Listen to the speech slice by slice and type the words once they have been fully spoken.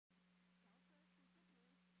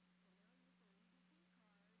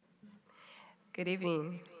Good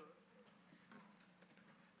evening.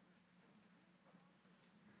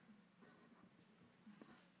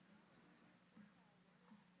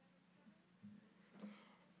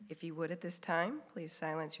 If you would at this time, please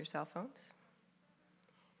silence your cell phones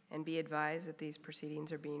and be advised that these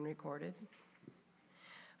proceedings are being recorded.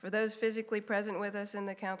 For those physically present with us in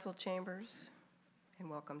the council chambers, and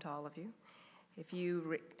welcome to all of you, if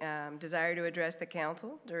you desire to address the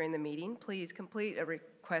council during the meeting, please complete a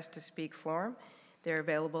request to speak form. They're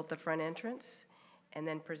available at the front entrance, and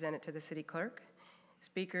then present it to the city clerk.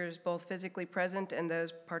 Speakers both physically present and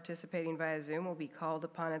those participating via Zoom will be called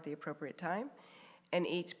upon at the appropriate time, and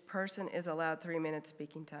each person is allowed 3 minutes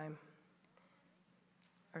speaking time.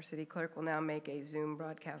 Our city clerk will now make a Zoom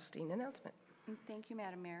broadcasting announcement. Thank you,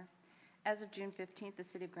 Madam Mayor. As of June 15th, the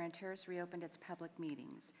City of Grand Terrace reopened its public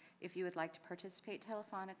meetings. If you would like to participate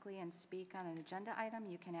telephonically and speak on an agenda item,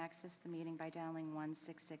 you can access the meeting by dialing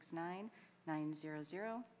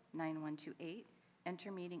 1-669-900-9128.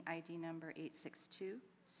 Enter meeting ID number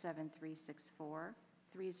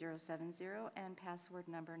 862-7364-3070 and password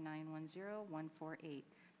number 910148.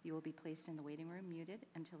 You will be placed in the waiting room muted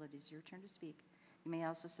until it is your turn to speak. You may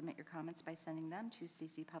also submit your comments by sending them to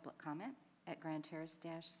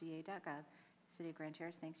ccpubliccomment@grandterrace-ca.gov. The City of Grand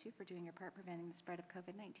Terrace thanks you for doing your part preventing the spread of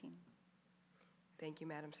COVID-19. Thank you,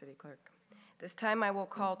 Madam City Clerk. This time I will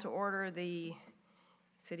call to order the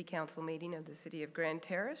City Council meeting of the City of Grand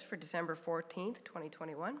Terrace for December 14th,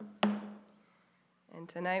 2021. And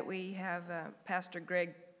tonight we have Pastor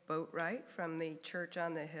Greg Boatwright from the Church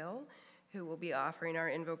on the Hill, who will be offering our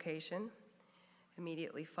invocation.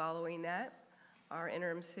 Immediately following that, our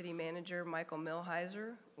interim city manager, Michael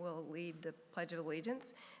Millheiser, will lead the Pledge of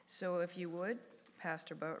Allegiance. So if you would,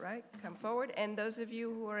 Pastor Boatwright, come forward. And those of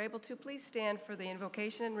you who are able to, please stand for the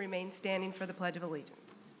invocation and remain standing for the Pledge of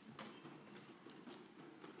Allegiance.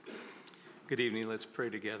 Good evening. Let's pray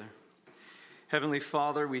together. Heavenly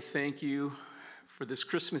Father, we thank you for this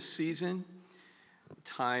Christmas season, a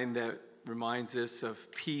time that reminds us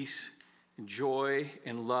of peace and joy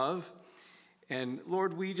and love. And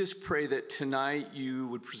Lord, we just pray that tonight you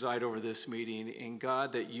would preside over this meeting, and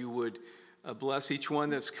God, that you would bless each one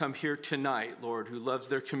that's come here tonight, Lord, who loves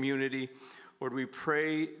their community. Lord, we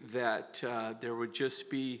pray that there would just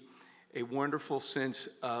be a wonderful sense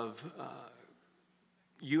of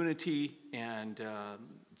unity and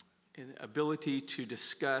an ability to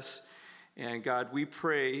discuss. And God, we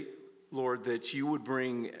pray, Lord, that you would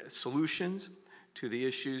bring solutions to the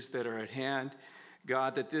issues that are at hand.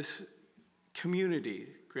 God, that this community,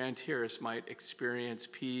 Grand Terrace, might experience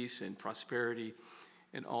peace and prosperity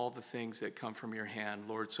and all the things that come from your hand,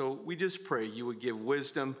 Lord. So we just pray you would give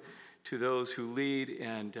wisdom to those who lead,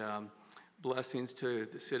 and blessings to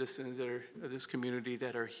the citizens that are of this community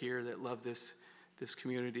that are here, that love this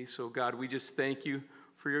community. So God, we just thank you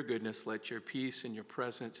for your goodness. Let your peace and your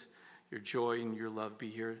presence, your joy and your love be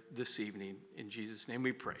here this evening. In Jesus' name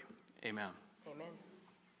we pray. Amen. Amen.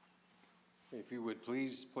 If you would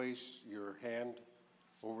please place your hand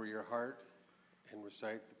over your heart and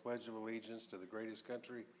recite the Pledge of Allegiance to the greatest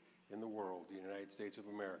country in the world, the United States of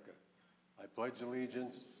America. I pledge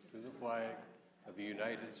allegiance to the flag of the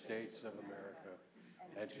United States of America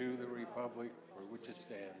and to the republic for which it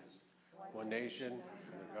stands, one nation,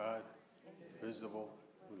 under God, indivisible,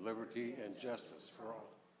 with liberty and justice for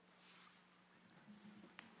all.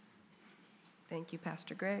 Thank you,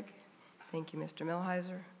 Pastor Greg. Thank you, Mr.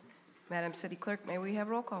 Millheiser. Madam City Clerk, may we have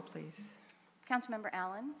roll call, please? Councilmember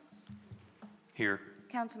Allen. Here.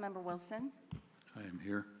 Councilmember Wilson. I am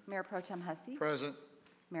here. Mayor Pro Tem Hussey. Present.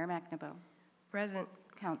 Mayor McNaboe. Present.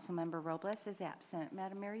 Councilmember Robles is absent.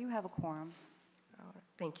 Madam Mayor, you have a quorum.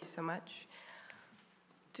 Thank you so much.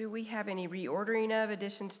 Do we have any reordering of,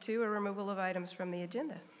 additions to, or removal of items from the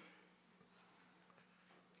agenda?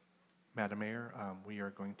 Madam Mayor, we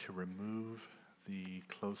are going to remove the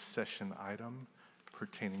closed session item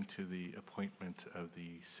pertaining to the appointment of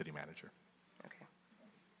the city manager. Okay.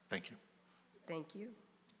 Thank you. Thank you.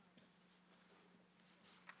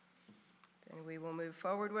 Then we will move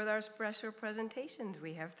forward with our special presentations.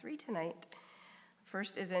 We have 3 tonight.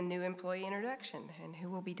 First is a new employee introduction, and who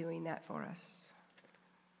will be doing that for us?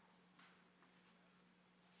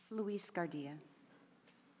 Luis Gardia.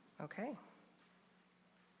 Okay.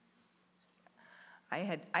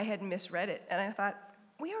 I had misread it, and I thought,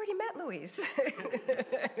 we already met Luis.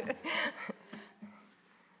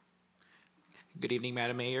 Good evening,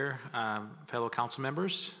 Madam Mayor, fellow council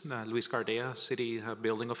members, Luis Gardia, city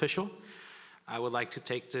building official. I would like to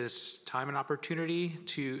take this time and opportunity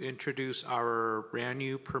to introduce our brand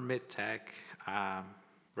new permit tech.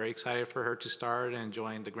 Very excited for her to start and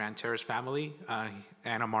join the Grand Terrace family,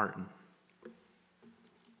 Anna Martin.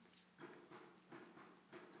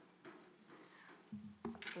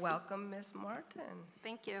 Welcome, Ms. Martin.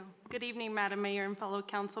 Thank you. Good evening, Madam Mayor and fellow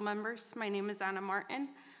council members. My name is Anna Martin.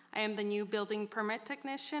 I am the new building permit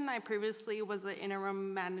technician. I previously was the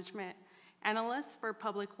interim management analyst for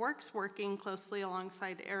Public Works, working closely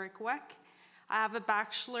alongside Eric Weck. I have a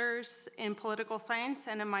bachelor's in political science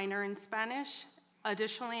and a minor in Spanish.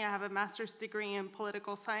 Additionally, I have a master's degree in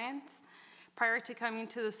political science. Prior to coming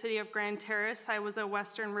to the city of Grand Terrace, I was a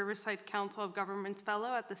Western Riverside Council of Governments Fellow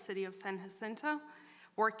at the city of San Jacinto,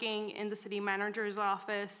 working in the city manager's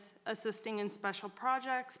office, assisting in special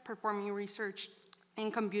projects, performing research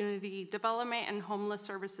in community development and homeless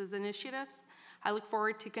services initiatives. I look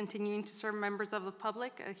forward to continuing to serve members of the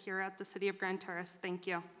public here at the city of Grand Terrace. Thank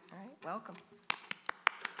you. All right, welcome.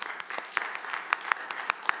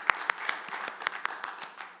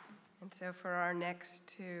 And so for our next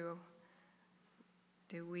two,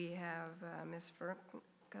 do we have Ms.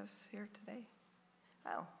 Furcus here today?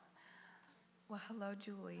 Oh, well, hello,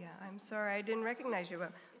 Julia. I'm sorry, I didn't recognize you,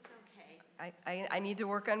 but It's okay. I need to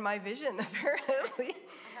work on my vision, apparently.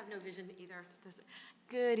 I have no vision either.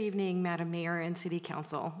 Good evening, Madam Mayor and City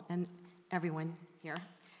Council and everyone here.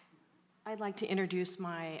 I'd like to introduce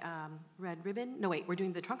my red ribbon. No, wait, we're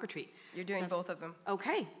doing the trunk or treat. You're doing both of them.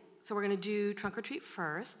 Okay, so we're going to do trunk or treat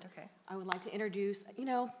first. Okay. I would like to introduce,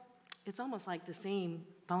 it's almost like the same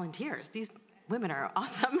volunteers. These women are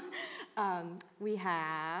awesome. We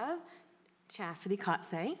have Chastity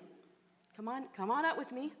Kotze. Come on up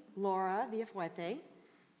with me. Laura Villafuerte,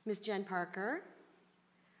 Miss Jen Parker,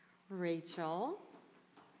 Rachel.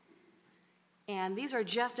 And these are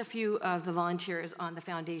just a few of the volunteers on the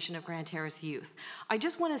Foundation of Grand Terrace Youth. I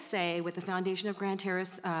just want to say, with the Foundation of Grand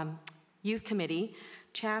Terrace Youth Committee,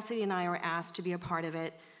 Chastity and I were asked to be a part of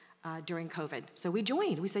it during COVID. So we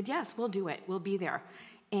joined. We said, yes, we'll do it. We'll be there.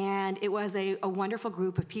 And it was a wonderful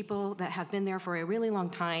group of people that have been there for a really long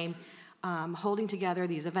time, holding together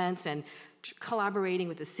these events and collaborating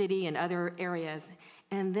with the city and other areas.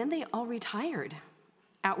 And then they all retired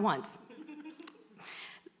at once.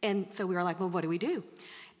 And so we were like, well, what do we do?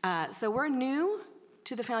 So we're new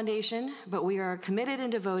to the foundation, but we are committed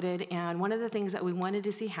and devoted. And one of the things that we wanted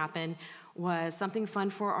to see happen was something fun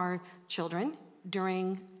for our children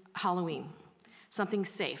during Halloween, something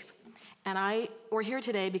safe. And we're here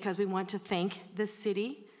today because we want to thank the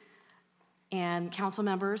city and council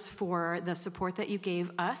members for the support that you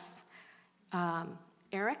gave us.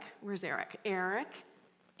 Eric, where's Eric? Eric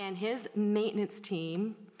and his maintenance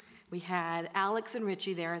team. We had Alex and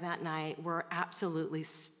Richie there that night, were absolutely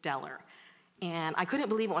stellar. And I couldn't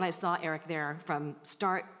believe it when I saw Eric there from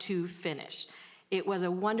start to finish. It was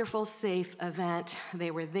a wonderful, safe event.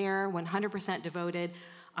 They were there, 100% devoted.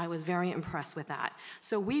 I was very impressed with that.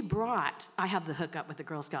 So I have the hookup with the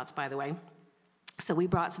Girl Scouts, by the way. So we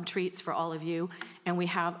brought some treats for all of you, and we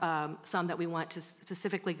have some that we want to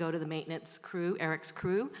specifically go to the maintenance crew, Eric's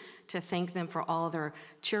crew, to thank them for all their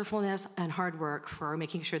cheerfulness and hard work for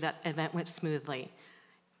making sure that event went smoothly.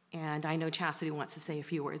 And I know Chastity wants to say a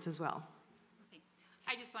few words as well.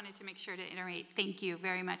 I just wanted to make sure to iterate, thank you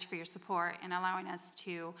very much for your support and allowing us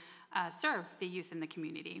to serve the youth in the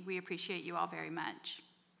community. We appreciate you all very much.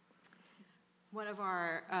 One of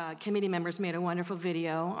our committee members made a wonderful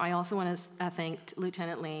video. I also want to thank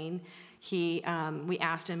Lieutenant Lane. We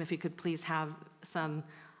asked him if he could please have some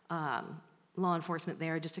law enforcement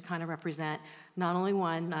there just to kind of represent not only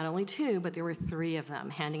one, not only two, but there were 3 of them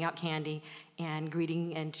handing out candy and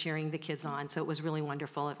greeting and cheering the kids on. So it was a really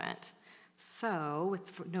wonderful event. So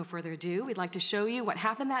with no further ado, we'd like to show you what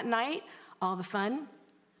happened that night, all the fun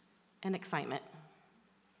and excitement.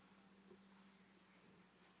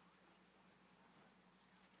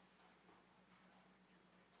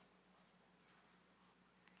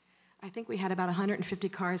 I think we had about 150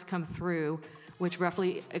 cars come through, which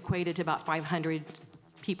roughly equated to about 500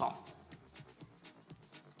 people.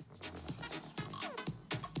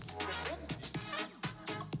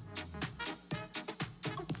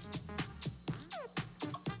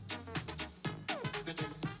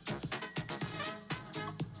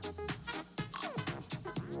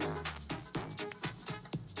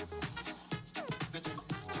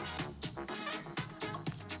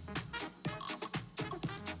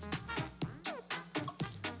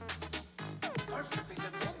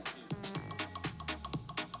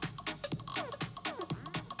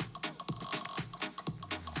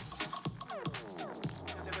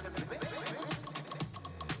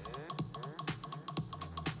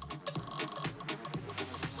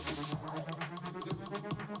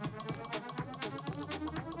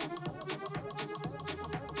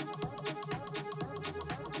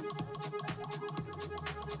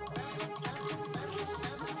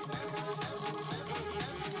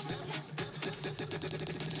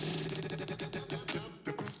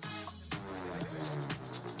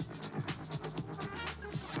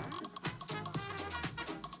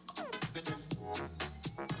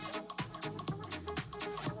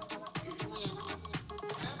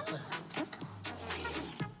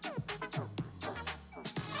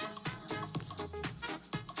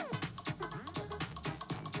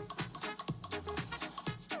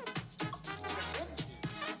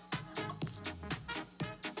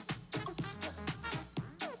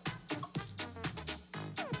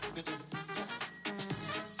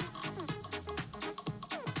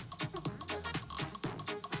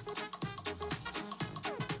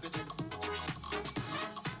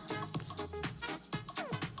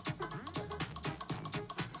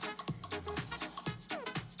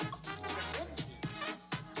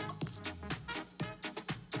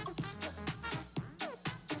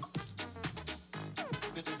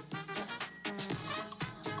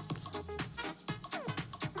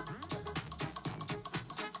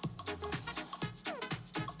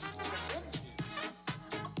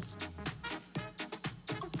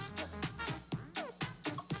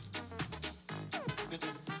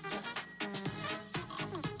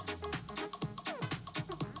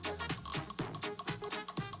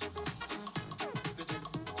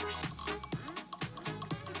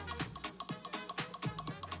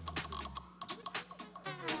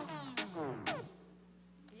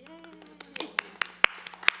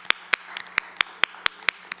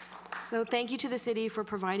 So thank you to the city for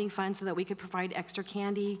providing funds so that we could provide extra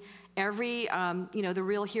candy. The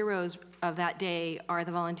real heroes of that day are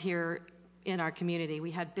the volunteer in our community.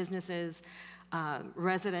 We had businesses,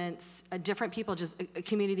 residents, different people, just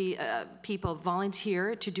community people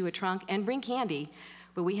volunteer to do a trunk and bring candy,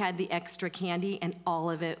 but we had the extra candy and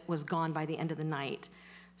all of it was gone by the end of the night.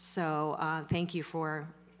 So thank you for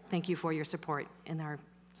your support in our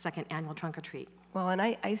second annual Trunk or Treat. Well, and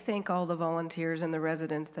I thank all the volunteers and the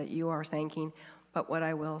residents that you are thanking, but what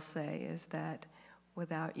I will say is that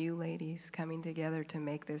without you ladies coming together to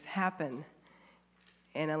make this happen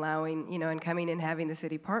and allowing, and coming and having the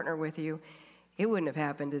city partner with you, it wouldn't have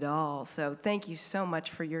happened at all. So thank you so much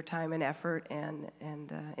for your time and effort and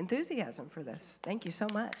enthusiasm for this. Thank you so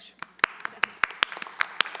much.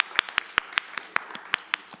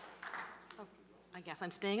 I guess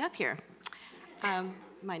I'm staying up here.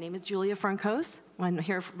 My name is Julia Francos. I'm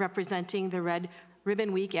here representing the Red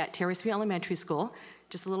Ribbon Week at Terrace View Elementary School.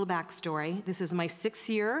 Just a little backstory. This is my 6th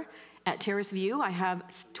year at Terrace View. I have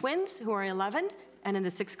twins who are 11 and in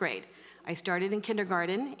the 6th grade. I started in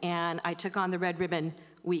kindergarten and I took on the Red Ribbon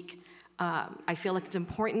Week. I feel like it's an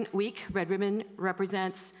important week. Red Ribbon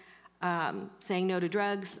represents saying no to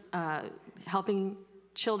drugs, helping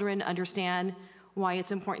children understand why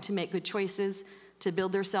it's important to make good choices, to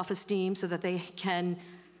build their self-esteem so that they can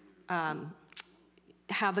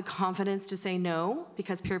have the confidence to say no,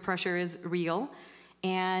 because peer pressure is real.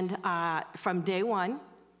 And from day one,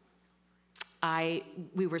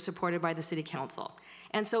 we were supported by the city council.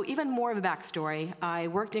 And so even more of a backstory, I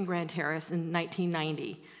worked in Grand Terrace in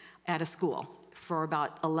 1990 at a school for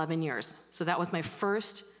about 11 years. So that was my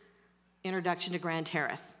first introduction to Grand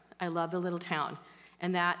Terrace. I love the little town.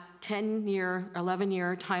 And that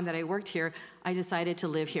 11-year time that I worked here, I decided to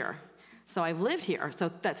live here. So I've lived here, so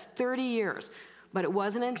that's 30 years. But it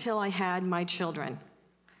wasn't until I had my children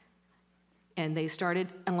and they started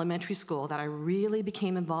elementary school that I really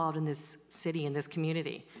became involved in this city, in this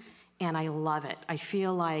community. And I love it. I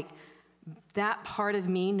feel like that part of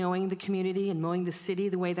me, knowing the community and knowing the city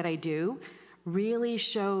the way that I do, really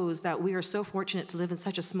shows that we are so fortunate to live in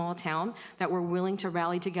such a small town that we're willing to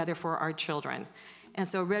rally together for our children. And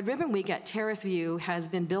so Red Ribbon Week at Terrace View has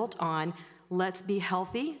been built on let's be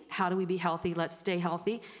healthy. How do we be healthy? Let's stay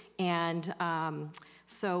healthy. And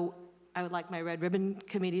so I would like my Red Ribbon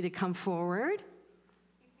Committee to come forward.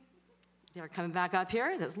 They're coming back up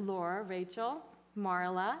here. That's Laura, Rachel,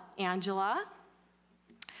 Marla, Angela.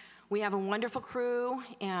 We have a wonderful crew,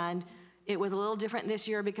 and it was a little different this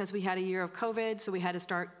year because we had a year of COVID, so we had to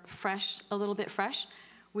start fresh, a little bit fresh.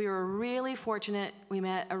 We were really fortunate. We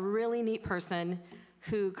met a really neat person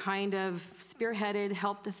who kind of spearheaded,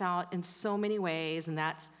 helped us out in so many ways, and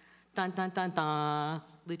that's, dun, dun, dun, dun,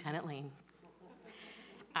 Lieutenant Lane.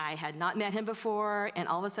 I had not met him before, and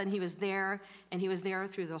all of a sudden he was there, and he was there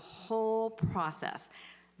through the whole process.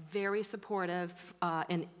 Very supportive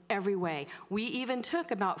in every way. We even took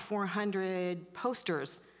about 400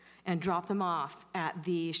 posters and dropped them off at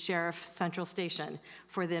the Sheriff Central Station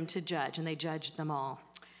for them to judge, and they judged them all.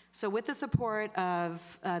 So with the support of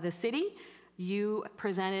the city, you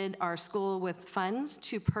presented our school with funds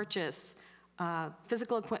to purchase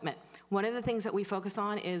physical equipment. One of the things that we focus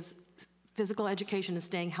on is physical education and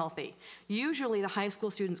staying healthy. Usually the high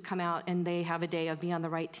school students come out and they have a day of being on the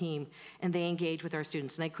right team and they engage with our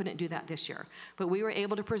students, and they couldn't do that this year. But we were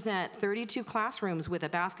able to present 32 classrooms with a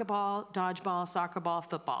basketball, dodgeball, soccer ball,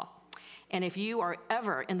 football. And if you are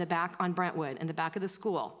ever in the back on Brentwood, in the back of the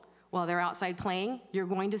school, while they're outside playing, you're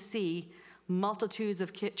going to see multitudes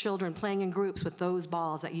of children playing in groups with those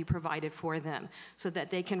balls that you provided for them so that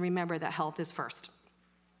they can remember that health is first.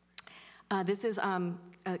 This is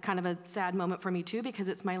kind of a sad moment for me too, because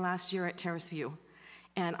it's my last year at Terrace View.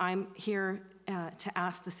 And I'm here to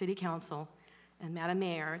ask the City Council and Madam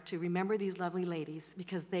Mayor to remember these lovely ladies,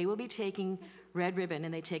 because they will be taking Red Ribbon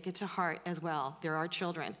and they take it to heart as well. They're our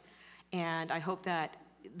children. And I hope that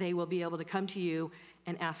they will be able to come to you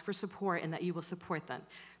and ask for support, and that you will support them,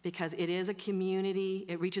 because it is a community,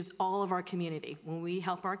 it reaches all of our community when we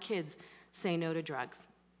help our kids say no to drugs.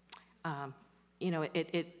 You know,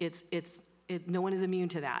 no one is immune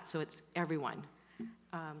to that, so it's everyone.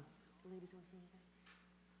 Thank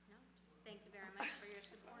you very much for your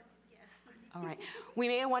support. Yes. All right. We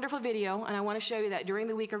made a wonderful video, and I want to show you that during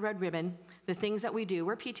the week of Red Ribbon, the things that we do,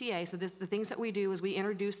 we're PTA, so the things that we do is we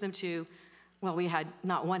introduce them to, well, we had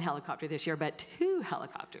not one helicopter this year, but 2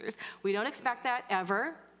 helicopters. We don't expect that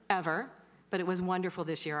ever, but it was wonderful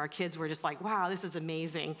this year. Our kids were just like, wow, this is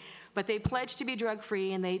amazing. But they pledged to be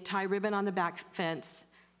drug-free, and they tie ribbon on the back fence,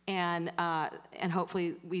 and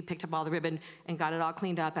hopefully we picked up all the ribbon and got it all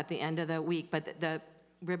cleaned up at the end of the week. But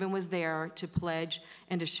Ribbon was there to pledge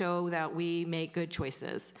and to show that we make good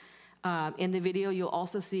choices. In the video, you'll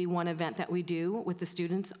also see one event that we do with the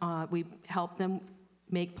students. We help them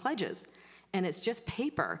make pledges. And it's just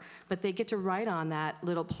paper, but they get to write on that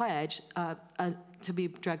little pledge to be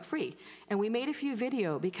drug-free. And we made a few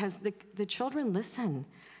video because the children listen.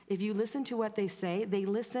 If you listen to what they say, they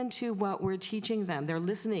listen to what we're teaching them. They're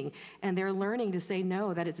listening, and they're learning to say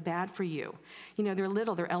no, that it's bad for you. You know, they're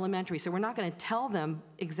little, they're elementary, so we're not gonna tell them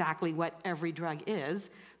exactly what every drug is,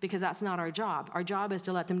 because that's not our job. Our job is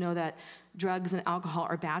to let them know that drugs and alcohol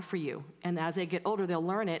are bad for you. And as they get older, they'll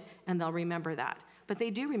learn it, and they'll remember that. But they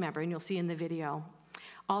do remember, and you'll see in the video.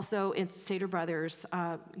 Also, Stater Brothers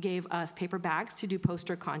gave us paper bags to do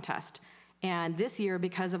poster contest. And this year,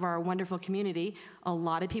 because of our wonderful community, a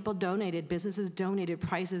lot of people donated, businesses donated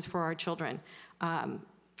prizes for our children.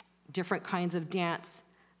 Different kinds of dance,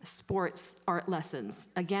 sports, art lessons.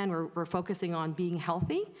 Again, we're focusing on being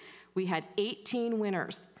healthy. We had 18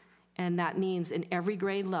 winners, and that means in every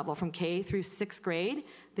grade level, from K through 6th grade,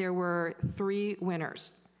 there were 3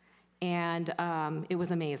 winners. And it was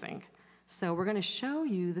amazing. So we're gonna show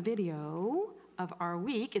you the video of our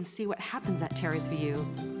week and see what happens at Terrace View.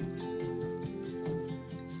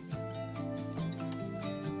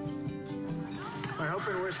 My hope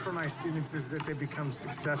and wish for my students is that they become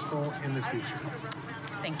successful in the future.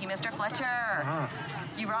 Thank you, Mr. Fletcher.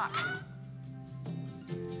 You rock.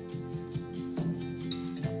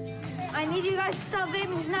 I need you guys to stop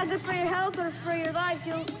vaping. It's not good for your health or for your life.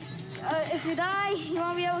 If you die, you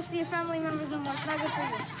won't be able to see your family members anymore. It's not good for you.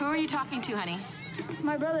 Who are you talking to, honey?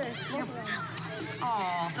 My brothers, both of them.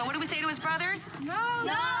 Oh, so what do we say to his brothers? No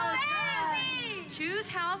healthy! Choose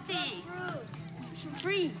healthy.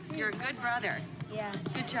 Free. You're a good brother. Yeah.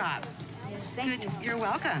 Good job. Yes, thank you. You're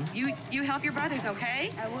welcome. You help your brothers, okay?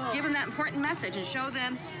 I will. Give them that important message and show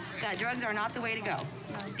them that drugs are not the way to go.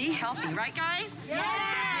 Be healthy, right, guys?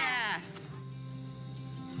 Yes.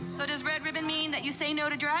 So does red ribbon mean that you say no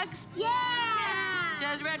to drugs? Yeah!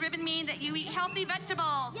 Does red ribbon mean that you eat healthy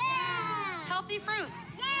vegetables? Yeah! Healthy fruits?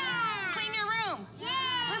 Yeah! Clean your room? Yeah!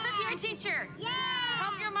 Listen to your teacher? Yeah!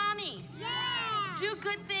 Help your mommy? Yeah! Do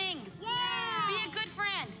good things? Yeah! Be a good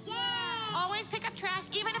friend? Yeah! Always pick up trash,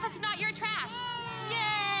 even if it's not your trash.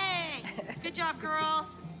 Yay! Good job, girls.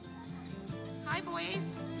 Hi, boys.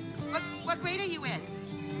 What grade are you in?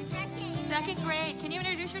 Second grade. Can you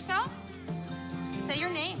introduce yourselves? Say your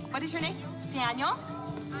name. What is your name? Daniel?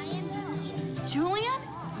 I am Julian. Julian?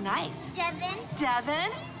 Nice.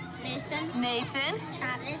 Devin? Nathan?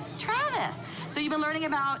 Travis. So you've been learning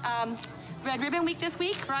about Red Ribbon Week this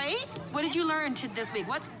week, right? What did you learn this week?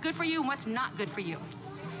 What's good for you and what's not good for you?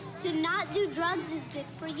 To not do drugs is good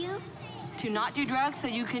for you. To not do drugs so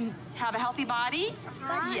you can have a healthy body?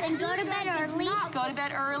 Yeah. And go to bed early. Go to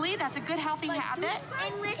bed early. That's a good, healthy habit.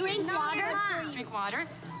 And drink water. Drink water.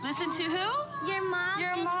 Listen to who? Your mom.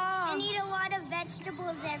 Your mom. And eat a lot of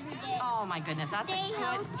vegetables every day. Oh my goodness, that's a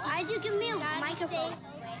good. Why'd you give me a microphone?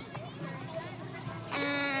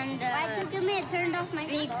 And why'd you give me a turned off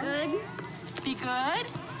microphone? Be good. Be good.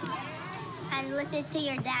 And listen to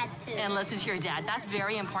your dad too. And listen to your dad. That's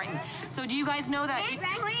very important. So do you guys know that?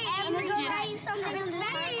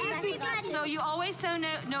 So you always say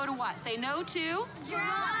no to what? Say no to?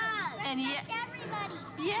 Drugs. And everybody.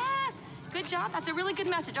 Yes. Good job. That's a really good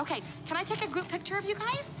message. Okay, can I take a group picture of you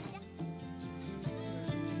guys?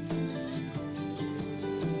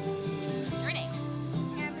 Your name?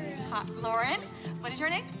 Amber Rose. Lauren. What is your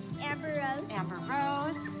name? Amber Rose. Amber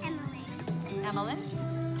Rose. Emily. Emily.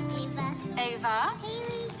 Ava. Ava.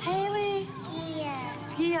 Haley. Haley. Gia.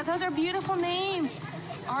 Gia. Those are beautiful names.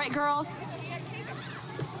 All right, girls.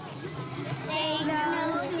 Say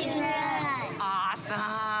no to drugs.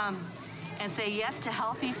 Awesome. And say yes to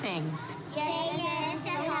healthy things. Yes to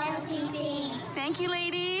healthy things. Thank you,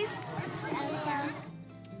 ladies.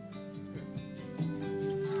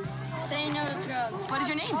 Say no to drugs. What is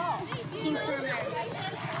your name? Kingston Ramirez.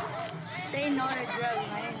 Say no to drugs.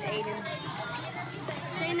 My name's Aiden.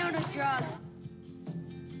 Say no to drugs.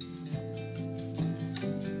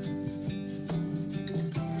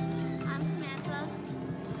 I'm Samantha.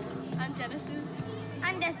 I'm Genesis.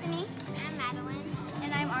 I'm Destiny. I'm Madeline.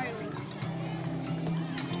 And I'm Arlie.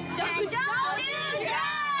 Don't do drugs!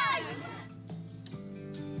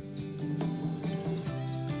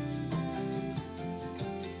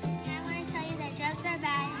 I want to tell you that drugs are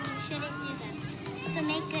bad and you shouldn't do them. So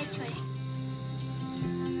make good choices.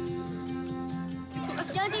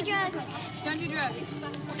 Don't do drugs. Don't do drugs.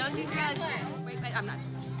 Don't do drugs. Wait, I'm not.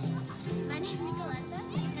 My name's Nicoletta.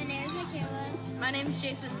 My name is Michaela. My name's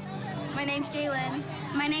Jason. My name's Jalen.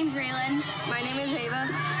 My name's Raylan. My name is Ava.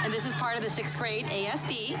 And this is part of the 6th grade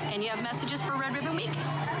ASB, and you have messages for Red Ribbon Week.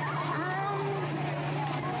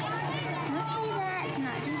 Mostly that to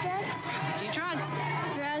not do drugs. Do drugs.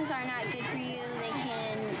 Drugs are not good for you. They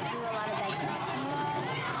can do a lot of bad things to you.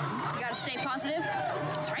 You gotta stay positive.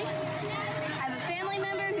 That's right. I have a family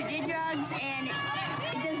member who did drugs, and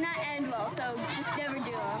it does not end well, so just never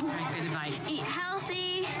do them. All right, good advice. Eat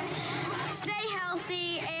healthy, stay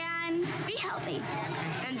healthy, and be healthy.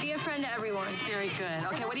 And be a friend to everyone. Very good.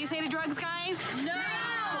 Okay, what do you say to drugs, guys? No!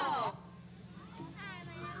 Hi,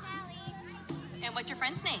 And what's your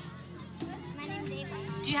friend's name? my name's Ava.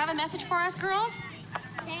 Do you have a message for us, girls?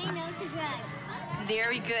 Say no to drugs.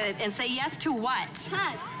 Very good. And say yes to what?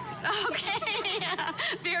 Hugs. Okay.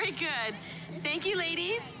 Very good. Thank you,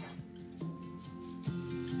 ladies.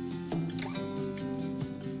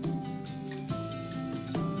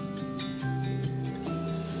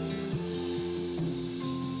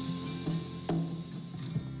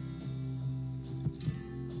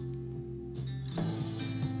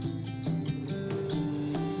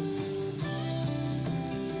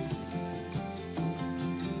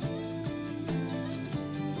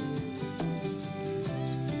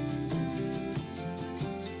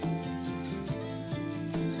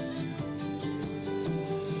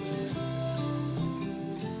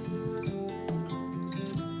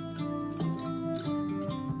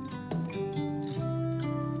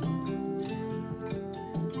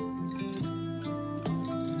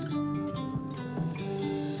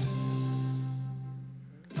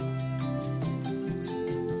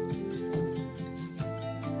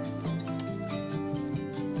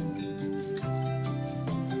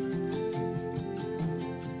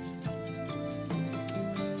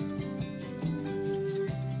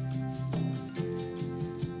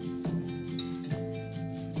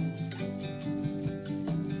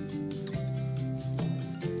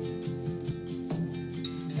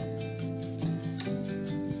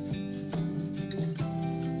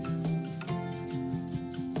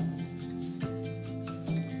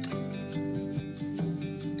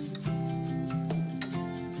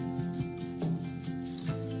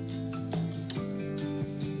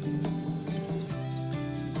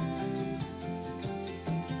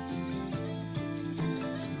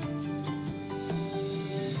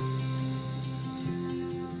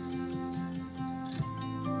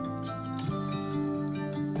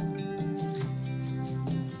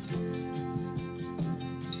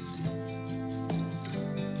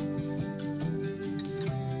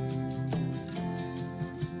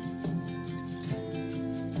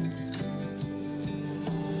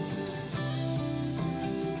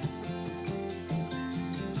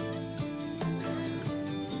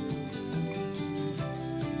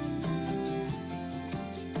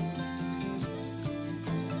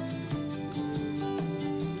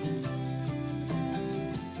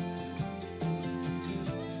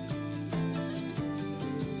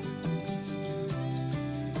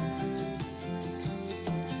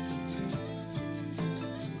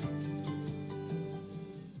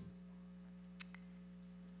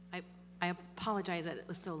 I apologize that it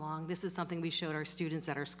was so long. This is something we showed our students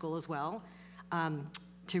at our school as well,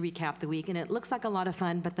 to recap the week. And it looks like a lot of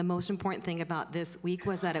fun, but the most important thing about this week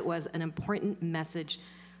was that it was an important message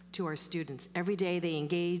to our students. Every day they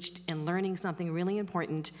engaged in learning something really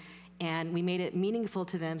important, and we made it meaningful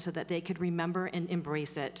to them so that they could remember and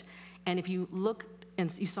embrace it. And if you looked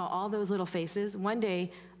and you saw all those little faces, one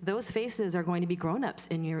day those faces are going to be grown-ups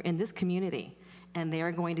in this community, and they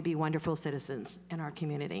are going to be wonderful citizens in our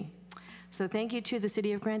community. So thank you to the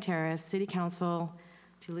City of Grand Terrace, City Council,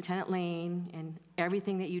 to Lieutenant Lane, and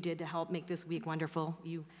everything that you did to help make this week wonderful.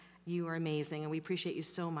 You are amazing, and we appreciate you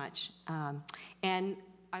so much. And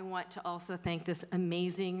I want to also thank this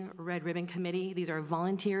amazing Red Ribbon Committee. These are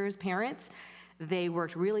volunteers, parents. They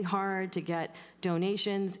worked really hard to get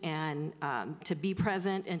donations and to be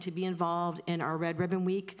present and to be involved in our Red Ribbon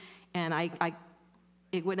Week, and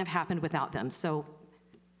it wouldn't have happened without them. So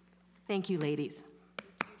thank you, ladies.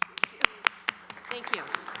 Thank you.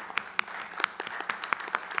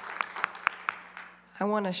 I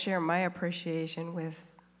want to share my appreciation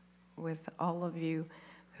with all of you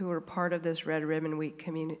who are part of this Red Ribbon Week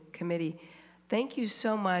committee. Thank you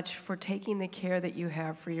so much for taking the care that you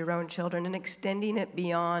have for your own children and extending it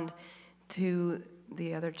beyond to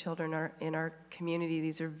the other children in our community.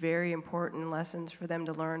 These are very important lessons for them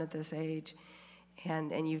to learn at this age,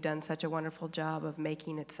 and you've done such a wonderful job of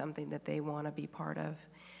making it something that they want to be part of.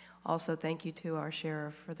 Also, thank you to our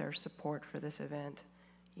sheriff for their support for this event.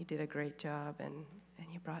 You did a great job, and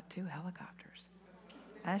you brought 2 helicopters.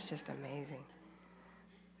 That's just amazing.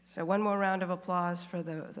 So one more round of applause for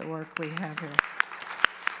the work we have here.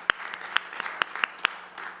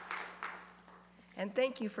 And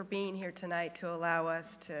thank you for being here tonight to allow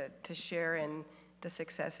us to share in the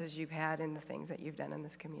successes you've had and the things that you've done in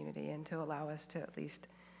this community, and to allow us to at least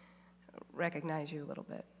recognize you a little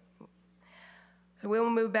bit. So we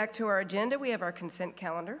will move back to our agenda. We have our consent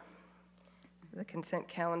calendar. The consent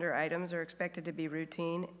calendar items are expected to be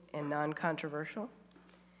routine and non-controversial.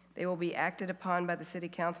 They will be acted upon by the City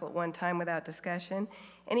Council at one time without discussion.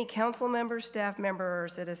 Any council member, staff member, or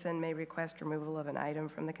citizen may request removal of an item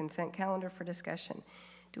from the consent calendar for discussion.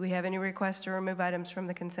 Do we have any requests to remove items from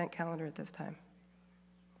the consent calendar at this time?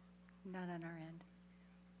 Not on our end.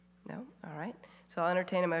 No? All right. So I'll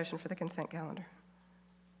entertain a motion for the consent calendar.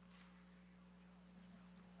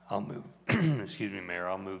 I'll move, excuse me, Mayor,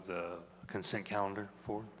 I'll move the consent calendar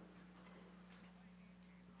forward.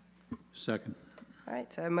 Second. All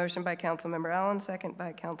right, so a motion by Councilmember Allen, second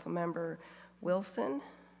by Councilmember Wilson.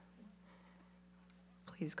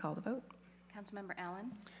 Please call the vote. Councilmember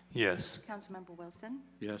Allen? Yes. Councilmember Wilson?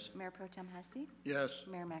 Yes. Mayor Pro Tem Hussey? Yes.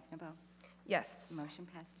 Mayor McNabb? Yes. Motion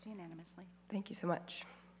passes unanimously. Thank you so much.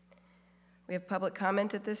 We have public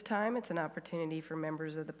comment at this time. It's an opportunity for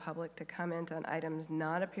members of the public to comment on items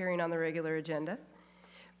not appearing on the regular agenda.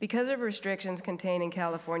 Because of restrictions contained in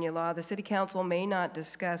California law, the City Council may not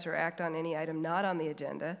discuss or act on any item not on the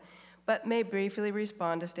agenda, but may briefly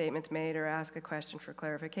respond to statements made or ask a question for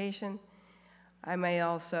clarification. I may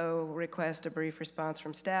also request a brief response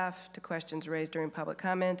from staff to questions raised during public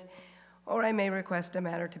comment, or I may request a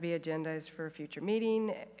matter to be agendized for a future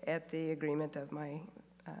meeting at the agreement of my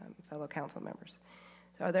fellow council members.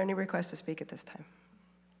 So are there any requests to speak at this time?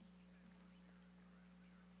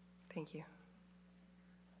 Thank you.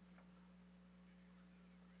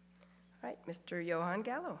 All right, Mr. Johan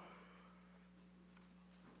Gallo.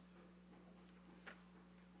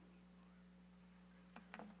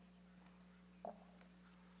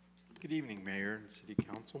 Good evening, Mayor and City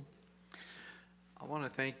Council. I want to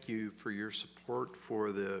thank you for your support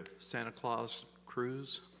for the Santa Claus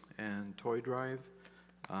Cruise and Toy Drive.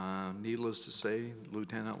 Needless to say,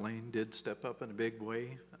 Lieutenant Lane did step up in a big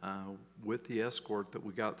way with the escort that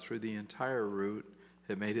we got through the entire route.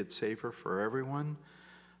 It made it safer for everyone.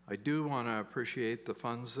 I do want to appreciate the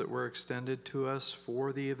funds that were extended to us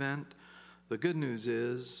for the event. The good news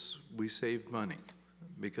is we saved money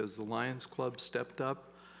because the Lions Club stepped up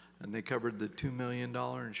and they covered the $2 million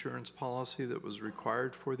insurance policy that was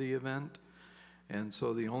required for the event. And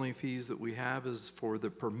so the only fees that we have is for the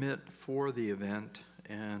permit for the event,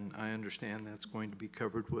 and I understand that's going to be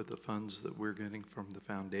covered with the funds that we're getting from the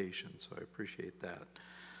foundation, so I appreciate that.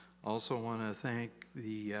 Also want to thank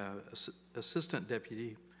the Assistant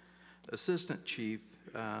Chief,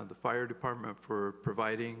 the fire department, for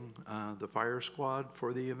providing the fire squad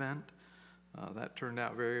for the event. That turned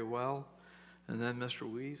out very well. And then Mr.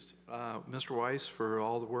 Weiss for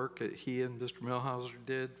all the work that he and Mr. Milhauser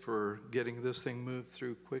did for getting this thing moved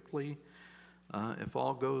through quickly. If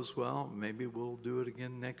all goes well, maybe we'll do it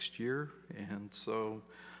again next year. And so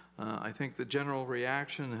I think the general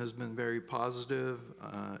reaction has been very positive.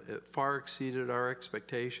 It far exceeded our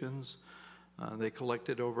expectations. They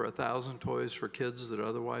collected over 1,000 toys for kids that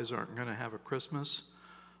otherwise aren't going to have a Christmas.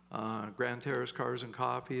 Grand Terrace Cars and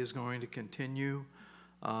Coffee is going to continue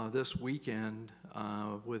this weekend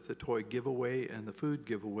with the toy giveaway and the food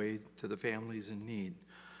giveaway to the families in need.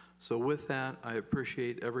 So with that, I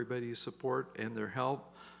appreciate everybody's support and their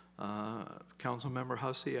help. Councilmember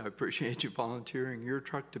Hussey, I appreciate you volunteering your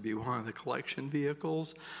truck to be one of the collection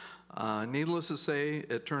vehicles. Needless to say,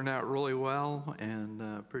 it turned out really well, and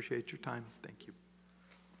appreciate your time. Thank you.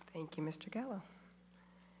 Thank you, Mr. Gallo.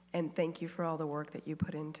 And thank you for all the work that you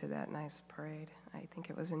put into that nice parade. I think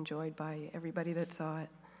it was enjoyed by everybody that saw it.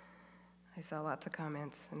 I saw lots of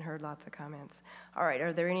comments and heard lots of comments. All right,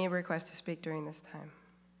 are there any requests to speak during this time?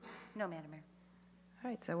 No, Madam Mayor. All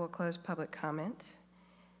right, so we'll close public comment,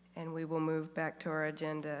 and we will move back to our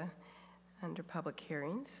agenda under public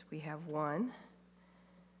hearings. We have one.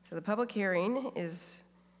 So the public hearing is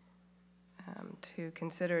to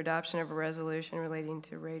consider adoption of a resolution relating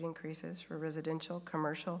to rate increases for residential,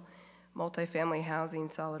 commercial, multifamily housing,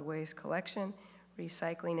 solid waste collection,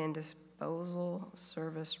 recycling, and disposal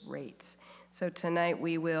service rates. So tonight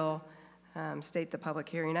we will state the public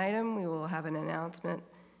hearing item. We will have an announcement,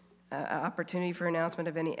 opportunity for announcement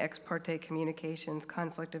of any ex parte communications,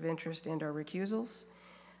 conflict of interest, and/or recusals.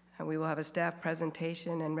 We will have a staff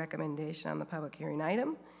presentation and recommendation on the public hearing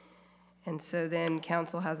item. And so then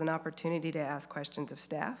council has an opportunity to ask questions of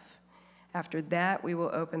staff. After that, we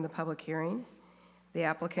will open the public hearing. The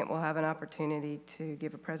applicant will have an opportunity to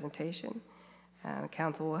give a presentation.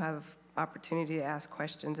 Council will have opportunity to ask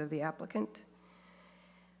questions of the applicant.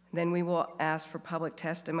 Then we will ask for public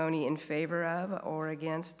testimony in favor of or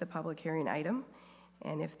against the public hearing item.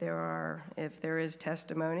 And if there is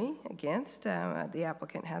testimony against, the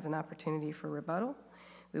applicant has an opportunity for rebuttal.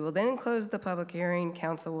 We will then close the public hearing,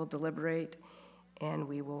 council will deliberate, and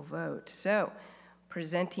we will vote. So,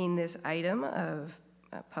 presenting this item of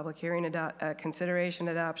public hearing, consideration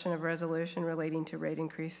adoption of resolution relating to rate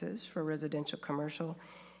increases for residential, commercial,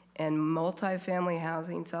 and multifamily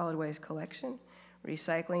housing solid waste collection,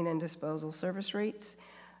 recycling and disposal service rates.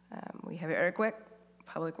 We have Eric Weck,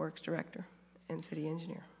 Public Works Director and City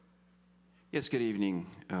Engineer. Yes, good evening,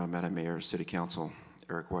 Madam Mayor, City Council.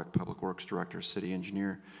 Eric Weck, Public Works Director, City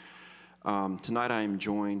Engineer. Tonight I am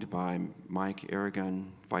joined by Mike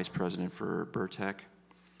Aragon, Vice President for Burtech,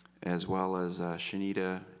 as well as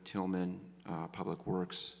Shanita Tillman, Public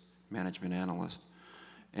Works Management Analyst.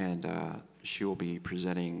 And she will be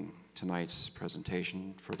presenting tonight's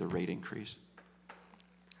presentation for the rate increase.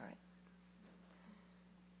 All right.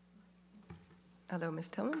 Hello, Ms.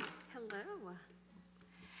 Tillman. Hello.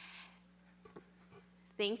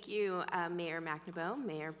 Thank you, Mayor McNaboe,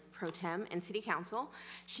 Mayor Pro Tem, and City Council.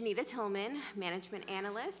 Shanita Tillman, Management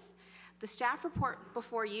Analyst. The staff report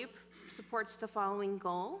before you supports the following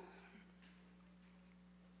goal,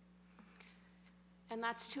 and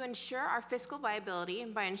that's to ensure our fiscal viability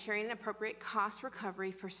by ensuring an appropriate cost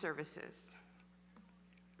recovery for services.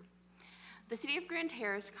 The City of Grand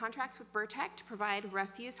Terrace contracts with Burtech to provide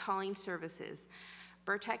refuse hauling services.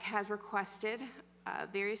 Burtech has requested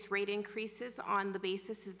various rate increases on the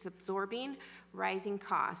basis it's absorbing rising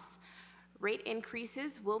costs. Rate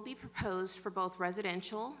increases will be proposed for both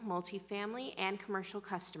residential, multifamily, and commercial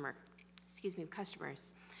customers.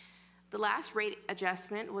 The last rate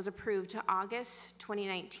adjustment was approved to August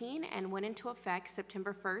 2019 and went into effect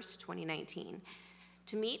September 1st, 2019.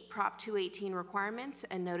 To meet Prop 218 requirements,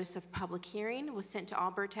 a notice of public hearing was sent to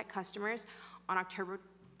all Burtech customers on October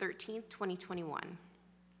 13th, 2021.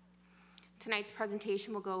 Tonight's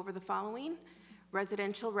presentation will go over the following: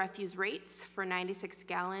 residential refuse rates for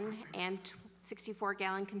 96-gallon and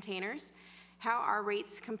 64-gallon containers, how our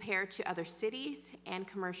rates compare to other cities, and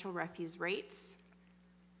commercial refuse rates.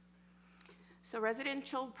 So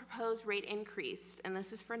residential proposed rate increase, and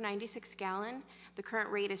this is for 96-gallon. The current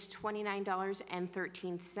rate is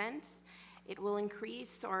 $29.13. It will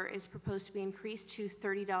increase, or is proposed to be increased, to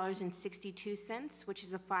 $30.62, which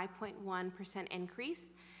is a 5.1%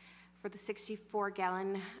 increase. For the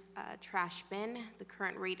 64-gallon trash bin, the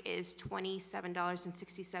current rate is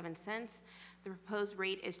 $27.67. The proposed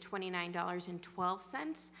rate is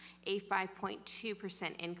 $29.12, a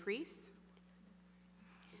 5.2% increase.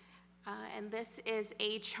 And this is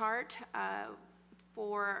a chart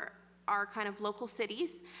for our kind of local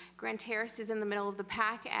cities. Grand Terrace is in the middle of the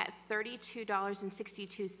pack at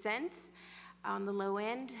 $32.62. On the low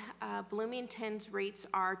end, Bloomington's rates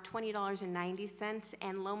are $20.90,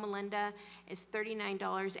 and Loma Linda is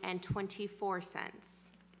 $39.24.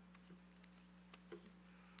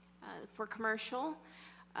 For commercial,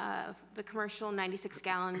 the commercial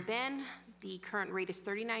 96-gallon bin, the current rate is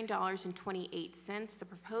 $39.28. The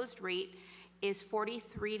proposed rate is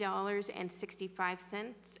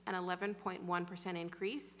 $43.65, an 11.1%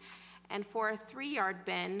 increase. And for a 3-yard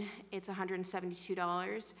bin, it's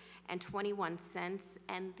 $172.21,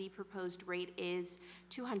 and the proposed rate is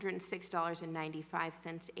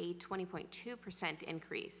 $206.95, a 20.2%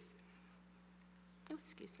 increase. Oh,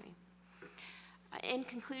 excuse me. In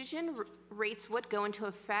conclusion, rates would go into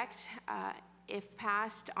effect if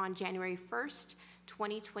passed on January 1st,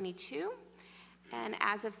 2022. And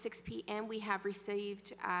as of 6 p.m., we have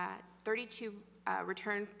received 32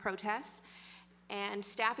 return protests. And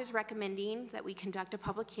staff is recommending that we conduct a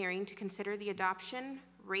public hearing to consider the adoption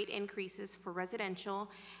rate increases for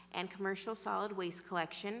residential and commercial solid waste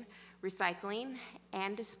collection, recycling,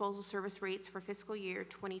 and disposal service rates for fiscal year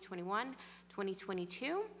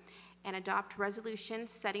 2021-2022, and adopt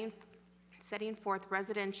resolutions setting forth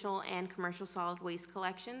residential and commercial solid waste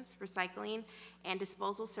collections, recycling, and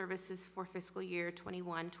disposal services for fiscal year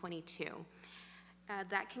 21-22.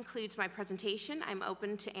 That concludes my presentation. I'm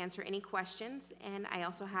open to answer any questions, and I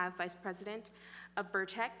also have Vice President of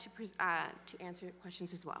Burtech to answer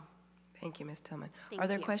questions as well. Thank you, Ms. Tillman. Thank Are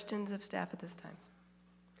there you. questions of staff at this time?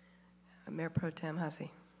 Mayor Pro Tem Hussey.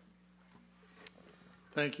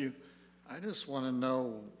 Thank you. I just want to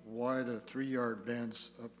know why the 3-yard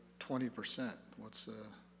bin's up 20%. What's the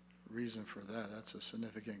reason for that? That's a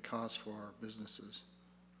significant cost for our businesses.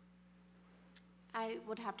 I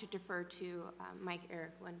would have to defer to Mike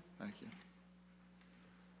Eric. Thank you.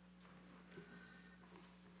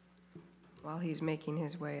 while he's making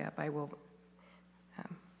his way up, I will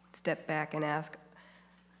step back and ask,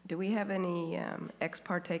 do we have any ex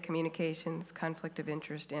parte communications, conflict of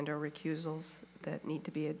interest, and/or recusals that need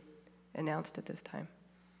to be announced at this time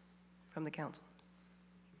from the council?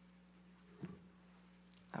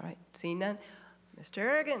 All right, seeing none. Mr.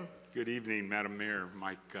 Aragon. Good evening, Madam Mayor,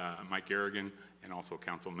 Mike Aragon, and also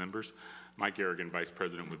council members. Mike Aragon, Vice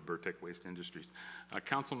President with Burtech Waste Industries.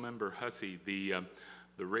 Council Member Hussey, the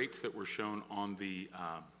rates that were shown on the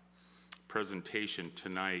presentation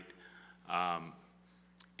tonight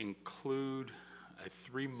include a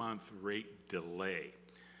 3-month rate delay.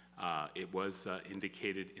 It was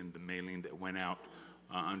indicated in the mailing that went out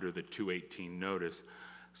under the 218 notice.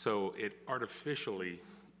 So it artificially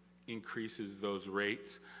increases those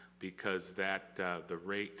rates because that the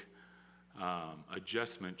rate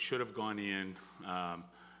adjustment should have gone in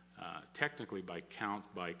technically by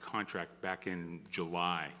contract back in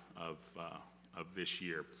July of this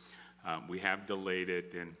year. We have delayed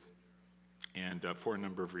it and for a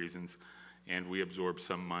number of reasons, and we absorbed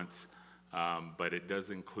some months, but it does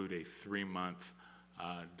include a 3-month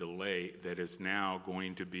delay that is now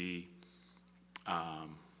going to be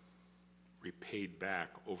repaid back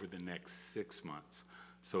over the next 6 months.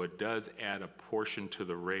 So it does add a portion to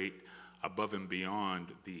the rate above and beyond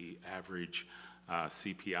the average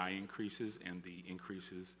CPI increases and the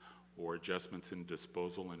increases or adjustments in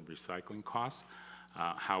disposal and recycling costs.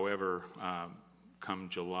 However, come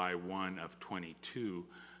July 1 of 22,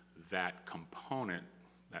 that component,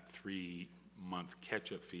 that 3-month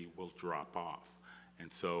catch-up fee will drop off.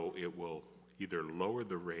 And so it will either lower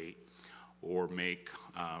the rate or make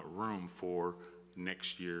room for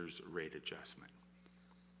next year's rate adjustment.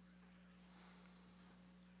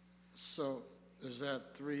 So is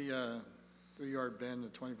that three-yard bend, the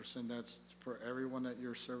 20%, that's for everyone that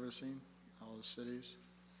you're servicing, all the cities?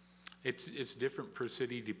 It's different per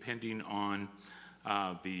city depending on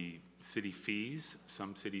the city fees.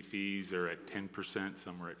 Some city fees are at 10%,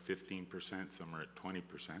 some are at 15%, some are at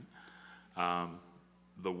 20%.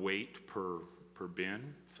 The weight per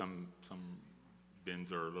bin, some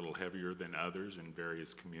bins are a little heavier than others in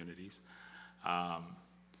various communities.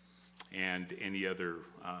 And any other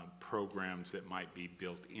programs that might be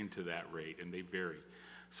built into that rate, and they vary.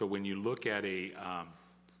 So when you look at a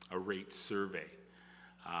rate survey,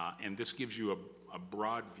 and this gives you a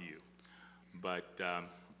broad view, but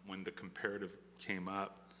when the comparative came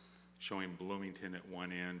up, showing Bloomington at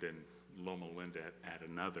one end and Loma Linda at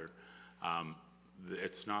another,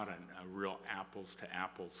 it's not a real apples to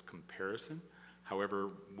apples comparison. However,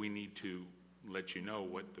 we need to let you know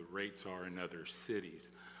what the rates are in other cities.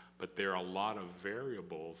 But there are a lot of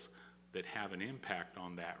variables that have an impact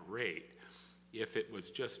on that rate. If it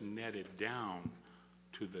was just netted down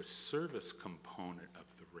to the service component of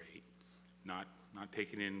the rate, not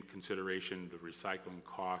taking in consideration the recycling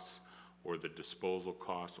costs or the disposal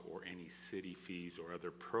costs or any city fees or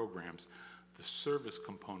other programs, the service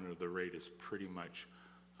component of the rate is pretty much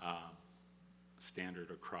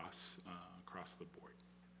standard across the board.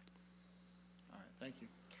 All right, thank you.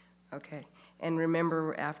 Okay, and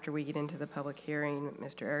remember, after we get into the public hearing,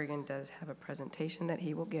 Mr. Aragon does have a presentation that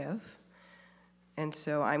he will give. And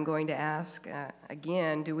so I'm going to ask,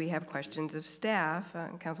 again, do we have questions of staff?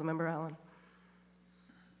 Councilmember Allen.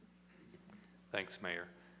 Thanks, Mayor.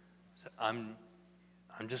 So I'm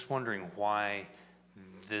just wondering why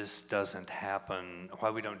this doesn't happen,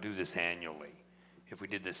 why we don't do this annually. If we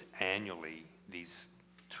did this annually, these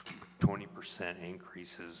 20%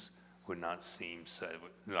 increases would not seem so,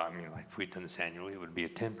 I mean, like if we'd done this annually, it would be a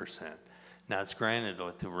 10%. Now, it's granted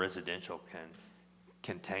with the residential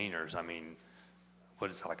containers, I mean, what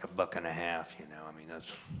is it, like $1.50, you know, I mean, that's,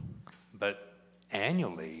 but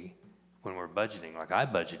annually, when we're budgeting, like I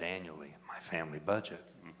budget annually, my family budget,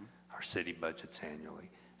 our city budgets annually,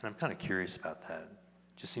 and I'm kind of curious about that.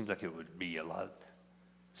 It just seems like it would be a lot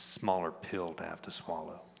smaller pill to have to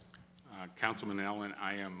swallow. Councilman Allen,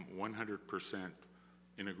 I am 100%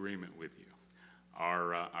 in agreement with you.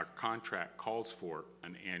 Our contract calls for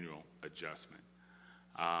an annual adjustment,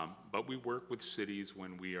 but we work with cities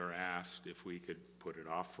when we are asked if we could put it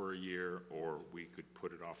off for a year or we could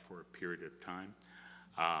put it off for a period of time.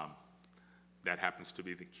 That happens to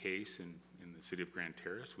be the case in the city of Grand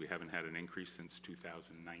Terrace. We haven't had an increase since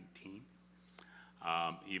 2019.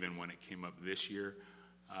 Even when it came up this year,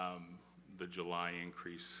 the July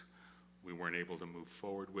increase, we weren't able to move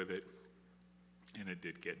forward with it, and it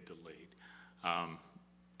did get delayed.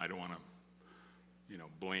 I don't want to,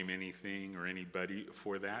 blame anything or anybody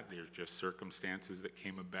for that. There's just circumstances that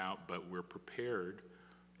came about, but we're prepared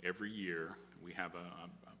every year. We have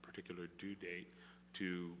a particular due date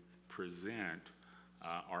to present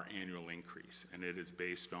our annual increase, and it is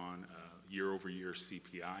based on year-over-year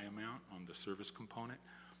CPI amount on the service component,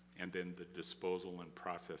 and then the disposal and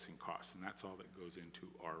processing costs, and that's all that goes into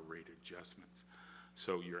our rate adjustments.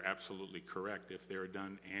 So you're absolutely correct. If they're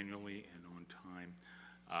done annually and on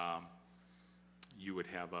time, you would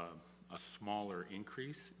have a smaller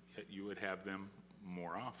increase, yet you would have them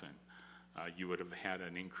more often. You would have had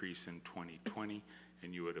an increase in 2020,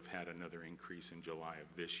 and you would have had another increase in July of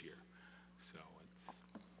this year. So it's,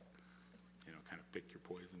 you know, kind of pick your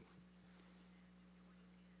poison.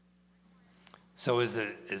 So is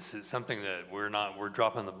it something that we're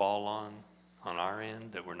dropping the ball on our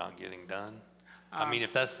end, that we're not getting done? I mean,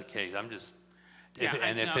 if that's the case, I'm just,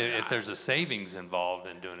 if there's a savings involved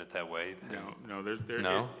in doing it that way.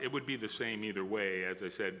 No, it would be the same either way. As I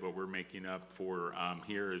said, what we're making up for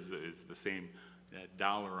here is the same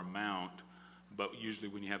dollar amount, but usually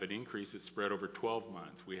when you have an increase, it's spread over 12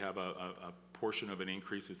 months. We have a portion of an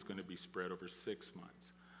increase that's going to be spread over 6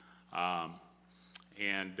 months. I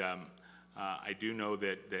do know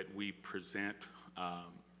that we present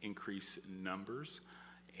increase numbers,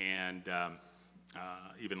 and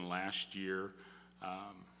even last year,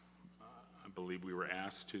 I believe we were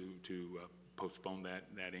asked to postpone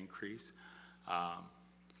that increase.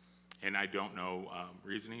 And I don't know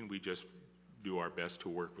reasoning. We just do our best to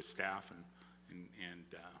work with staff and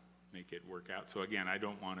make it work out. So again, I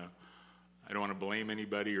don't want to blame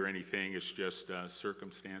anybody or anything. It's just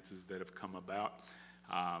circumstances that have come about.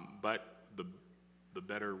 But the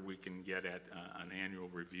better we can get at an annual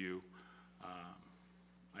review,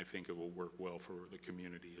 I think it will work well for the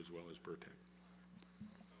community as well as Burtec.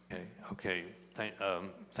 Okay.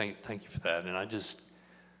 Thank you for that. And I just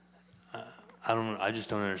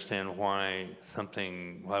don't understand why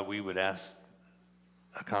we would ask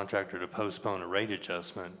a contractor to postpone a rate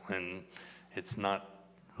adjustment when it's not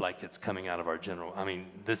like it's coming out of our general. I mean,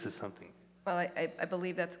 this is something. Well, I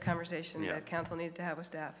believe that's a conversation that council needs to have with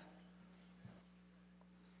staff.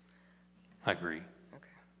 I agree. Okay.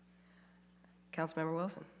 Councilmember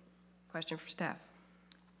Wilson, question for staff.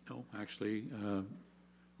 No, actually,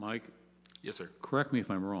 Mike? Yes, sir. Correct me if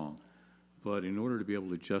I'm wrong, but in order to be able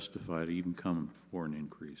to justify to even come for an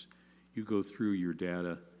increase, you go through your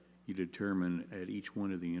data, you determine at each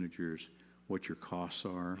one of the integers what your costs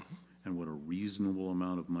are and what a reasonable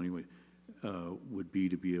amount of money would be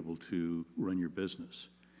to be able to run your business.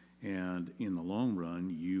 And in the long run,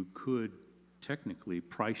 you could technically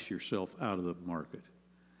price yourself out of the market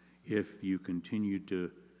if you continue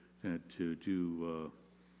to do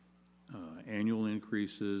annual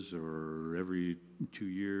increases or every 2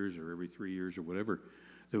 years or every 3 years or whatever,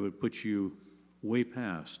 that would put you way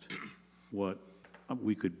past what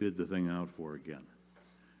we could bid the thing out for again.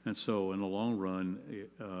 And so in the long run,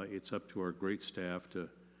 it's up to our great staff to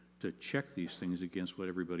check these things against what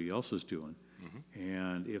everybody else is doing.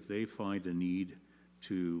 And if they find a need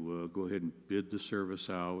to go ahead and bid the service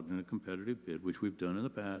out in a competitive bid, which we've done in the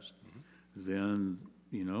past, then,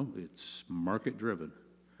 you know, it's market driven.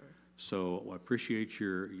 So I appreciate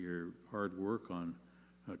your hard work on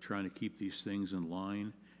trying to keep these things in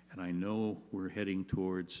line. And I know we're heading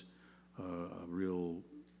towards a real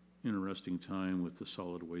interesting time with the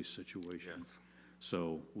solid waste situation. Yes.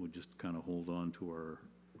 So we'll just kind of hold on to our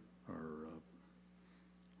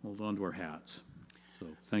hats. So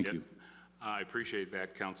thank you. I appreciate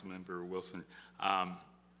that, Councilmember Wilson.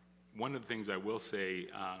 One of the things I will say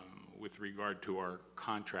with regard to our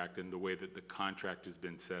contract and the way that the contract has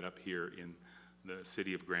been set up here in the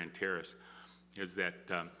city of Grand Terrace is that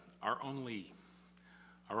our only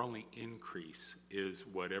increase is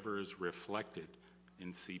whatever is reflected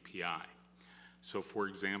in CPI. So for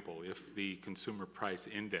example, if the consumer price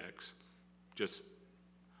index, just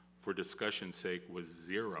for discussion's sake, was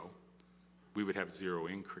 0, we would have 0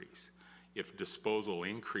 increase. If disposal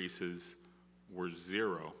increases were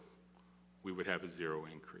 0, we would have a 0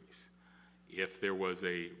 increase. If there was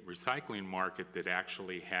a recycling market that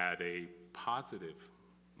actually had a positive,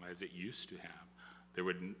 as it used to have, there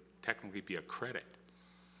would technically be a credit,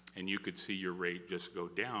 and you could see your rate just go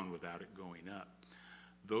down without it going up.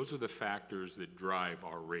 Those are the factors that drive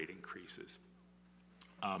our rate increases.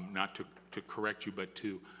 Not to correct you, but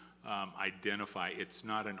to identify, it's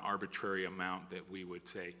not an arbitrary amount that we would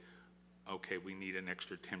say, okay, we need an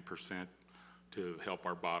extra 10% to help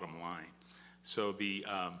our bottom line. So the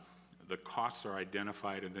costs are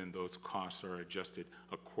identified, and then those costs are adjusted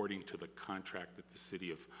according to the contract that the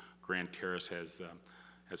city of Grand Terrace has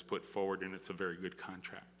put forward, and it's a very good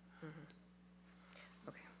contract.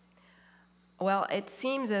 Okay. Well, it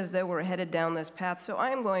seems as though we're headed down this path, so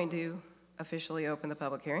I am going to officially open the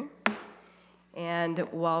public hearing. And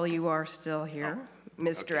while you are still here,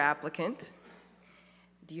 Mr. Applicant,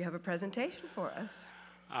 do you have a presentation for us?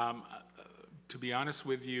 To be honest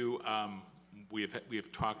with you, we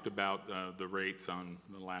have talked about the rates on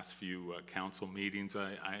the last few council meetings.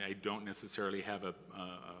 I don't necessarily have a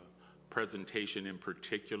presentation in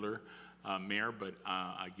particular, Mayor, but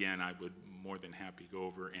again, I would more than happy go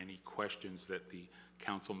over any questions that the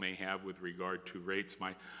council may have with regard to rates.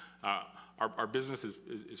 Our business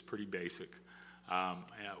is pretty basic.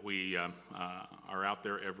 We are out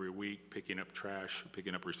there every week picking up trash,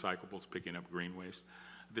 picking up recyclables, picking up green waste.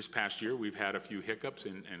 This past year, we've had a few hiccups,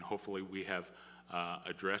 and hopefully we have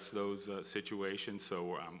addressed those situations.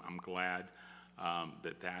 So I'm glad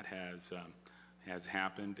that has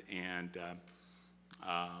happened. And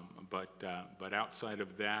but outside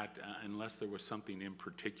of that, unless there was something in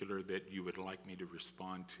particular that you would like me to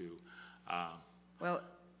respond to. Well,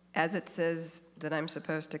 as it says that I'm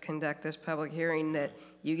supposed to conduct this public hearing, that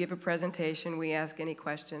you give a presentation, we ask any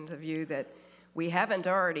questions of you that we haven't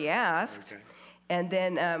already asked. Okay. And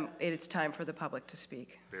then it's time for the public to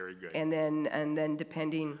speak. Very good. And then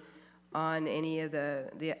depending on any of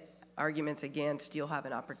the arguments against, you'll have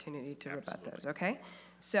an opportunity to rebut those, okay?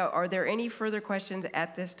 So are there any further questions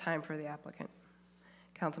at this time for the applicant?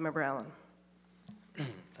 Councilmember Allen.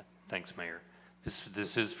 Thanks, Mayor.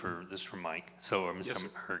 This is for Mike. So, Mr. Yes.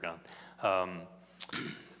 Hergon,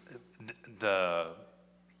 the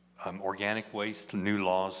organic waste new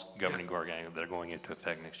laws governing organic that are going into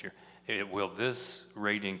effect next year. Will this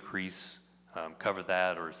rate increase cover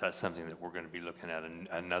that, or is that something that we're going to be looking at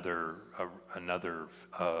another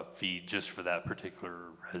fee just for that particular?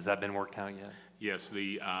 Has that been worked out yet? Yes,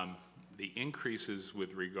 the increases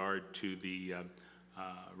with regard to the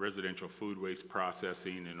residential food waste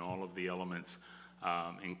processing and all of the elements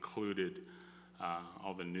included,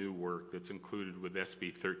 all the new work that's included with SB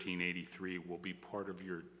 1383 will be part of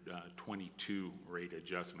your 22 rate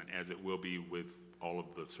adjustment, as it will be with all of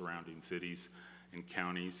the surrounding cities and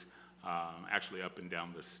counties, actually up and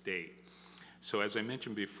down the state. So as I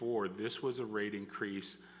mentioned before, this was a rate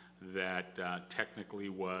increase that technically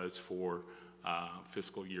was for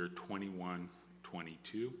fiscal year 21-22.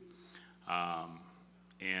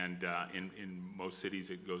 And in most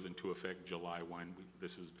cities, it goes into effect July 1.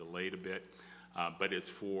 This was delayed a bit, but it's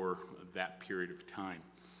for that period of time.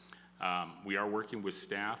 We are working with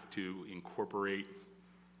staff to incorporate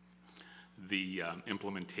the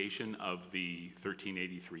implementation of the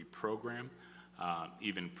 1383 program,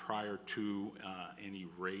 even prior to any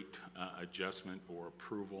rate adjustment or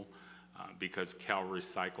approval, because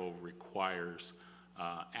CalRecycle requires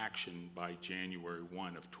action by January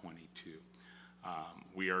 1 of 22.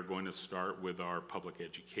 We are going to start with our public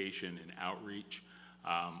education and outreach.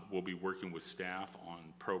 We'll be working with staff on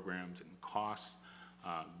programs and costs.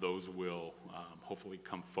 Those will hopefully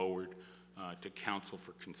come forward to council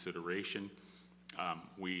for consideration.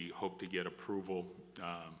 We hope to get approval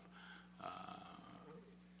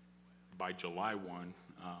by July 1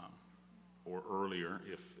 or earlier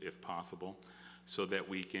if possible, so that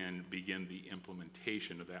we can begin the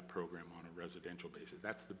implementation of that program on a residential basis.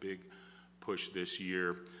 That's the big push this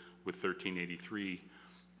year with 1383.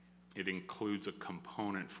 It includes a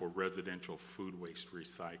component for residential food waste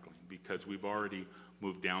recycling, because we've already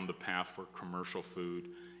moved down the path for commercial food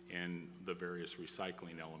and the various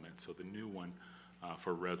recycling elements. So the new one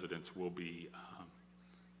for residents will be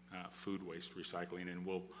food waste recycling, and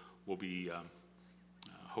we'll be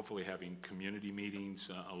hopefully having community meetings,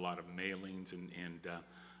 a lot of mailings, and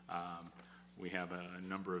we have a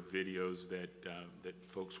number of videos that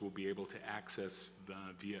folks will be able to access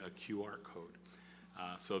via a QR code.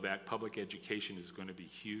 So that public education is going to be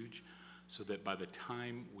huge, so that by the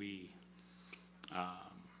time we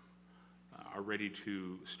are ready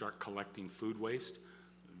to start collecting food waste,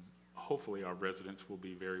 hopefully our residents will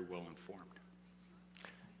be very well informed.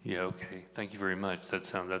 Yeah, okay. Thank you very much.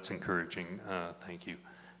 That's encouraging. Thank you.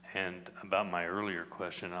 And about my earlier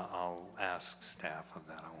question, I'll ask staff of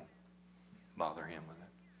that. I won't bother him with it.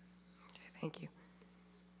 Okay, thank you.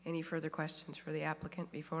 Any further questions for the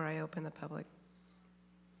applicant before I open the public?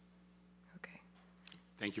 Okay.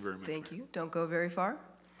 Thank you very much. Thank you. Don't go very far.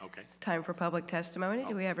 Okay. It's time for public testimony.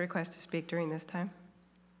 Do we have a request to speak during this time?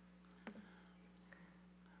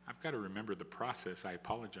 I've got to remember the process. I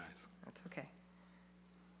apologize. That's okay.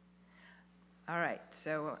 All right,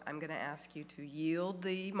 so I'm going to ask you to yield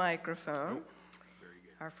the microphone. Oh, very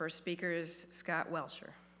good. Our first speaker is Scott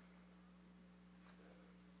Welsher.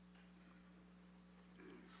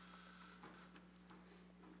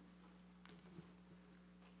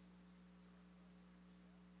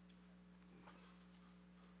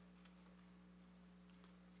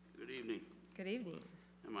 Good evening. Good evening.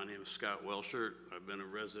 And my name is Scott Welshert. I've been a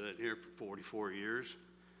resident here for 44 years.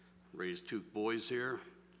 Raised 2 boys here.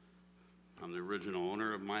 I'm the original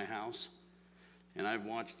owner of my house. And I've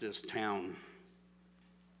watched this town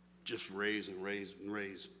just raise and raise and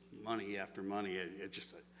raise money after money.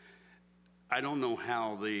 I don't know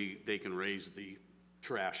how they can raise the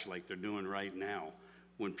trash like they're doing right now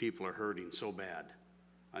when people are hurting so bad.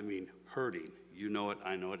 I mean, hurting. You know it,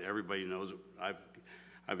 I know it, everybody knows it.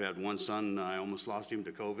 I've had one son, I almost lost him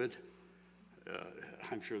to COVID.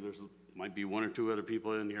 I'm sure might be 1 or 2 other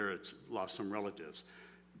people in here that's lost some relatives.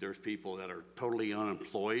 There's people that are totally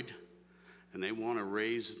unemployed and they want to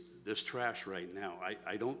raise this trash right now.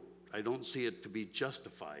 I don't see it to be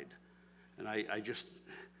justified. And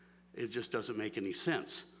it just doesn't make any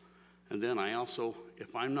sense. And then I also,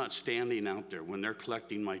 if I'm not standing out there when they're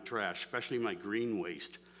collecting my trash, especially my green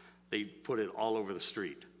waste, they put it all over the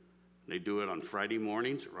street. They do it on Friday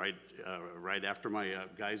mornings, right after my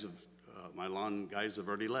my lawn guys have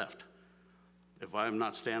already left. If I'm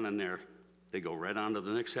not standing there, they go right on to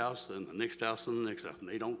the next house, and the next house, and the next house, and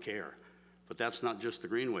they don't care. But that's not just the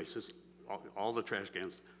green waste, it's all the trash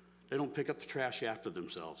cans. They don't pick up the trash after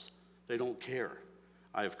themselves. They don't care.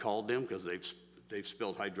 I've called them because they've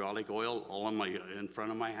spilled hydraulic oil all in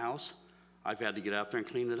front of my house. I've had to get out there and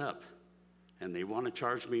clean it up. And they want to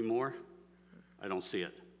charge me more? I don't see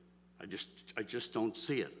it. I just don't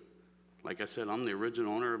see it. Like I said, I'm the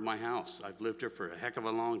original owner of my house. I've lived here for a heck of a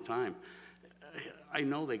long time. I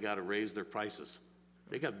know they got to raise their prices.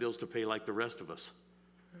 They got bills to pay like the rest of us.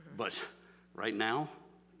 But right now,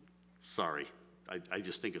 sorry, I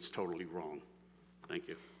just think it's totally wrong. Thank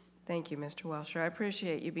you. Thank you, Mr. Welsher. I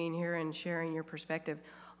appreciate you being here and sharing your perspective.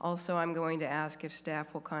 Also, I'm going to ask if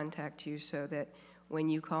staff will contact you so that when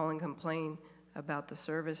you call and complain about the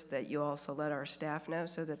service, that you also let our staff know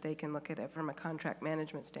so that they can look at it from a contract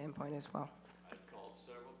management standpoint as well. I've called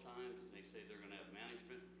several times, and they say they're going to have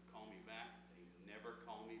management call me back. They never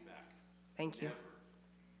call me back. Thank you. Never.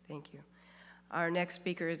 Thank you. Our next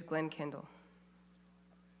speaker is Glenn Kendall.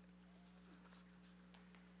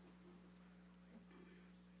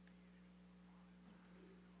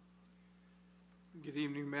 Good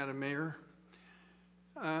evening, Madam Mayor.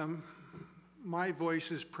 My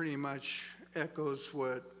voice is pretty much echoes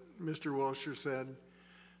what Mr. Welsher said.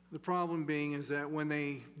 The problem being is that when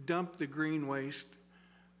they dump the green waste,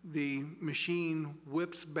 the machine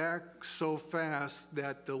whips back so fast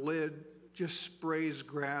that the lid just sprays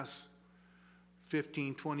grass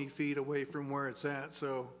 15, 20 feet away from where it's at.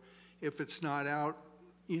 So if it's not out,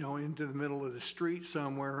 into the middle of the street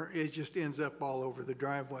somewhere, it just ends up all over the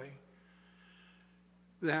driveway.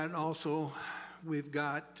 That also, we've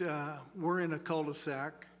got, we're in a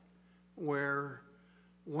cul-de-sac where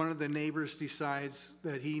one of the neighbors decides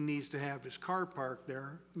that he needs to have his car parked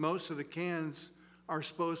there. Most of the cans are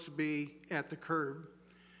supposed to be at the curb.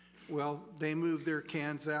 Well, they move their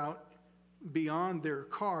cans out beyond their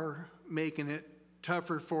car, making it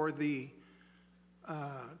tougher for the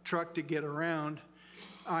truck to get around.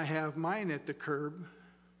 I have mine at the curb.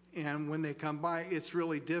 And when they come by, it's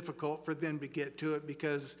really difficult for them to get to it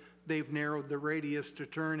because they've narrowed the radius to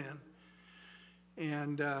turn in.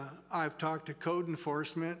 And I've talked to code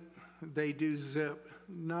enforcement. They do zip,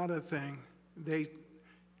 not a thing.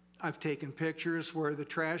 I've taken pictures where the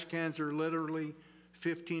trash cans are literally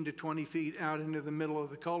 15 to 20 feet out into the middle of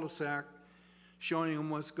the cul-de-sac, showing them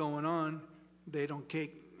what's going on. They don't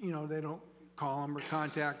they don't call them or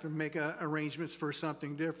contact them, make arrangements for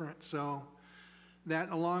something different. So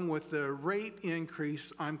that, along with the rate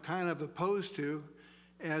increase, I'm kind of opposed to.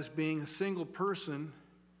 As being a single person,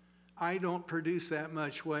 I don't produce that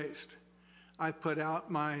much waste. I put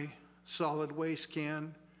out my solid waste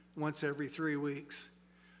can once every 3 weeks.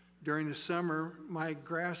 During the summer, my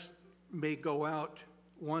grass may go out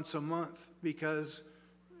once a month because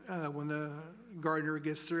when the gardener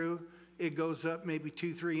gets through, it goes up maybe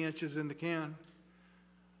 2-3 inches in the can.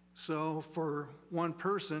 So for one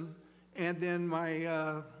person, and then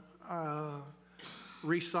my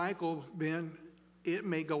recycle bin, it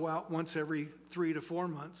may go out once every 3 to 4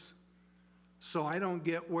 months. So I don't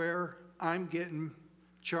get where I'm getting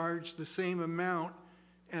charged the same amount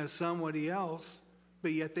as somebody else,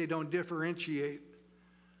 but yet they don't differentiate.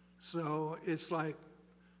 So it's like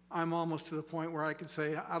I'm almost to the point where I could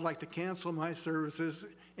say I'd like to cancel my services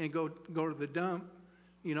and go to the dump,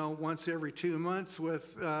 once every 2 months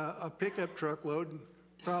with a pickup truckload.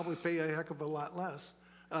 Probably pay a heck of a lot less,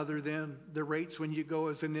 other than the rates when you go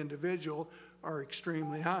as an individual are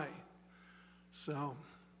extremely high. So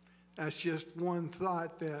that's just one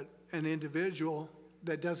thought, that an individual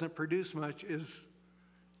that doesn't produce much is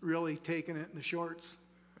really taking it in the shorts.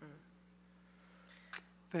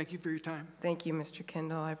 Thank you for your time. Thank you, Mr.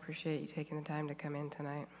 Kendall. I appreciate you taking the time to come in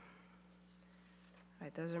tonight. All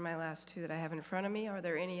right, those are my last two that I have in front of me. Are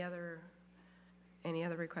there any other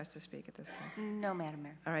requests to speak at this time? No, Madam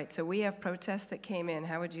Mayor. All right, so we have protests that came in.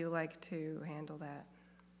 How would you like to handle that?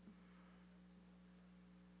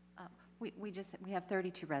 We have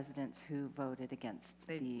 32 residents who voted against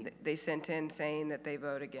They sent in saying that they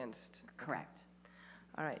vote against. Correct.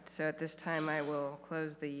 All right, so at this time, I will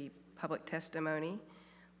close the public testimony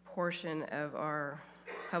portion of our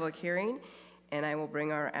public hearing, and I will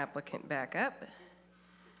bring our applicant back up.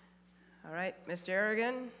 All right, Mr.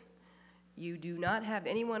 Aragon, you do not have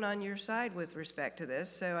anyone on your side with respect to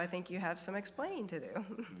this, so I think you have some explaining to do.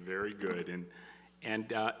 Very good,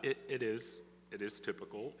 and it is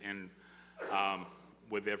typical, and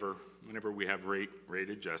whenever we have rate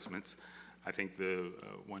adjustments, I think the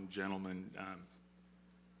one gentleman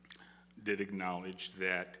did acknowledge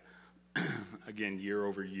that, again, year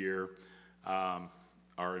over year,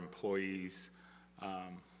 our employees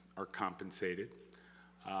are compensated.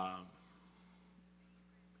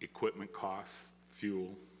 Equipment costs,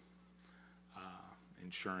 fuel,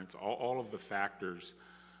 insurance, all of the factors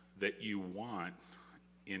that you want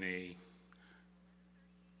in a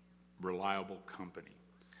reliable company.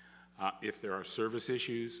 If there are service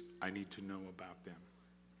issues, I need to know about them.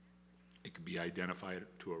 It could be identified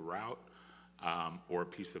to a route or a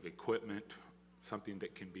piece of equipment, something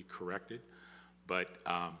that can be corrected. But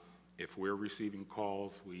if we're receiving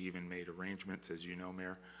calls, we even made arrangements, as you know,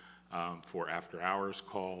 Mayor, for after-hours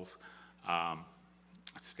calls.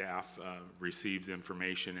 Staff receives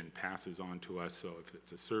information and passes on to us. So if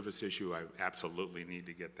it's a service issue, I absolutely need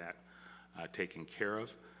to get that taken care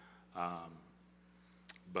of.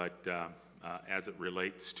 But as it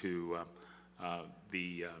relates to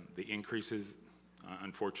the increases,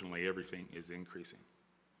 unfortunately, everything is increasing.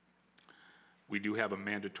 We do have a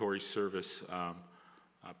mandatory service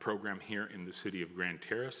program here in the city of Grand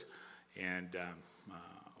Terrace, and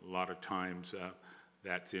a lot of times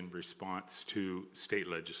that's in response to state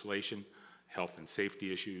legislation, health and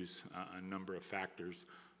safety issues. A number of factors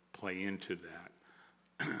play into that.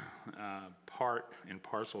 Part and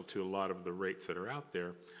parcel to a lot of the rates that are out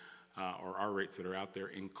there, or our rates that are out there,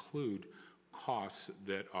 include costs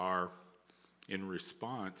that are in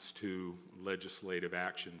response to legislative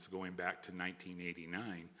actions going back to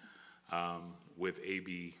 1989 with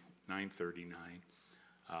AB 939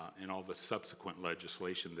 and all the subsequent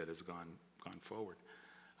legislation that has gone forward.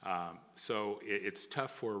 So it's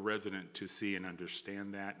tough for a resident to see and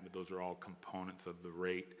understand that, but those are all components of the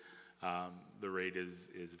rate. The rate is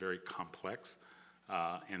very complex,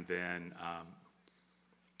 and then,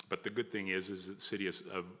 but the good thing is that the city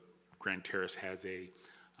of Grand Terrace has a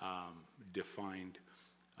defined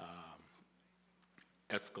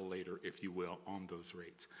escalator, if you will, on those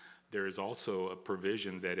rates. There is also a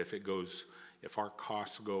provision that if our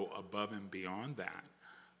costs go above and beyond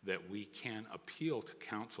that we can appeal to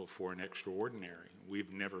council for an extraordinary.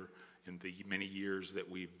 We've never, in the many years that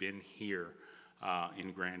we've been here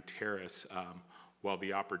in Grand Terrace, while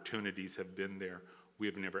the opportunities have been there, we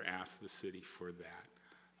have never asked the city for that.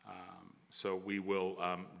 So we will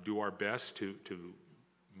do our best to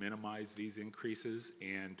minimize these increases,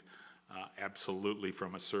 and absolutely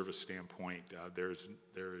from a service standpoint, there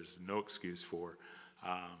is no excuse for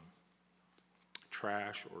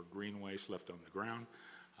trash or green waste left on the ground.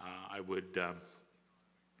 I would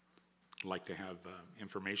like to have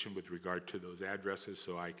information with regard to those addresses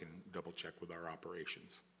so I can double check with our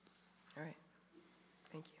operations. All right,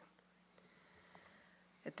 thank you.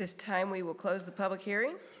 At this time, we will close the public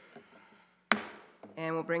hearing,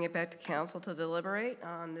 and we'll bring it back to council to deliberate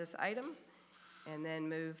on this item and then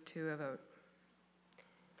move to a vote.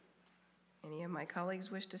 Any of my colleagues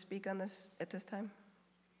wish to speak on this at this time?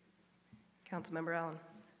 Councilmember Allen.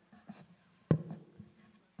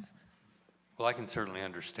 Well, I can certainly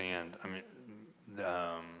understand. I mean,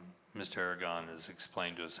 Mr. Aragon has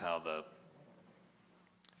explained to us how the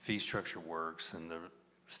fee structure works and the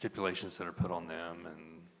stipulations that are put on them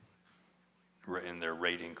and their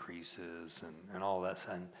rate increases and all that.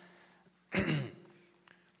 And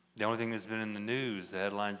the only thing that's been in the news, the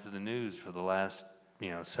headlines of the news for the last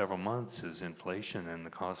several months, is inflation and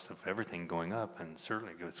the cost of everything going up, and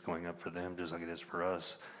certainly it's going up for them just like it is for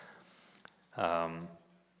us.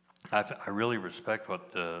 I really respect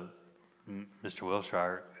what Mr.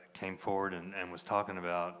 Wilshire came forward and was talking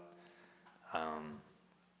about.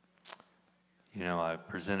 I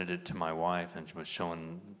presented it to my wife and was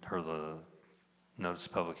showing her the notice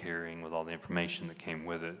of public hearing with all the information that came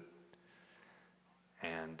with it.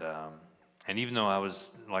 And And even though I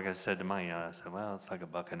was, like I said to my, I said, well, it's like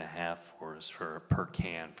 $1.50 for us per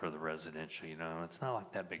can for the residential, you know, it's not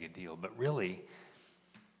like that big a deal. But really,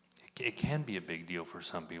 it can be a big deal for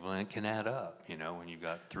some people, and it can add up, you know, when you've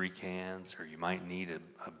got 3 cans, or you might need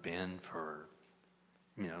a bin for,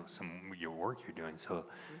 you know, your work you're doing. So,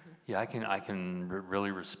 yeah, I can really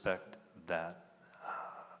respect that,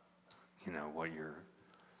 you know, what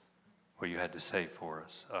you had to say for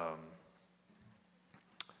us.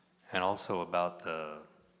 And also about the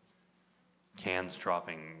cans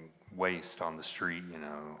dropping waste on the street, you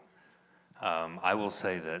know. I will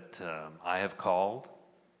say that I have called,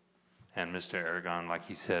 and Mr. Aragon, like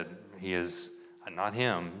he said, he is, not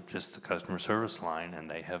him, just the customer service line, and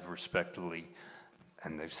they have respectfully,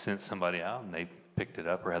 and they've sent somebody out, and they picked it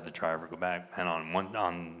up or had the driver go back. And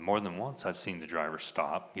on more than once, I've seen the driver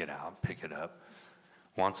stop, get out, pick it up.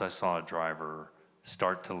 Once I saw a driver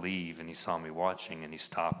start to leave, and he saw me watching, and he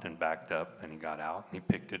stopped and backed up, and he got out, and he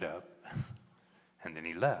picked it up, and then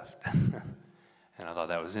he left. And I thought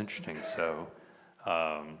that was interesting. So,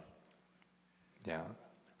 yeah.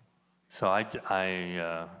 So I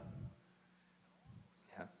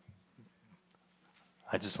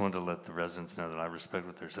just wanted to let the residents know that I respect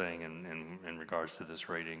what they're saying in regards to this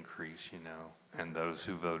rate increase, you know, and those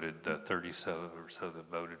who voted, the 30 or so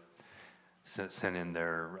that voted, sent in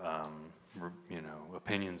their, you know,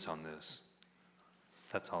 opinions on this.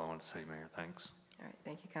 That's all I want to say, Mayor. Thanks. All right,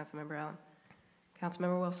 thank you, Councilmember Allen.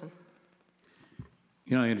 Councilmember Wilson.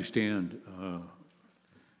 You know, I understand,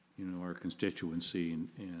 you know, our constituency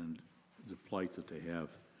and the plight that they have.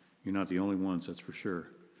 You're not the only ones, that's for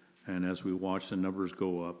sure. And as we watch the numbers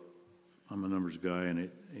go up, I'm a numbers guy, and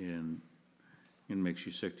it makes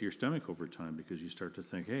you sick to your stomach over time, because you start to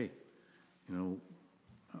think, hey, you know,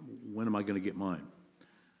 when am I going to get mine?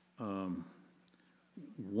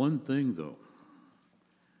 One thing, though,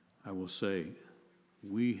 I will say,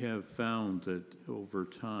 we have found that over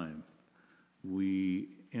time, we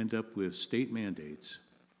end up with state mandates,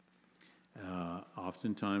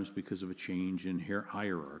 oftentimes because of a change in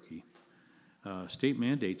hierarchy. State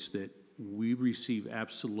mandates that we receive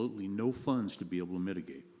absolutely no funds to be able to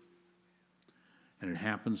mitigate. And it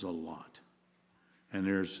happens a lot. And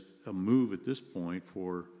there's a move at this point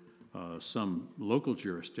for some local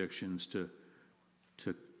jurisdictions to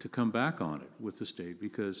come back on it with the state,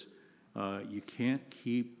 because you can't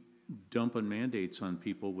keep dumping mandates on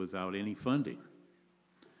people without any funding.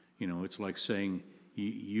 You know, it's like saying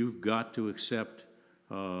you've got to accept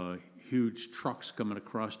huge trucks coming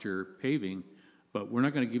across your paving, but we're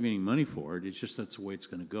not going to give you any money for it. It's just that's the way it's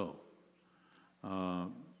going to go.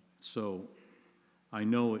 So I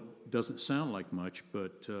know it doesn't sound like much,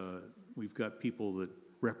 but we've got people that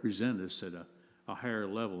represent us at a higher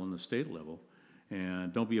level, in the state level,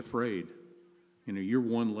 and don't be afraid. You know, your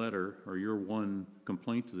one letter or your one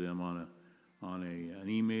complaint to them on an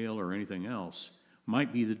email or anything else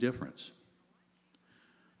might be the difference.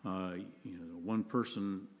 You know, one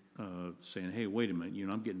person saying, hey, wait a minute, you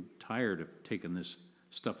know, I'm getting tired of taking this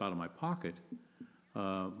stuff out of my pocket,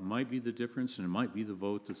 might be the difference, and it might be the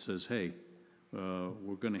vote that says, hey,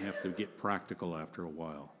 we're going to have to get practical after a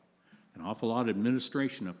while. An awful lot of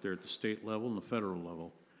administration up there at the state level and the federal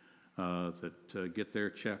level that get their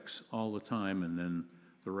checks all the time, and then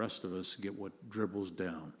the rest of us get what dribbles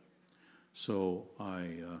down. So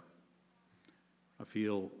I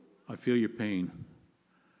feel your pain,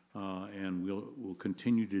 and we'll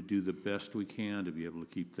continue to do the best we can to be able to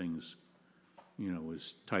keep things, you know,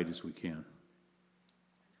 as tight as we can.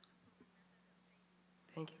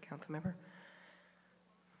 Thank you, Councilmember.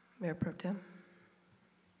 Mayor Pro Tem.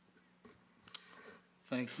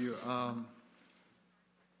 Thank you.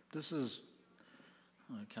 This is,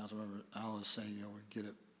 Councilmember Al was saying, you know, we get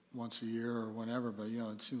it once a year or whenever, but, you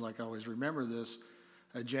know, it seems like I always remember this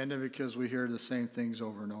agenda because we hear the same things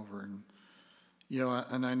over and over. And, you know,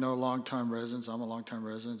 and I know longtime residents, I'm a longtime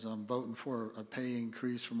resident, I'm voting for a pay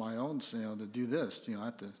increase for my own, you know, to do this. You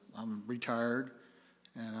know, I'm retired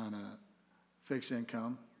and on a fixed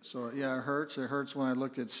income. So, yeah, it hurts. It hurts when I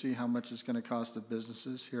look at, see how much it's going to cost the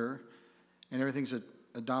businesses here. And everything's a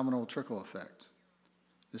domino trickle effect.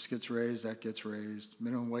 This gets raised, that gets raised,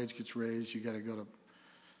 minimum wage gets raised, you got to go to,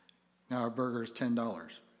 now our burger is $10.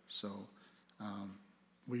 So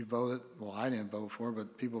we voted, well, I didn't vote for it,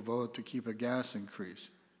 but people voted to keep a gas increase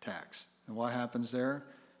tax. And what happens there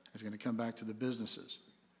is going to come back to the businesses.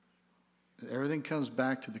 Everything comes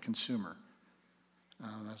back to the consumer.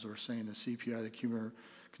 As we're saying, the CPI, the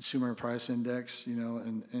Consumer Price Index, you know,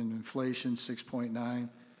 and inflation, 6.9.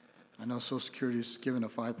 I know Social Security is given a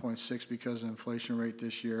 5.6 because of inflation rate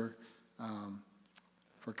this year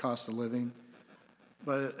for cost of living.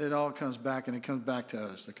 But it all comes back, and it comes back to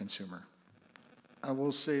us, the consumer. I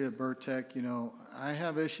will say that Burtech, you know, I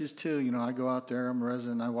have issues too. You know, I go out there, I'm a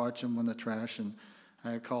resident, I watch them on the trash, and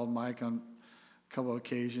I called Mike on a couple of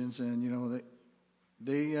occasions, and, you know,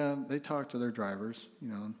 they talk to their drivers. You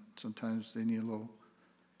know, sometimes they need a little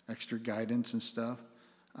extra guidance and stuff.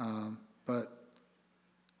 But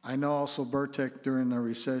I know also Burtech during the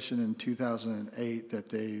recession in 2008 that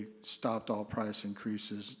they stopped all price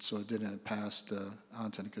increases so it didn't pass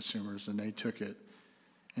on to the consumers, and they took it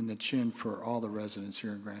in the chin for all the residents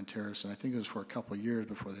here in Grand Terrace. And I think it was for a couple of years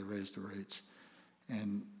before they raised the rates.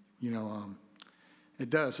 And, you know, it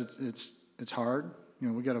does. It's hard. You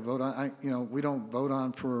know, we got to vote on, you know, we don't vote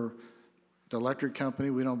on for the electric company.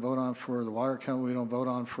 We don't vote on for the water company. We don't vote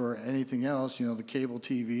on for anything else, you know, the cable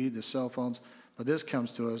TV, the cell phones. But this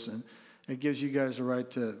comes to us, and it gives you guys the right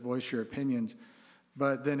to voice your opinions.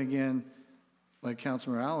 But then again, like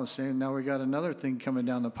Councilman Allen was saying, now we got another thing coming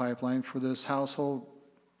down the pipeline for this household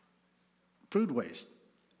food waste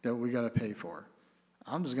that we got to pay for.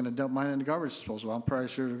 I'm just going to dump mine in the garbage disposal. I'm probably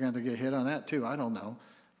sure we're going to get hit on that too. I don't know.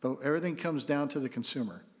 But everything comes down to the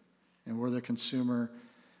consumer, and we're the consumer.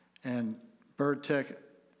 And Burtech,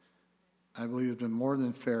 I believe, has been more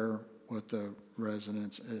than fair with the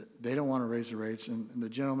residents. They don't want to raise the rates. And the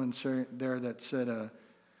gentleman there that said,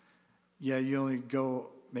 yeah, you only go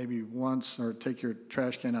maybe once or take your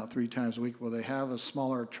trash can out 3 times a week. Well, they have a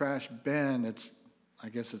smaller trash bin. I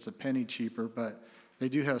guess it's a penny cheaper, but they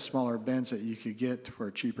do have smaller bins that you could get for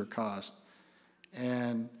a cheaper cost.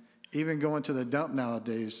 And even going to the dump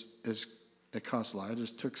nowadays, it costs a lot. I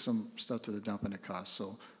just took some stuff to the dump and it costs.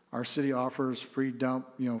 So our city offers free dump,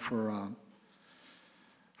 you know, for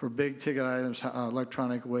big ticket items,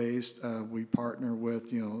 electronic waste. We partner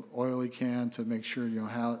with, you know, Oily Can to make sure, you know,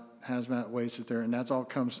 how hazmat waste is there. And that all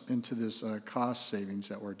comes into this cost savings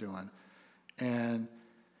that we're doing. And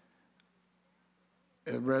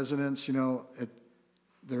residents, you know,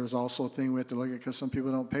 there's also a thing we have to look at because some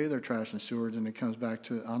people don't pay their trash and sewage, and it comes back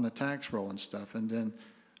to on the tax roll and stuff. And then,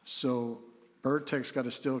 so Burtech's got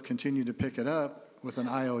to still continue to pick it up with an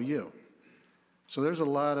IOU. So there's a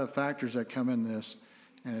lot of factors that come in this,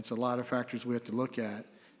 and it's a lot of factors we have to look at.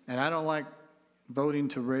 And I don't like voting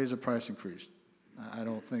to raise a price increase. I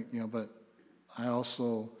don't think, you know, but I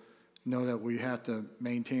also know that we have to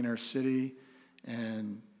maintain our city,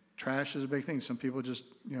 and trash is a big thing. Some people just,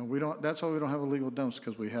 you know, that's why we don't have illegal dumps,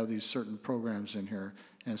 because we have these certain programs in here.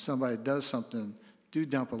 And if somebody does something, do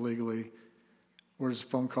dump illegally, we're just a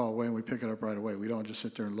phone call away and we pick it up right away. We don't just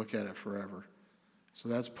sit there and look at it forever. So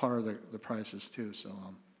that's part of the prices too. So,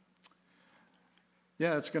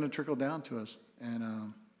 yeah, it's going to trickle down to us.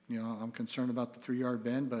 And, you know, I'm concerned about the 3-yard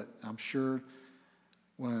bin, but I'm sure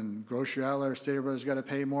when Grocery Outlet or Stater Brothers got to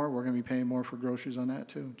pay more, we're going to be paying more for groceries on that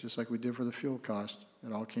too, just like we did for the fuel cost.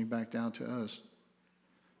 It all came back down to us.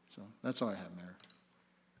 So that's all I have, Mayor.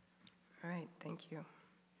 All right, thank you.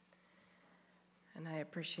 And I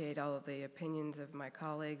appreciate all of the opinions of my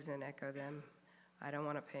colleagues and echo them. I don't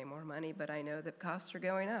want to pay more money, but I know that costs are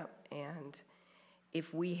going up. And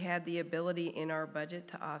if we had the ability in our budget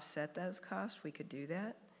to offset those costs, we could do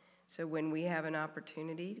that. So when we have an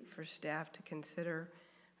opportunity for staff to consider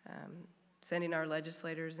sending our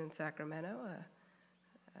legislators in Sacramento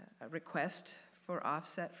a request for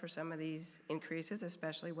offset for some of these increases,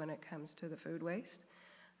 especially when it comes to the food waste,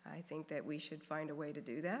 I think that we should find a way to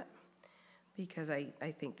do that, because I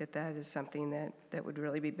think that that is something that would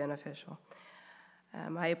really be beneficial.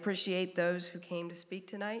 I appreciate those who came to speak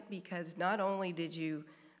tonight, because not only did you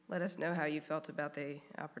let us know how you felt about the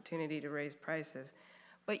opportunity to raise prices,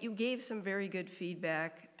 but you gave some very good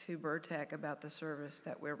feedback to Burtech about the service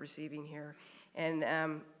that we're receiving here. And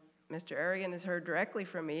Mr. Aragon has heard directly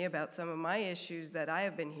from me about some of my issues that I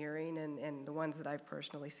have been hearing and the ones that I've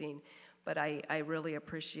personally seen. But I really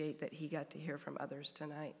appreciate that he got to hear from others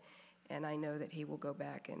tonight. And I know that he will go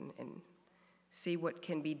back and see what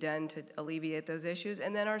can be done to alleviate those issues.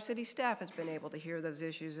 And then our city staff has been able to hear those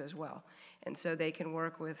issues as well. And so they can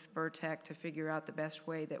work with Burtech to figure out the best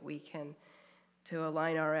way that we can to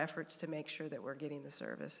align our efforts to make sure that we're getting the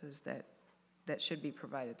services that should be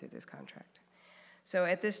provided through this contract. So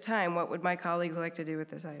at this time, what would my colleagues like to do with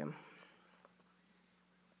this item?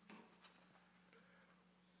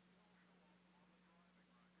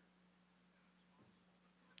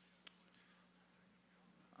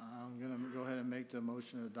 I'm going to go ahead and make the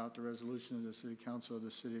motion to adopt a resolution of the City Council of the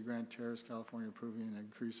City of Grand Terrace, California, approving an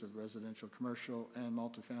increase of residential, commercial, and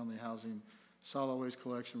multifamily housing solid waste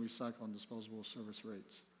collection, recycle, and disposable service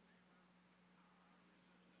rates.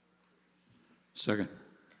 Second.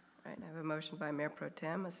 All right, I have a motion by Mayor Pro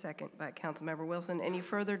Tem, a second by Councilmember Wilson. Any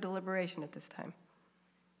further deliberation at this time?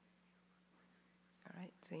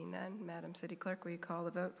 Seeing none, Madam City Clerk, will you call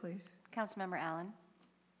the vote, please? Councilmember Allen?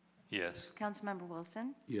 Yes. Councilmember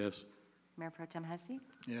Wilson? Yes. Mayor Pro Tem Hussey?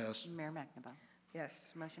 Yes. Mayor McNabb? Yes.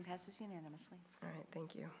 Motion passes unanimously. All right,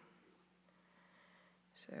 thank you.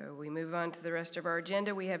 So we move on to the rest of our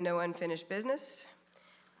agenda. We have no unfinished business.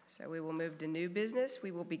 So we will move to new business.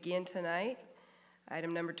 We will begin tonight.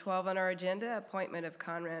 Item number 12 on our agenda, appointment of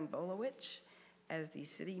Conrad Bolowich as the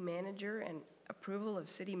city manager and approval of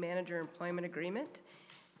city manager employment agreement.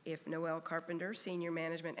 If Noel Carpenter, senior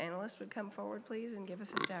management analyst, would come forward, please, and give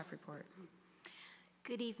us a staff report.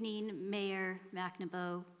 Good evening, Mayor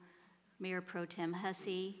McNabb, Mayor Pro Tem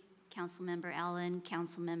Hussey, Councilmember Allen,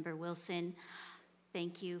 Councilmember Wilson.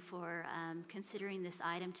 Thank you for considering this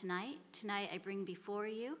item tonight. Tonight, I bring before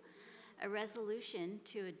you a resolution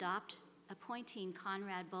to adopt appointing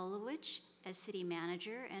Conrad Bolowich as city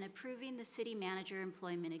manager and approving the city manager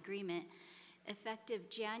employment agreement effective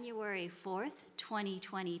January 4th,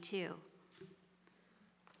 2022.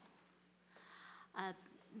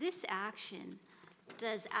 This action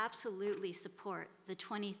does absolutely support the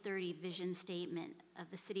 2030 vision statement of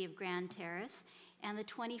the City of Grand Terrace and the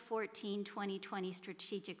 2014-2020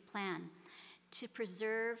 strategic plan to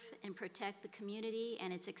preserve and protect the community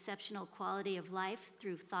and its exceptional quality of life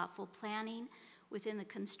through thoughtful planning within the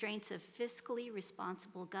constraints of fiscally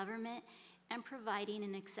responsible government and providing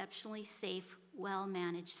an exceptionally safe,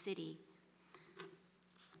 well-managed city.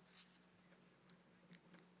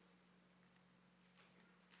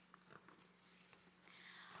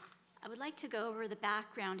 I would like to go over the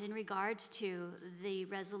background in regards to the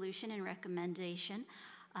resolution and recommendation.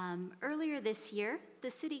 Earlier this year, the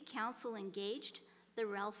City Council engaged the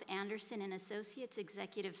Ralph Anderson and Associates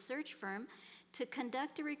executive search firm to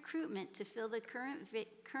conduct a recruitment to fill the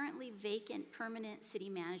currently vacant permanent city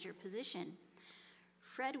manager position.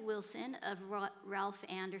 Fred Wilson of Ralph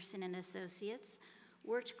Anderson and Associates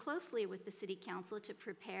worked closely with the City Council to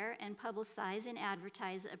prepare and publicize and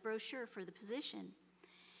advertise a brochure for the position.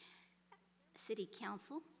 City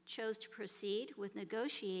Council chose to proceed with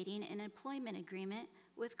negotiating an employment agreement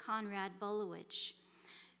with Conrad Bolowich.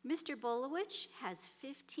 Mr. Bolowich has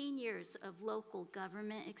 15 years of local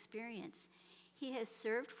government experience. He has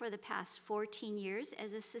served for the past 14 years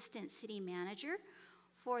as assistant city manager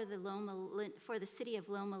for the city of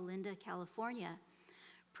Loma Linda, California.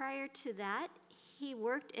 Prior to that, he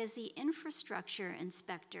worked as the infrastructure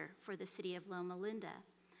inspector for the city of Loma Linda.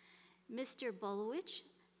 Mr. Bolowich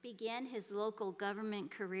began his local government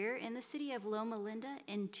career in the city of Loma Linda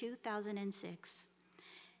in 2006.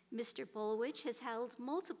 Mr. Bolowich has held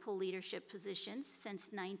multiple leadership positions since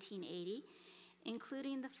 1980,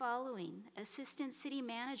 including the following: Assistant City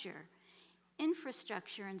Manager,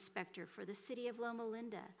 Infrastructure Inspector for the City of Loma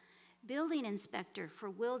Linda, Building Inspector for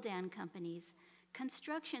Wildan Companies,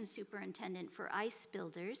 Construction Superintendent for Ice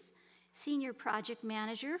Builders, Senior Project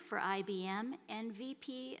Manager for IBM, and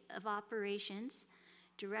VP of Operations,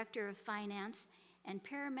 Director of Finance, and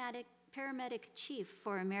Paramedic Chief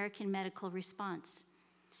for American Medical Response.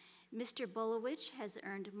 Mr. Bolowich has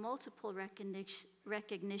earned multiple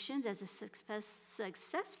recognitions as a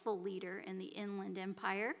successful leader in the Inland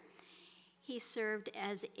Empire. He served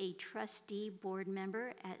as a trustee board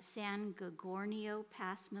member at San Gorgonio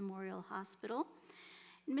Pass Memorial Hospital.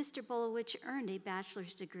 And Mr. Bolowich earned a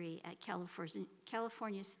bachelor's degree at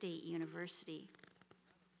California State University.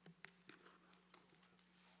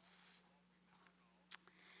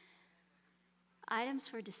 Items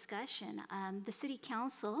for discussion. The City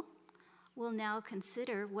Council will now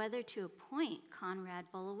consider whether to appoint Conrad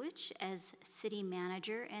Bolowich as city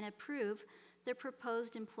manager and approve the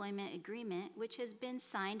proposed employment agreement, which has been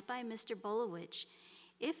signed by Mr. Bolowich.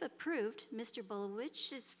 If approved, Mr.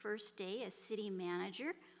 Bolowich's first day as city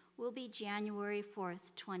manager will be January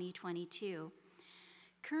 4th, 2022.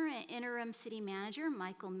 Current interim city manager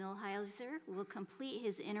Michael Milheiser will complete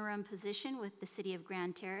his interim position with the City of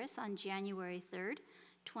Grand Terrace on January 3rd,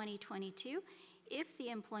 2022, if the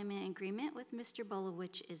employment agreement with Mr.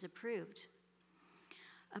 Bolowich is approved.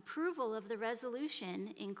 Approval of the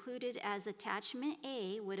resolution included as Attachment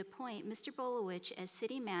A would appoint Mr. Bolowich as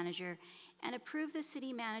city manager and approve the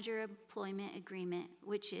city manager employment agreement,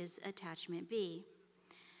 which is Attachment B.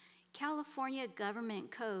 California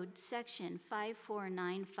Government Code Section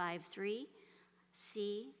 54953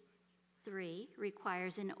 C3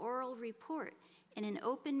 requires an oral report in an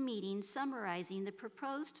open meeting summarizing the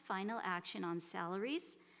proposed final action on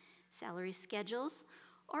salaries, salary schedules,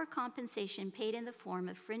 or compensation paid in the form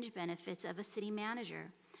of fringe benefits of a city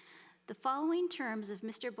manager. The following terms of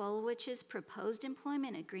Mr. Bolowich's proposed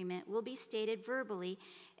employment agreement will be stated verbally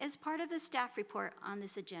as part of the staff report on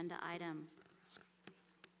this agenda item.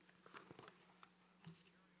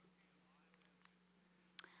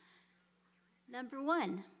 Number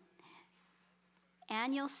 1,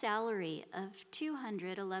 annual salary of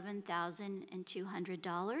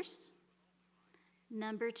 $211,200.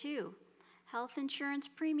 Number 2, health insurance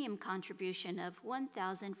premium contribution of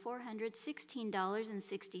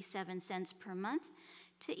 $1,416.67 per month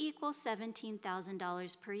to equal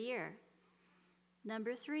 $17,000 per year.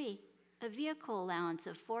 Number 3, a vehicle allowance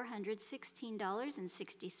of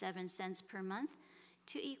 $416.67 per month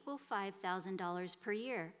to equal $5,000 per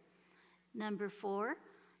year. Number 4,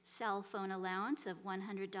 cell phone allowance of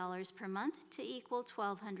 $100 per month to equal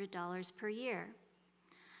 $1,200 per year.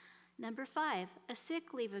 Number 5, a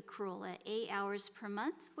sick leave accrual at 8 hours per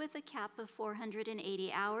month with a cap of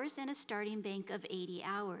 480 hours and a starting bank of 80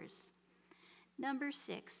 hours. Number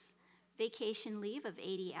 6, vacation leave of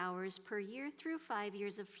 80 hours per year through 5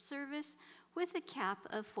 years of service with a cap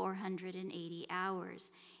of 480 hours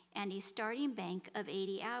and a starting bank of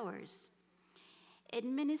 80 hours.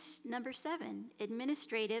 Number 7,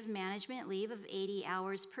 administrative management leave of 80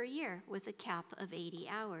 hours per year with a cap of 80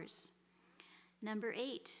 hours. Number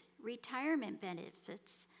 8, retirement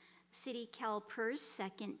benefits. City CalPERS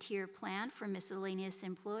second tier plan for miscellaneous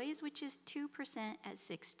employees, which is 2% at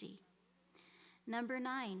 60. Number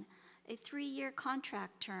 9, a 3-year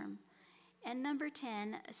contract term. And number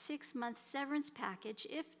 10, a 6-month severance package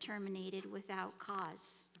if terminated without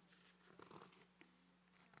cause.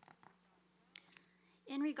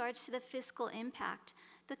 In regards to the fiscal impact,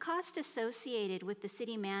 the cost associated with the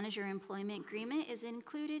city manager employment agreement is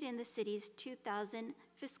included in the city's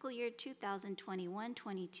fiscal year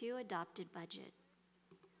 2021-22 adopted budget.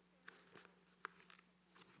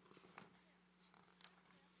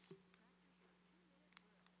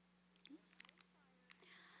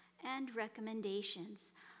 And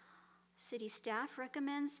recommendations. City staff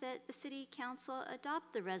recommends that the City Council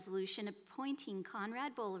adopt the resolution appointing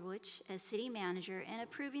Conrad Bolowich as city manager and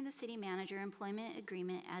approving the city manager employment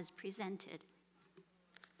agreement as presented.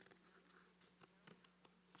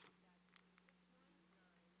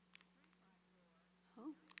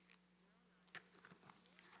 Oh.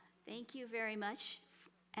 Thank you very much,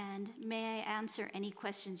 and may I answer any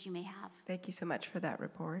questions you may have? Thank you so much for that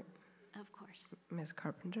report, Of course. Ms.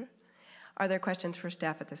 Carpenter. Are there questions for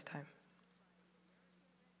staff at this time?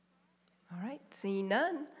 All right, seeing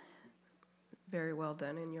none. Very well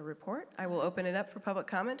done in your report. I will open it up for public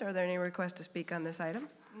comment. Are there any requests to speak on this item?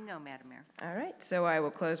 No, Madam Mayor. All right, so I will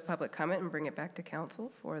close public comment and bring it back to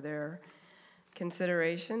council for their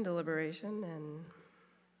consideration, deliberation, and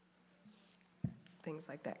things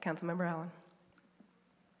like that. Councilmember Allen.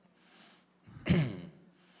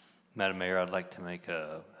 Madam Mayor, I'd like to make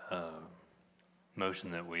a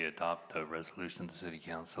motion that we adopt a resolution of the City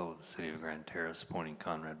Council of the City of Grand Terrace appointing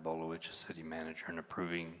Conrad Bolowich as city manager and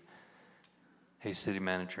approving a city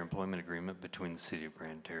manager employment agreement between the City of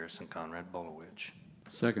Grand Terrace and Conrad Bolowich.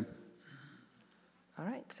 Second. All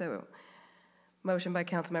right, so motion by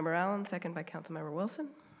Councilmember Allen, second by Councilmember Wilson.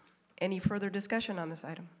 Any further discussion on this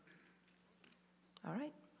item? All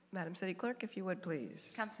right, Madam City Clerk, if you would,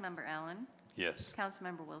 please. Councilmember Allen. Yes.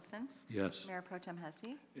 Councilmember Wilson. Yes. Mayor Pro Tem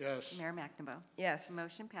Hussey. Yes. Mayor McNamara. Yes. The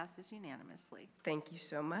motion passes unanimously. Thank you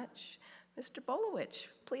so much. Mr. Bolowich,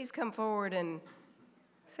 please come forward and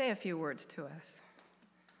say a few words to us.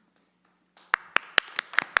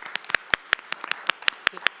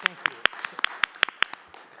 Thank you.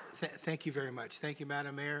 Thank you very much. Thank you,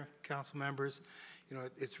 Madam Mayor, council members. You know,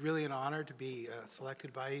 it's really an honor to be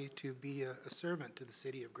selected by you to be a servant to the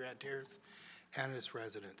city of Grand Terrace and its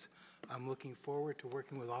residents. I'm looking forward to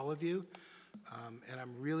working with all of you, and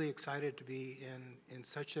I'm really excited to be in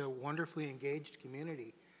such a wonderfully engaged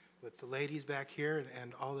community with the ladies back here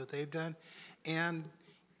and all that they've done, and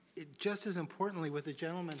just as importantly with the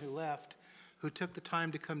gentleman who left, who took the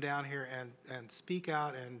time to come down here and speak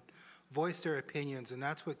out and voice their opinions, and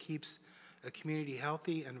that's what keeps a community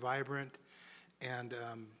healthy and vibrant and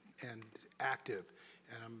active.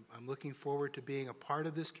 And I'm looking forward to being a part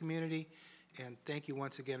of this community, and thank you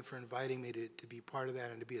once again for inviting me to be part of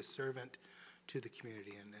that and to be a servant to the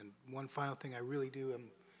community. And one final thing I really do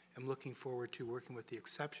am looking forward to working with the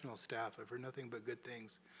exceptional staff. I've heard nothing but good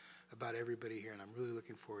things about everybody here, and I'm really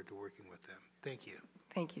looking forward to working with them. Thank you.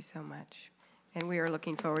 Thank you so much. And we are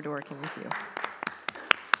looking forward to working with you.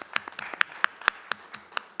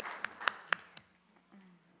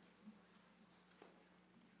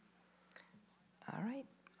 All right,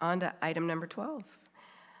 on to item number 12.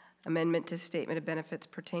 Amendment to Statement of Benefits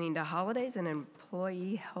pertaining to holidays and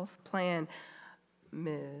employee health plan.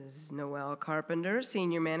 Ms. Noelle Carpenter,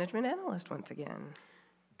 Senior Management Analyst once again.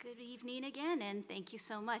 Good evening again, and thank you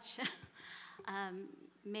so much.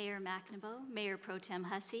 Mayor McNamara, Mayor Pro Tem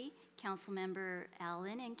Hussey, Councilmember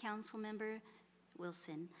Allen, and Councilmember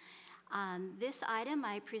Wilson. This item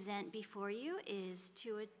I present before you is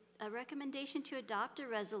a recommendation to adopt a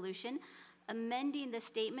resolution amending the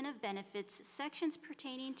Statement of Benefits sections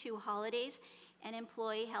pertaining to holidays and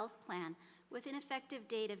employee health plan with an effective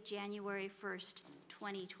date of January 1st,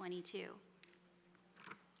 2022.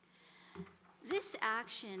 This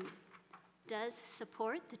action does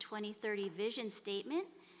support the 2030 vision statement.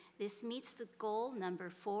 This meets the goal number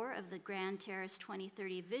 4 of the Grand Terrace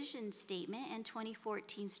 2030 vision statement and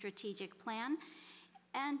 2014 strategic plan,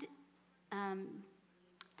 and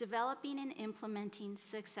developing and implementing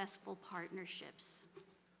successful partnerships.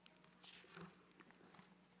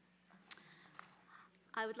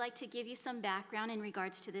 I would like to give you some background in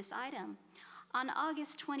regards to this item. On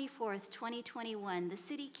August 24th, 2021, the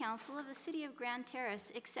City Council of the City of Grand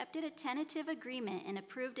Terrace accepted a tentative agreement and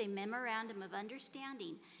approved a memorandum of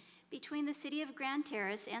understanding between the City of Grand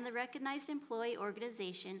Terrace and the recognized employee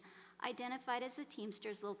organization identified as the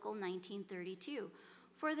Teamsters Local 1932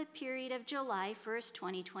 for the period of July 1st,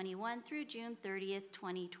 2021 through June 30th,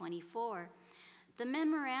 2024. The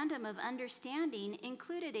Memorandum of Understanding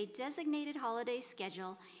included a designated holiday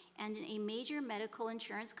schedule and a major medical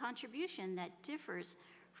insurance contribution that differs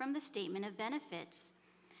from the Statement of Benefits.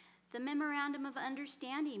 The Memorandum of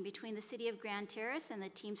Understanding between the City of Grand Terrace and the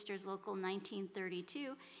Teamsters Local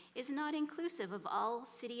 1932 is not inclusive of all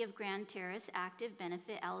City of Grand Terrace active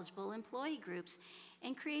benefit eligible employee groups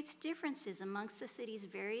and creates differences amongst the city's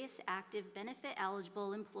various active benefit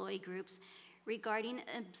eligible employee groups regarding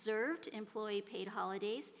observed employee paid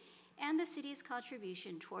holidays and the city's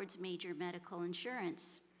contribution towards major medical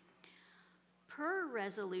insurance. Per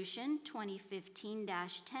Resolution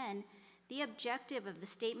 2015-10, the objective of the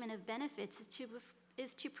Statement of Benefits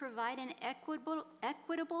is to provide an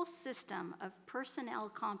equitable system of personnel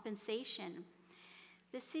compensation.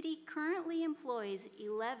 The city currently employs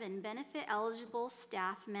 11 benefit-eligible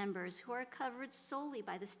staff members who are covered solely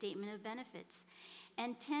by the Statement of Benefits,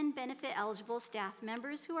 and 10 benefit-eligible staff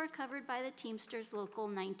members who are covered by the Teamsters Local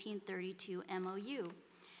 1932 MOU.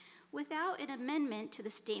 Without an amendment to the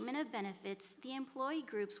Statement of Benefits, the employee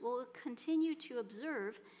groups will continue to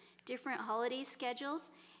observe different holiday schedules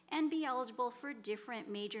and be eligible for different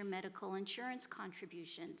major medical insurance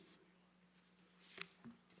contributions.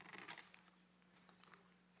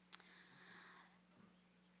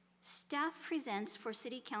 Staff presents for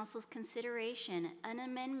City Council's consideration an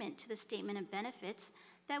amendment to the Statement of Benefits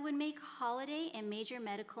that would make holiday and major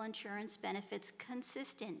medical insurance benefits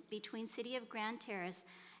consistent between City of Grand Terrace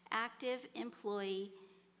active employee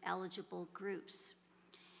eligible groups.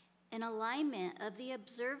 An alignment of the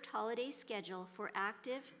observed holiday schedule for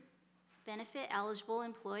active benefit eligible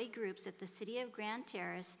employee groups at the City of Grand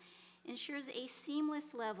Terrace ensures a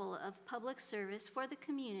seamless level of public service for the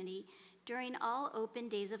community during all open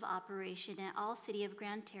days of operation at all City of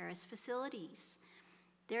Grand Terrace facilities.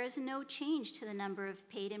 There is no change to the number of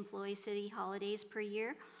paid employee city holidays per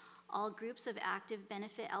year. All groups of active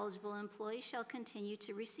benefit eligible employees shall continue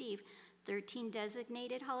to receive 13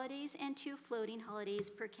 designated holidays and 2 floating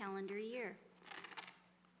holidays per calendar year.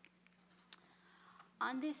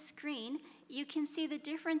 On this screen, you can see the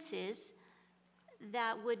differences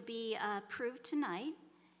that would be approved tonight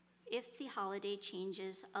if the holiday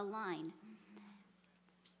changes align.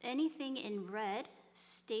 Anything in red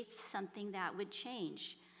states something that would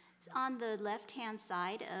change. On the left-hand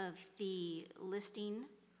side of the listing,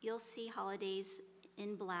 you'll see holidays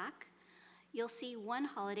in black. You'll see one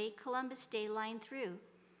holiday, Columbus Day, lined through.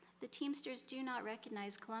 The Teamsters do not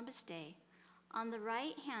recognize Columbus Day. On the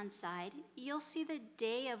right-hand side, you'll see the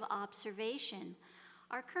day of observation.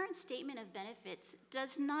 Our current Statement of Benefits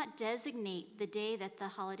does not designate the day that the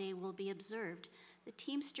holiday will be observed. The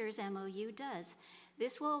Teamsters MOU does.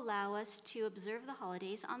 This will allow us to observe the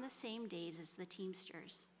holidays on the same days as the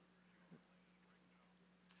Teamsters.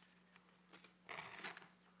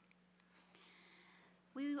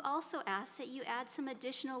 We also ask that you add some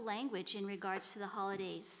additional language in regards to the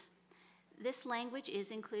holidays. This language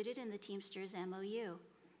is included in the Teamsters MOU.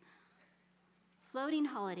 Floating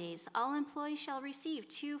holidays. All employees shall receive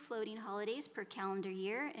 2 floating holidays per calendar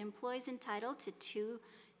year. Employees entitled to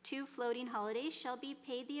two floating holidays shall be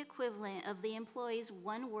paid the equivalent of the employee's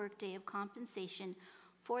 1 workday of compensation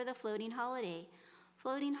for the floating holiday.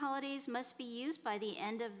 Floating holidays must be used by the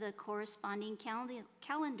end of the corresponding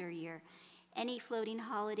calendar year. Any floating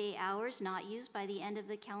holiday hours not used by the end of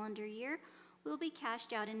the calendar year will be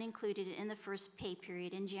cashed out and included in the first pay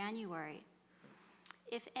period in January.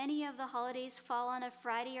 If any of the holidays fall on a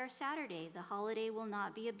Friday or Saturday, the holiday will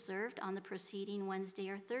not be observed on the preceding Wednesday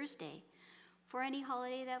or Thursday. For any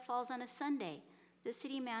holiday that falls on a Sunday, The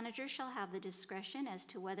city manager shall have the discretion as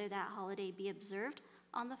to whether that holiday be observed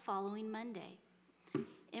on the following Monday.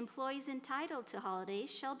 Employees entitled to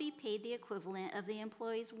holidays shall be paid the equivalent of the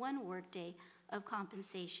employee's one workday of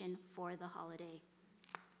compensation for the holiday.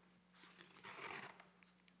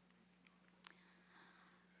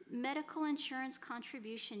 Medical insurance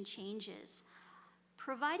contribution changes.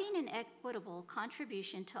 Providing an equitable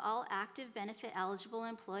contribution to all active benefit eligible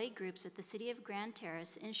employee groups at the City of Grand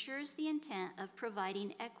Terrace ensures the intent of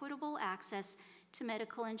providing equitable access to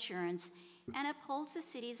medical insurance and upholds the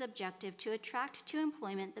city's objective to attract to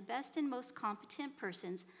employment the best and most competent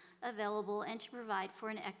persons available and to provide for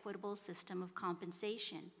an equitable system of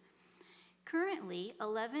compensation. Currently,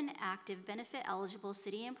 11 active benefit eligible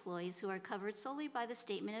city employees who are covered solely by the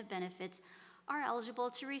Statement of Benefits are eligible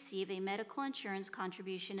to receive a medical insurance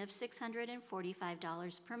contribution of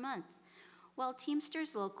 $645 per month, while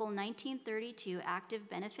Teamsters Local 1932 active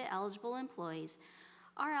benefit eligible employees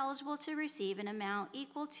are eligible to receive an amount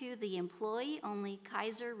equal to the employee-only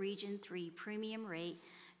Kaiser Region 3 premium rate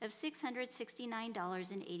of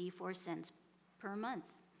 $669.84 per month.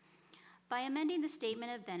 By amending the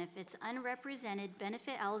Statement of Benefits, unrepresented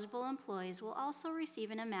benefit-eligible employees will also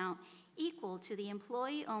receive an amount equal to the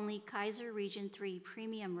employee-only Kaiser Region 3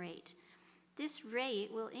 premium rate. This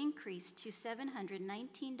rate will increase to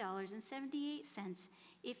 $719.78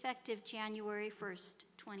 effective January 1st,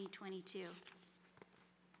 2022.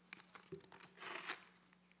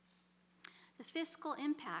 The fiscal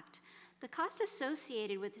impact. The cost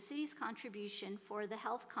associated with the city's contribution for the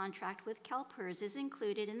health contract with CalPERS is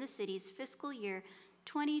included in the city's fiscal year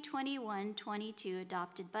 2021-22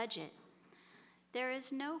 adopted budget. There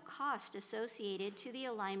is no cost associated to the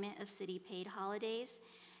alignment of city-paid holidays.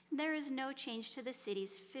 There is no change to the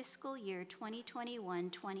city's fiscal year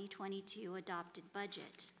 2021-2022 adopted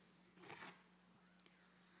budget.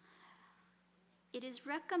 It is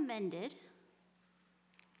recommended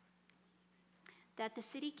that the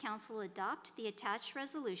City Council adopt the attached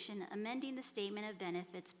resolution amending the Statement of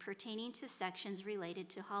Benefits pertaining to sections related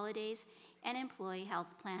to holidays and employee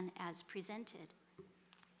health plan as presented.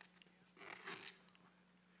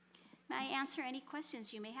 May I answer any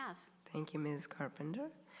questions you may have? Thank you, Ms.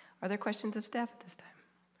 Carpenter. Are there questions of staff at this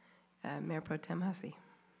time? Mayor Pro Tem Hussey.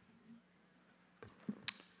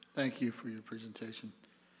 Thank you for your presentation.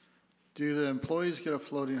 Do the employees get a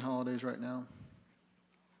floating holidays right now?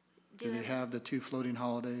 Do they have the 2 floating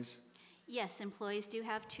holidays? Yes, employees do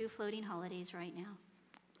have 2 floating holidays right now.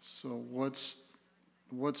 So what's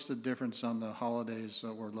the difference on the holidays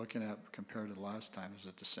that we're looking at compared to the last time? Is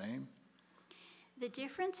it the same? The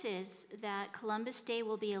difference is that Columbus Day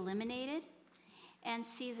will be eliminated and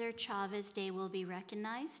Cesar Chavez Day will be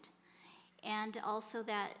recognized, and also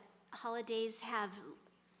that holidays have,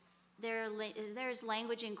 there's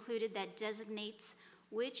language included that designates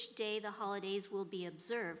which day the holidays will be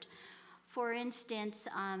observed. For instance,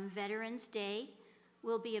 Veterans Day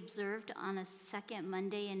will be observed on a second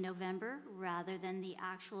Monday in November rather than the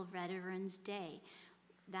actual Veterans Day.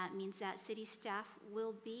 That means that city staff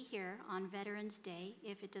will be here on Veterans Day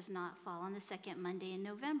if it does not fall on the second Monday in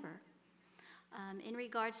November. In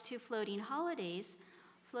regards to floating holidays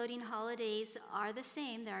are the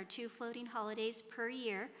same. There are 2 floating holidays per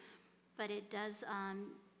year, but it does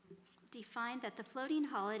define that the floating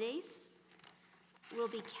holidays will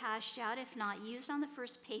be cashed out if not used on the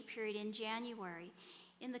first pay period in January.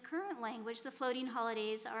 In the current language, the floating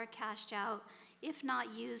holidays are cashed out if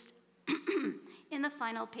not used in the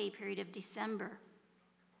final pay period of December.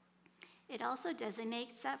 It also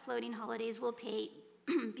designates that floating holidays will be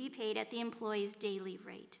paid at the employee's daily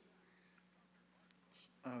rate.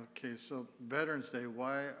 Okay, so Veterans Day,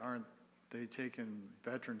 why aren't they taking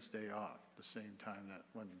Veterans Day off the same time that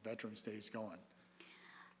when Veterans Day is going?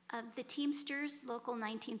 The Teamsters Local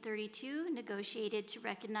 1932 negotiated to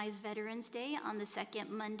recognize Veterans Day on the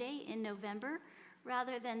second Monday in November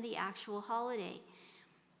rather than the actual holiday.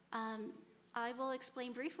 I will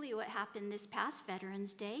explain briefly what happened this past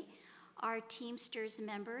Veterans Day. Our Teamsters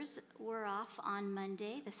members were off on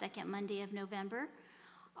Monday, the second Monday of November.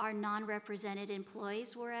 Our non-represented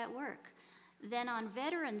employees were at work. Then on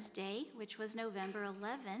Veterans Day, which was November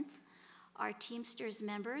 11th, our Teamsters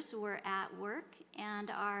members were at work and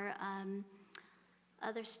our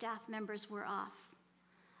other staff members were off.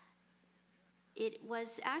 It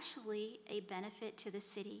was actually a benefit to the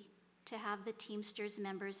city to have the Teamsters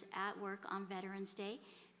members at work on Veterans Day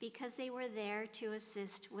because they were there to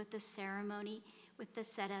assist with the ceremony, with the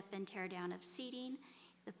setup and tear down of seating,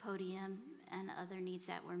 the podium, and other needs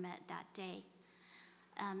that were met that day.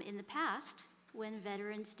 In the past, when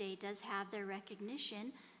Veterans Day does have their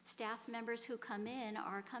recognition, Staff members who come in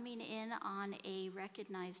are coming in on a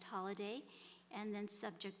recognized holiday and then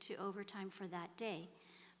subject to overtime for that day.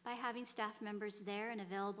 By having staff members there and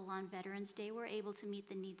available on Veterans Day, we're able to meet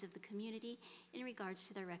the needs of the community in regards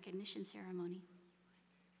to their recognition ceremony.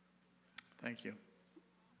 Thank you.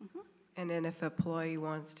 And then if an employee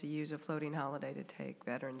wants to use a floating holiday to take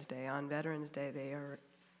Veterans Day, on Veterans Day, they are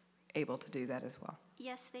able to do that as well.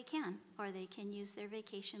 Yes, they can, or they can use their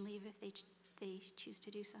vacation leave if they choose to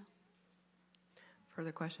do so.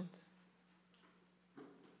 Further questions?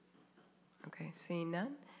 Okay, seeing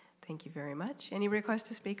none, thank you very much. Any requests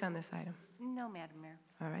to speak on this item? No, Madam Mayor.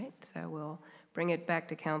 All right, so we'll bring it back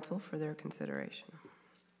to council for their consideration.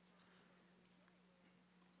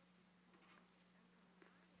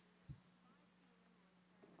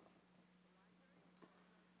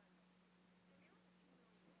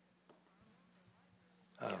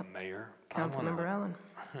 Mayor? Councilmember Allen.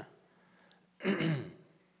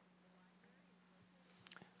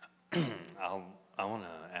 I want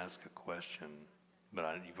to ask a question,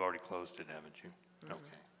 but you've already closed it, haven't you? Okay,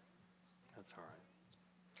 that's all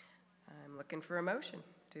right. I'm looking for a motion.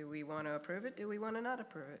 Do we want to approve it? Do we want to not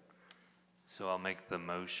approve it? So I'll make the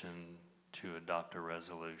motion to adopt a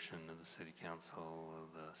resolution of the City Council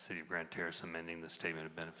of the City of Grand Terrace amending the Statement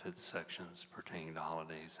of Benefits sections pertaining to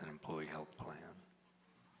holidays and employee health plan.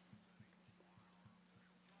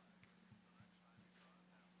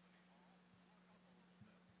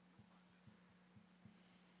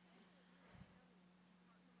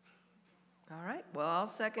 All right, well, I'll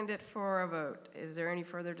second it for a vote. Is there any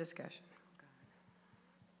further discussion?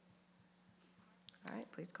 All right,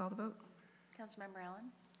 please call the vote. Councilmember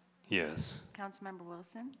Allen? Yes. Councilmember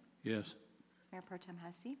Wilson? Yes. Mayor Pro Tem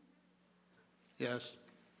Hussey? Yes.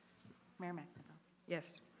 Mayor McNeville?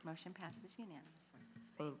 Yes. Motion passes unanimously.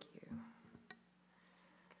 Thank you.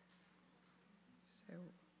 So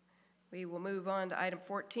we will move on to item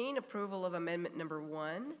 14, approval of amendment number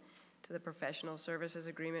 1 to the professional services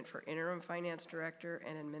agreement for interim finance director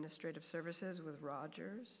and administrative services with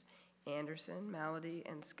Rogers, Anderson, Malady,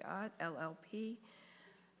 and Scott, LLP.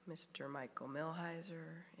 Mr. Michael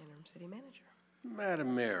Milheiser, interim city manager.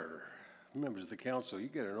 Madam Mayor, members of the council, you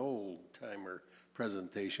get an old-timer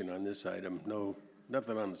presentation on this item. No,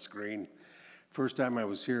 nothing on the screen. First time I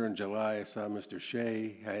was here in July, I saw Mr.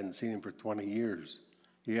 Shea. I hadn't seen him for 20 years.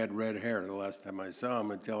 He had red hair the last time I saw him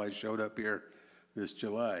until I showed up here this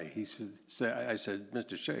July. He said, I said,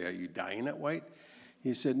 Mr. Shea, are you dying at White?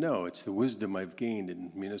 He said, no, it's the wisdom I've gained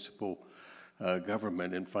in municipal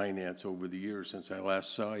government and finance over the years since I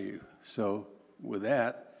last saw you. So with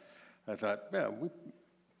that, I thought, yeah, we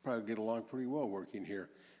probably get along pretty well working here.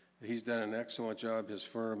 He's done an excellent job, his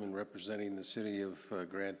firm, in representing the city of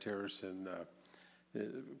Grand Terrace and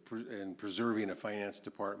preserving a finance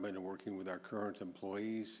department and working with our current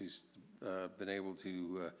employees. He's been able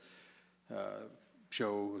to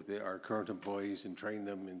show our current employees and train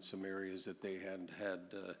them in some areas that they hadn't had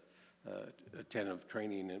attentive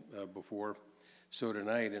training before. So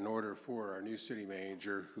tonight, in order for our new city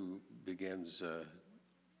manager, who begins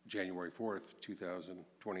January 4th,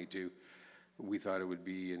 2022, we thought it would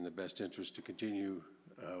be in the best interest to continue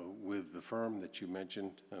with the firm that you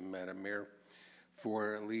mentioned, Madam Mayor,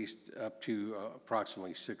 for at least up to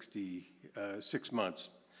approximately 6 months.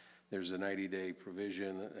 There's a 90-day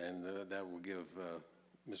provision, and that will give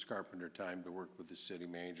Ms. Carpenter time to work with the city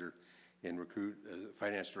manager and recruit a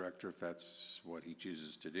finance director if that's what he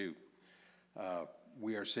chooses to do.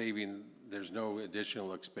 We are saving, there's no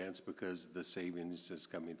additional expense because the savings is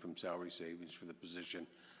coming from salary savings for the position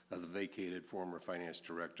of the vacated former finance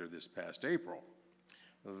director this past April.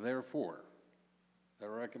 Therefore, the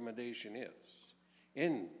recommendation is,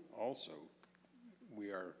 and also we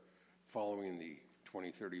are following the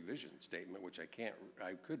 2030 vision statement, which I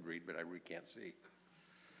could read, but I really can't see.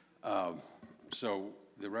 So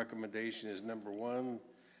the recommendation is number 1,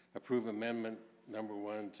 approve amendment number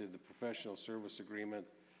 1 to the professional service agreement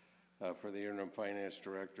for the interim finance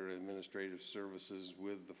director and administrative services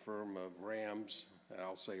with the firm of Rams.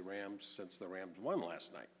 I'll say Rams since the Rams won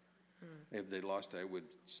last night. If they lost, I would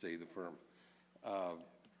stay the firm,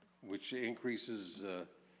 which increases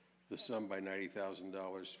the sum by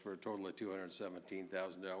 $90,000 for a total of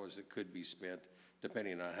 $217,000 that could be spent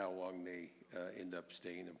depending on how long they end up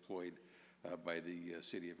staying employed by the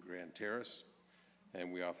city of Grand Terrace.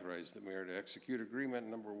 And we authorize the mayor to execute agreement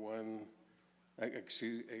number 1,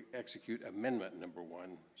 execute amendment number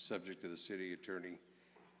 1, subject to the city attorney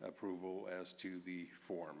approval as to the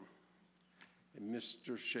form. And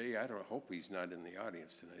Mr. Shea, I don't hope he's not in the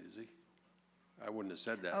audience tonight, is he? I wouldn't have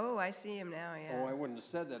said that. Oh, I see him now, yeah. Oh, I wouldn't have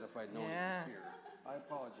said that if I'd known he Yeah. was here. I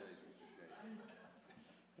apologize,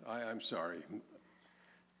 Mr. I'm sorry.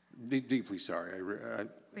 Deeply sorry.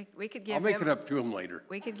 We could give I'll make him- it up to him later.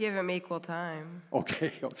 We could give him equal time.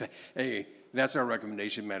 Okay. Hey, that's our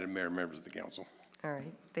recommendation, Madam Mayor, members of the council. All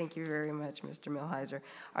right, thank you very much, Mr. Milhiser.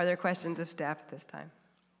 Are there questions of staff at this time?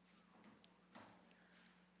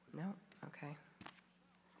 No? Okay.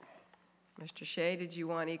 Mr. Shea, did you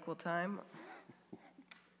want equal time?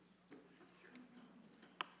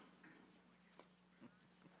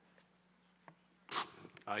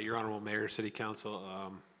 Your Honorable Mayor, City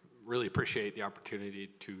Council, really appreciate the opportunity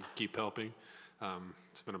to keep helping.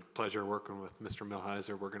 It's been a pleasure working with Mr.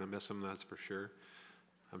 Milhiser. We're going to miss him, that's for sure.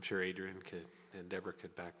 I'm sure Adrian and Deborah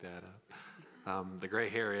could back that up. The gray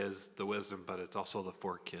hair is the wisdom, but it's also the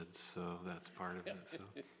 4 kids, so that's part of it. So,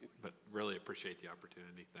 but really appreciate the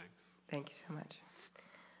opportunity. Thanks. Thank you so much.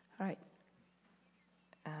 All right.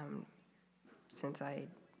 Since I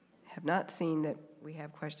have not seen that we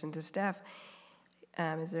have questions of staff,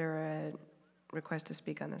 is there a request to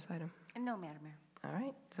speak on this item? No, Madam Mayor. All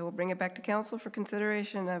right, so we'll bring it back to council for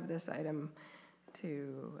consideration of this item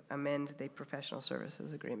to amend the professional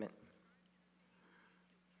services agreement.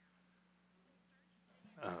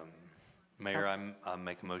 Mayor, I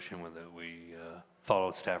make a motion that we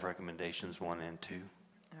follow staff recommendations 1 and 2.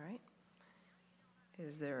 All right.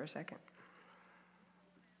 Is there a second?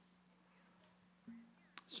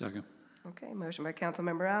 Second. Okay, motion by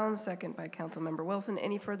Councilmember Allen, second by Councilmember Wilson.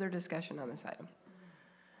 Any further discussion on this item?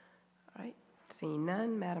 All right, seeing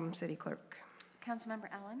none, Madam City Clerk. Councilmember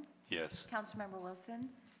Allen? Yes. Councilmember Wilson?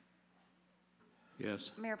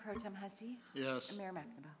 Yes. Mayor Pro Tem Hussey? Yes. And Mayor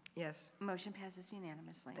McNamara? Yes. Motion passes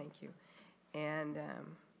unanimously. Thank you. And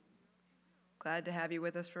glad to have you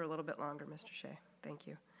with us for a little bit longer, Mr. Shea. Thank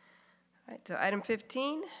you. All right, so item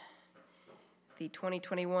 15, the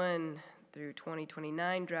 2021 through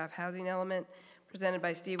 2029 draft housing element presented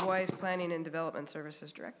by Steve Weiss, Planning and Development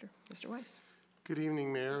Services Director. Mr. Weiss. Good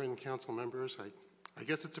evening, Mayor and council members. I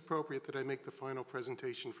guess it's appropriate that I make the final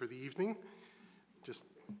presentation for the evening. Just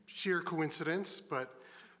sheer coincidence, but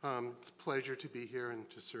it's a pleasure to be here and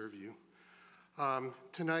to serve you.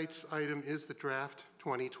 Tonight's item is the draft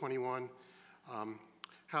 2021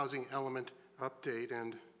 housing element update,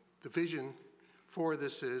 and the vision for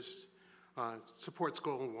this is supports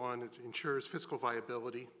goal 1, it ensures fiscal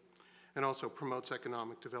viability, and also promotes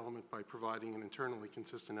economic development by providing an internally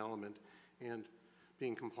consistent element and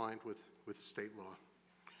being compliant with state law.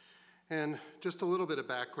 And just a little bit of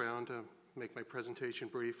background to make my presentation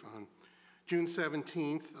brief. On June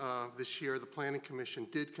 17th this year, the Planning Commission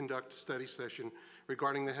did conduct a study session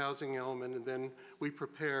regarding the housing element, and then we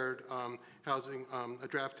prepared a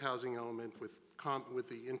draft housing element with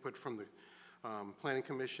the input from the Planning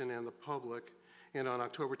Commission and the public. And on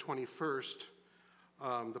October 21st,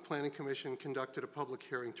 the Planning Commission conducted a public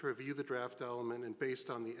hearing to review the draft element, and based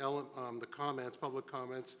on the comments, public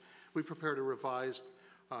comments, we prepared a revised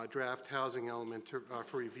draft housing element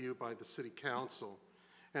for review by the City Council.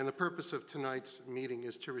 And the purpose of tonight's meeting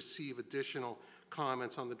is to receive additional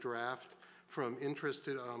comments on the draft from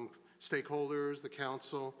interested stakeholders, the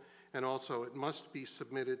council, and also it must be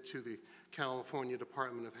submitted to the California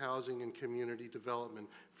Department of Housing and Community Development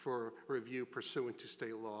for review pursuant to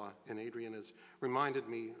state law. And Adrian has reminded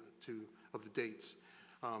me of the dates.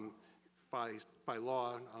 By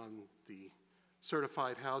law, the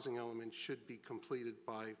certified housing element should be completed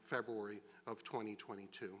by February of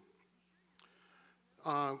 2022.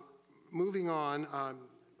 Moving on,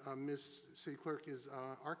 Ms. City Clerk, is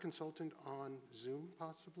our consultant on Zoom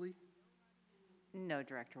possibly? No,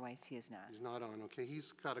 Director Weiss, he is not. He's not on, okay.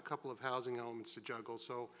 He's got a couple of housing elements to juggle,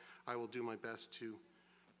 so I will do my best to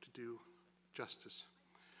do justice.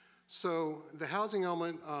 So the housing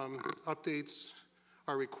element updates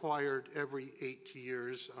are required every 8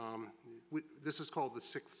 years. This is called the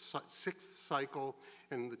sixth cycle,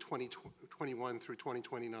 and the 2021 through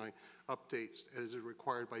 2029 updates as is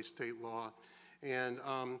required by state law. And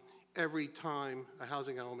every time a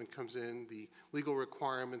housing element comes in, the legal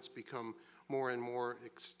requirements become more and more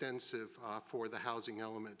extensive for the housing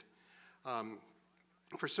element.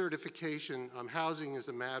 For certification, housing is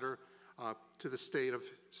a matter to the state of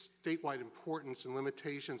statewide importance and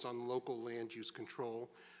limitations on local land use control.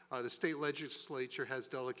 The state legislature has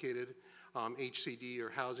delegated HCD, or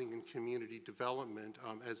Housing and Community Development,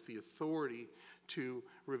 as the authority to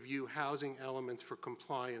review housing elements for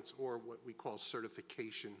compliance, or what we call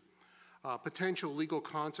certification. Potential legal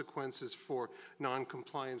consequences for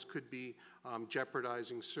noncompliance could be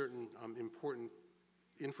jeopardizing certain important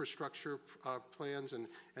infrastructure plans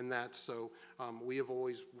and that, so we have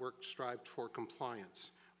always strived for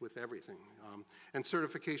compliance with everything. And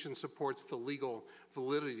certification supports the legal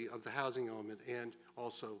validity of the housing element and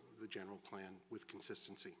also the general plan with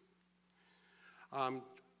consistency.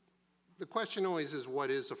 The question always is,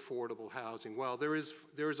 what is affordable housing? Well, there is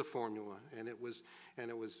a formula, and it was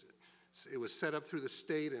set up through the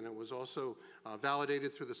state, and it was also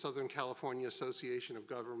validated through the Southern California Association of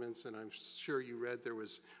Governments, and I'm sure you read there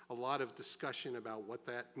was a lot of discussion about what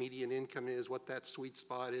that median income is, what that sweet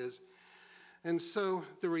spot is. And so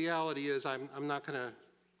the reality is, I'm not going to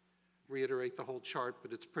reiterate the whole chart,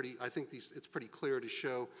 but I think it's pretty clear to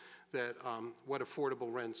show that what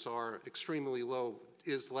affordable rents are. Extremely low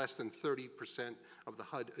is less than 30% of the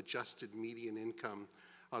HUD adjusted median income.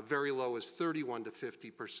 Very low is 31 to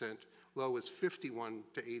 50%, low is 51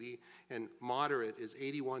 to 80, and moderate is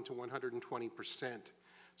 81 to 120%.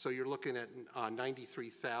 So you're looking at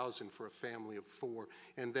 $93,000 for a family of 4,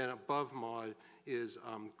 and then above mod is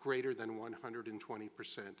greater than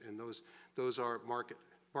 120%, and those are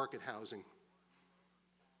market housing.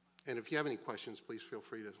 And if you have any questions, please feel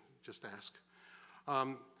free to just ask.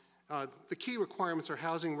 The key requirements are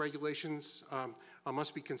housing regulations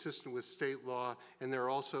must be consistent with state law, and there are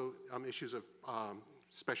also issues of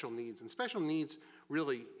special needs. And special needs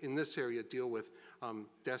really in this area deal with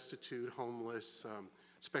destitute, homeless,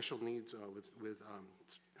 special needs with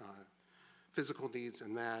physical needs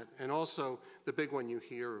and that. And also the big one you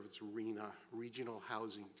hear is RHNA, Regional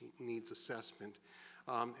Housing Needs Assessment.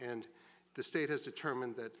 And the state has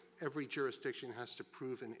determined that every jurisdiction has to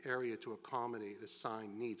prove an area to accommodate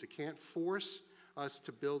assigned needs. It can't force us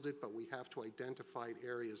to build it, but we have to identify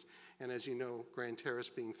areas. And as you know, Grand Terrace,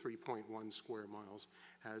 being 3.1 square miles,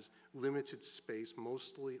 has limited space,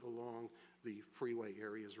 mostly along the freeway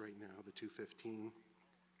areas right now, the 215.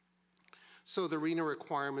 So the RHNA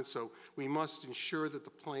requirements, so we must ensure that the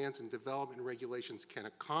plans and development regulations can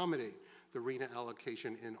accommodate the RHNA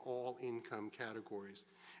allocation in all income categories.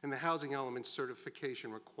 And the housing element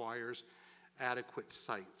certification requires adequate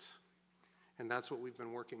sites. And that's what we've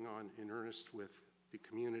been working on in earnest with the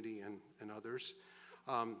community and others,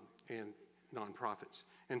 and nonprofits.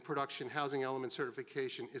 And production housing element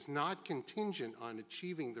certification is not contingent on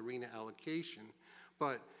achieving the RHNA allocation,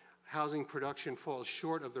 but housing production falls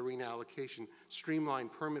short of the RHNA allocation.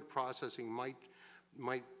 Streamlined permit processing might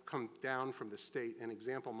come down from the state. An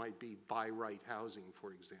example might be by right housing,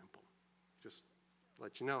 for example. Just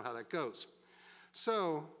let you know how that goes.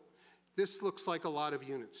 So this looks like a lot of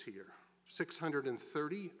units here.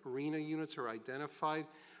 630 RHNA units are identified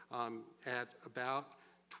at about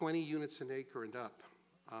 20 units an acre and up.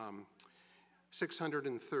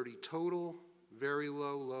 630 total, very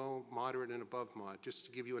low, low, moderate, and above mod. Just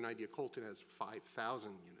to give you an idea, Colton has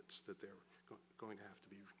 5,000 units that they're going to have to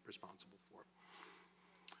be responsible for.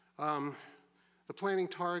 The planning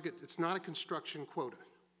target, it's not a construction quota.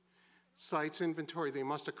 Sites inventory, they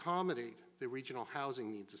must accommodate the regional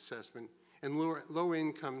housing needs assessment, and lower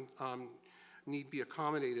income need be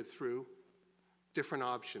accommodated through different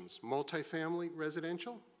options. Multifamily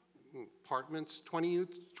residential, apartments, 20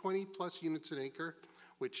 plus units an acre,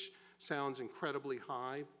 which sounds incredibly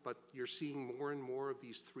high, but you're seeing more and more of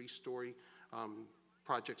these 3-story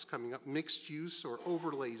projects coming up. Mixed use or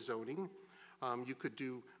overlay zoning. You could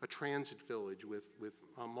do a transit village with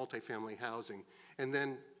multifamily housing. And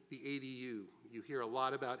then the ADU. You hear a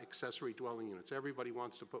lot about accessory dwelling units. Everybody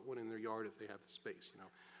wants to put one in their yard if they have the space. You know,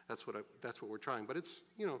 that's what we're trying. But it's,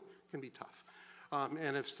 you know, can be tough.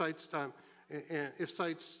 And if sites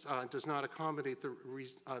does not accommodate the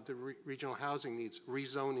regional housing needs,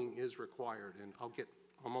 rezoning is required. And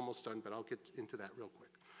I'm almost done, but I'll get into that real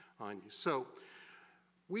quick on you. So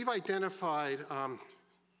we've identified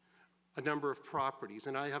a number of properties,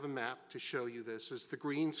 and I have a map to show you this. This is the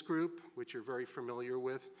Greens Group, which you're very familiar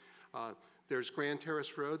with. There's Grand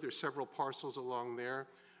Terrace Road. There's several parcels along there.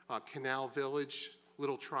 Canal Village,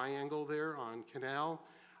 little triangle there on Canal.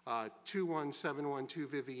 21712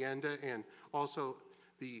 Vivienda, and also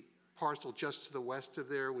the parcel just to the west of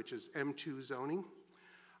there, which is M2 zoning.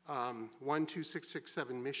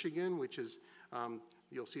 12667 Michigan, which is,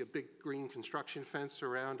 you'll see a big green construction fence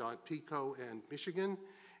around on Pico and Michigan,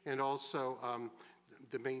 and also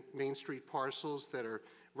the Main Street parcels that are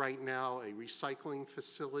right now a recycling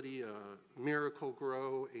facility, a Miracle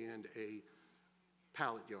Grow, and a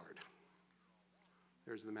pallet yard.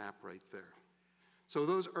 There's the map right there. So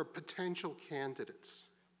those are potential candidates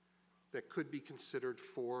that could be considered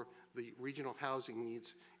for the regional housing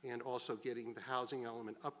needs and also getting the housing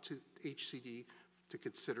element up to HCD to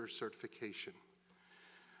consider certification.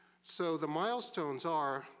 So the milestones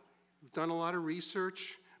are, we've done a lot of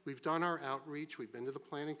research. We've done our outreach. We've been to the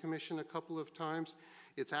Planning Commission a couple of times.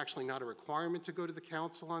 It's actually not a requirement to go to the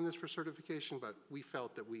council on this for certification, but we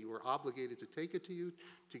felt that we were obligated to take it to you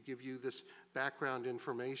to give you this background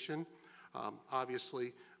information.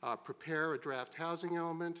 Obviously, prepare a draft housing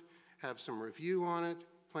element, have some review on it,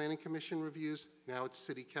 Planning Commission reviews. Now it's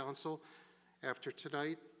City Council. After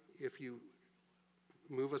tonight, if you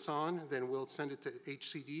move us on, then we'll send it to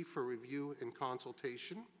HCD for review and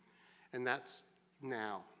consultation, and that's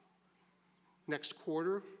now. Next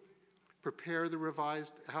quarter, prepare the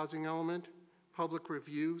revised housing element, public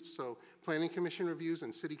review, so Planning Commission reviews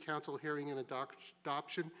and City Council hearing and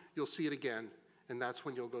adoption. You'll see it again, and that's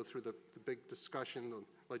when you'll go through the big discussion, the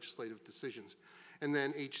legislative decisions, and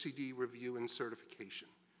then HCD review and certification.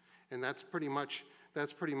 And that's pretty much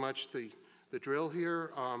the drill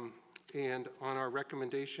here. And on our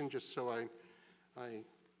recommendation, just so I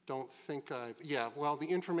don't think well, the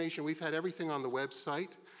information, we've had everything on the website,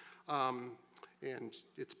 and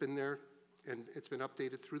it's been there, and it's been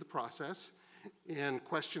updated through the process. And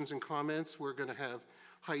questions and comments, we're going to have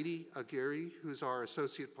Heidi Aguirre, who's our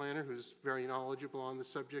associate planner, who's very knowledgeable on the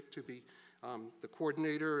subject, to be the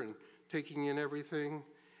coordinator and taking in everything.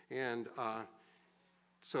 And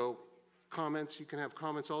so comments, you can have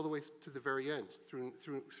comments all the way to the very end,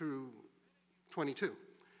 through 22.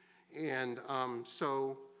 And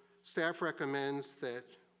so staff recommends that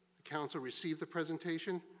the council receive the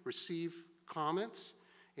presentation, receive comments,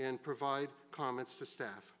 and provide comments to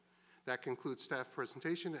staff. That concludes staff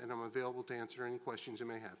presentation, and I'm available to answer any questions you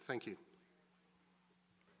may have. Thank you.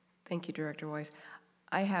 Thank you, Director Weiss.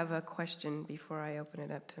 I have a question before I open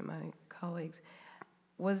it up to my colleagues.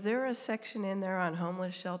 Was there a section in there on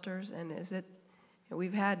homeless shelters, and is it,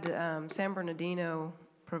 we've had San Bernardino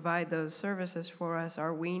provide those services for us.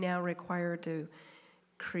 Are we now required to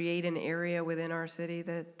create an area within our city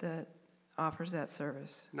that offers that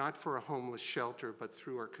service? Not for a homeless shelter, but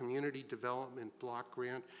through our community development block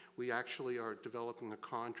grant, we actually are developing a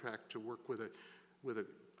contract to work with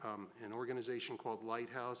an organization called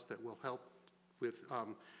Lighthouse that will help with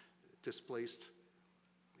displaced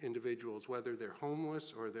individuals, whether they're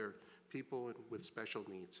homeless or they're people with special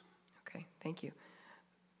needs. Okay, thank you.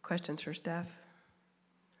 Questions for staff?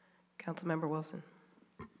 Councilmember Wilson.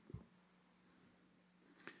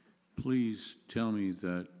 Please tell me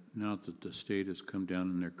that now that the state has come down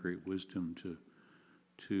in their great wisdom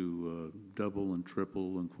to double and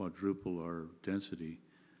triple and quadruple our density,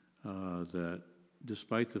 that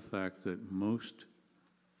despite the fact that most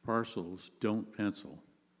parcels don't pencil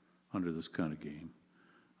under this kind of game,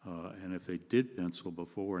 and if they did pencil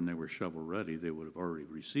before and they were shovel ready, they would have already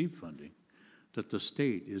received funding, that the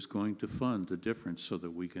state is going to fund the difference so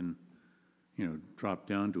that we can, drop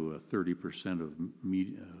down to a 30% of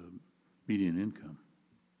median income.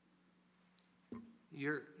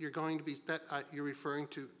 You're going to be, you're referring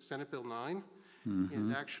to Senate Bill 9, Mm-hmm.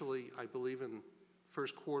 and actually, I believe in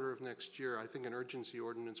first quarter of next year, I think an urgency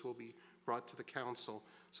ordinance will be brought to the council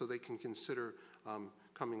so they can consider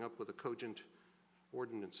coming up with a cogent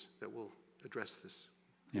ordinance that will address this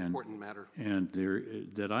important matter. And there,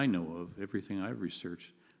 that I know of, everything I've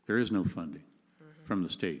researched, there is no funding from the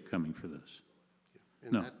state coming for this. Yeah.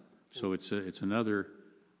 No. So it's another.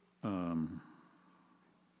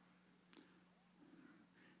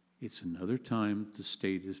 It's another time the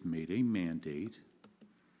state has made a mandate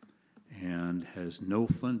and has no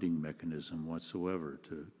funding mechanism whatsoever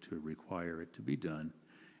to require it to be done,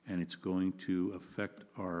 and it's going to affect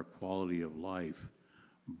our quality of life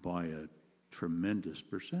by a tremendous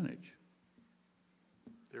percentage.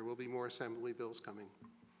 There will be more assembly bills coming.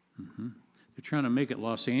 Mm-hmm. They're trying to make it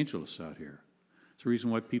Los Angeles out here. It's the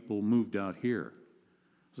reason why people moved out here.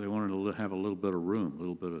 They wanted to have a little bit of room, a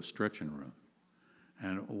little bit of stretching room.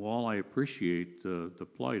 And while I appreciate the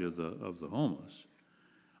plight of the homeless,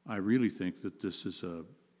 I really think that this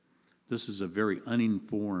is a very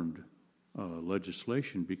uninformed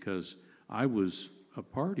legislation, because I was a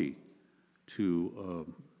party to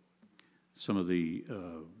some of the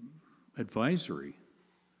advisory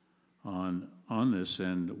on this,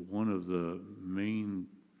 and one of the main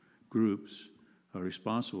groups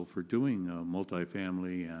responsible for doing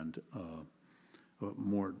multifamily and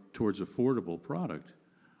more towards affordable product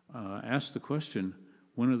asked the question,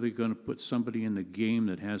 when are they going to put somebody in the game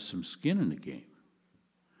that has some skin in the game?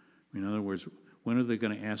 In other words, when are they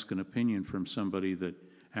going to ask an opinion from somebody that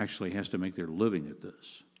actually has to make their living at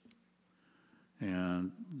this?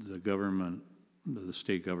 And the government, the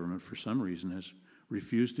state government, for some reason, has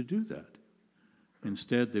refused to do that.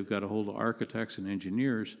 Instead, they've got a hold of architects and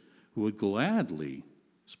engineers who would gladly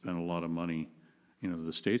spend a lot of money,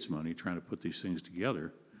 the state's money, trying to put these things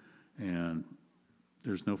together. And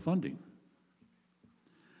there's no funding.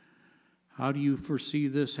 How do you foresee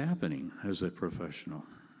this happening as a professional?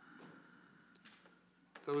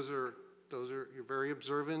 You're very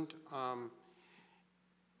observant.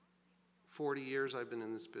 40 years I've been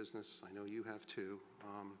in this business. I know you have too.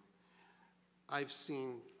 I've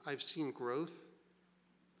seen growth,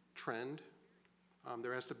 trend.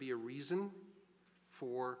 There has to be a reason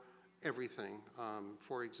for everything.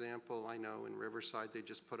 For example, I know in Riverside they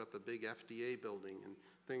just put up a big FDA building and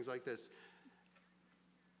things like this.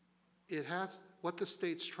 What the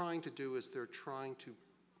state's trying to do is they're trying to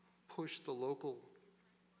push the local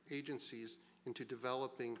agencies into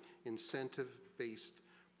developing incentive-based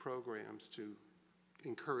programs to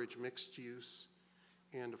encourage mixed use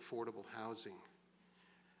and affordable housing.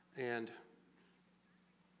 And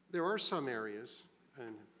there are some areas,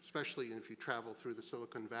 and especially if you travel through the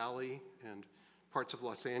Silicon Valley and parts of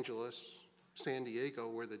Los Angeles, San Diego,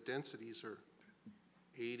 where the densities are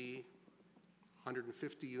 80,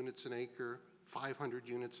 150 units an acre, 500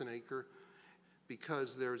 units an acre,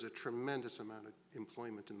 because there's a tremendous amount of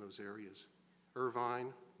employment in those areas.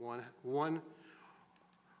 Irvine,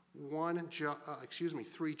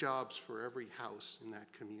 three jobs for every house in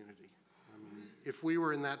that community. I mean, if we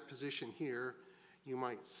were in that position here, you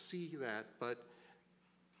might see that, but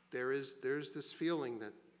there's this feeling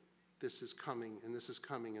that this is coming, and this is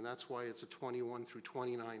coming, and that's why it's a 21 through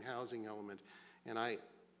 29 housing element. And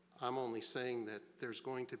I'm only saying that there's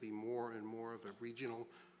going to be more and more of a regional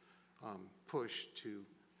push to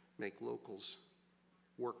make locals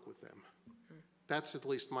work with them. That's at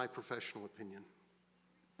least my professional opinion.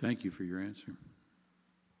 Thank you for your answer.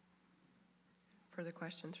 Further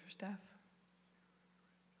questions for staff?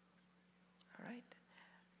 All right.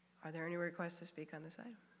 Are there any requests to speak on this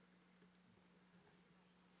item?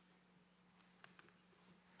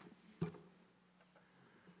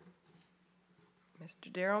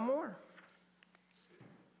 Mr. Darrell Moore.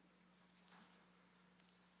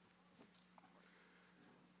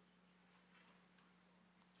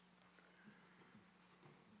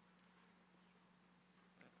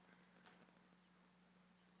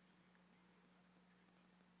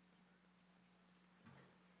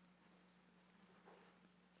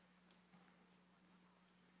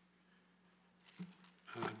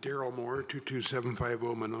 Darrell Moore,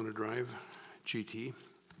 22750 Monona Drive, GT.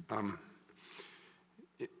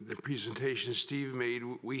 The presentation Steve made,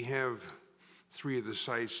 we have 3 of the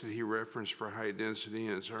sites that he referenced for high density,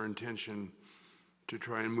 and it's our intention to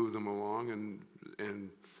try and move them along, and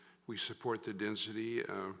we support the density.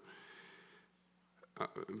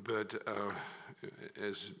 But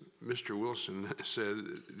as Mr. Wilson said,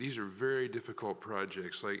 these are very difficult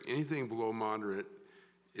projects. Like anything below moderate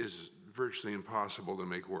is virtually impossible to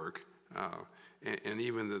make work. And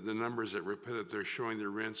even the numbers that were put up there showing the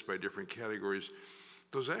rents by different categories,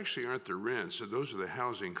 those actually aren't the rents, so those are the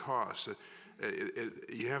housing costs.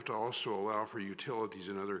 You have to also allow for utilities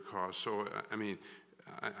and other costs. So, I mean,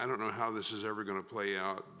 I don't know how this is ever going to play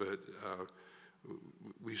out, but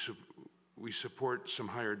we support some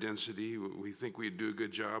higher density. We think we'd do a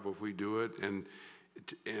good job if we do it.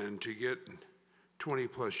 And to get 20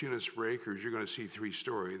 plus units per acre, you're going to see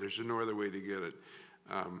 3-story. There's no other way to get it.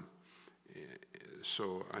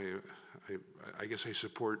 So I guess I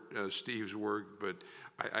support Steve's work, but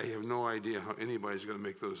I have no idea how anybody's going to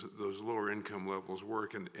make those lower income levels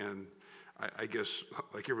work. And I guess,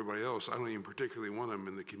 like everybody else, I don't even particularly want them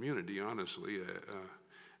in the community, honestly.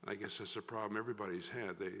 I guess that's a problem everybody's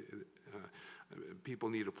had. People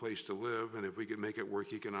need a place to live, and if we could make it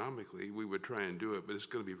work economically, we would try and do it, but it's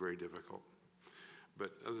going to be very difficult.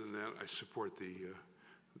 But other than that, I support the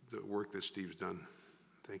work that Steve's done.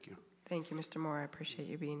 Thank you. Thank you, Mr. Moore. I appreciate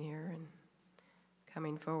you being here and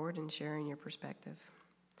coming forward and sharing your perspective.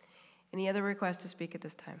 Any other requests to speak at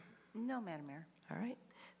this time? No, Madam Mayor. All right.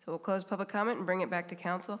 So we'll close public comment and bring it back to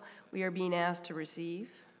council. We are being asked to receive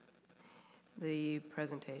the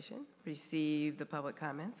presentation, receive the public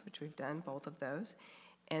comments, which we've done, both of those,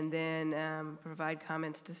 and then provide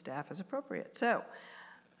comments to staff as appropriate. So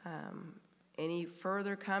any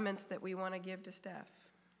further comments that we want to give to staff?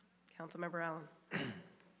 Councilmember Allen.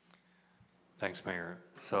 Thanks, Mayor.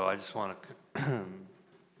 So I just want to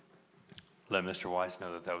let Mr. Weiss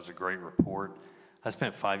know that was a great report. I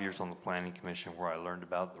spent 5 years on the Planning Commission where I learned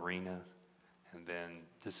about the RHNA, and then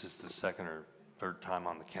this is the second or third time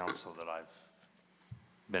on the council that I've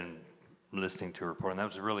been listening to a report, and that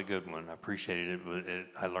was a really good one. I appreciated it.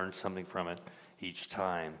 I learned something from it each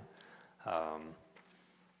time.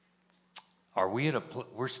 Are we at a?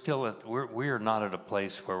 We are not at a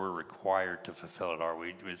place where we're required to fulfill it, are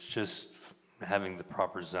we? It's just having the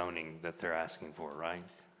proper zoning that they're asking for, right?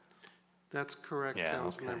 That's correct, Yeah,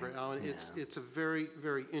 Councilmember okay. Allen. It's a very,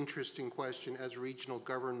 very interesting question as regional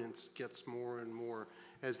governance gets more and more,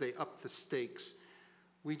 as they up the stakes.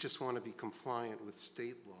 We just want to be compliant with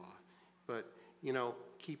state law. But, you know,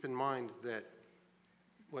 keep in mind that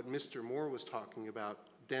what Mr. Moore was talking about,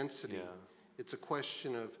 density, it's a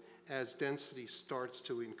question of as density starts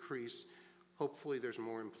to increase, hopefully there's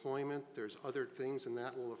more employment, there's other things, and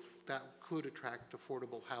that could attract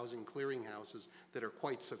affordable housing clearinghouses that are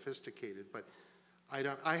quite sophisticated. But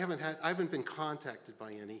I haven't been contacted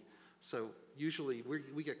by any. So usually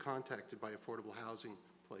we get contacted by affordable housing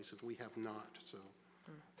places. We have not.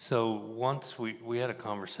 So once we had a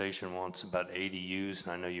conversation once about ADUs,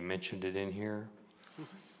 and I know you mentioned it in here.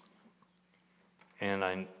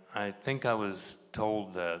 And I think I was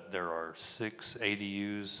told that there are 6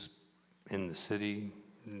 ADUs in the city.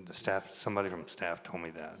 The staff, somebody from staff told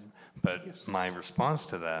me that. But my response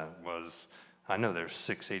to that was, I know there's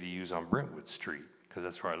 6 ADUs on Brentwood Street, because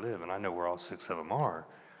that's where I live, and I know where all 6 of them are.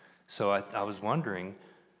 So I was wondering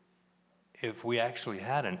if we actually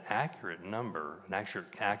had an accurate number, an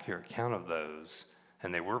accurate count of those,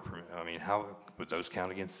 and they were, I mean, how would those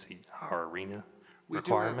count against our arena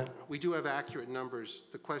requirement? We do have accurate numbers.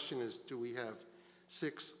 The question is, do we have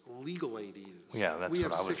 6 legal ADUs? Yeah, that's we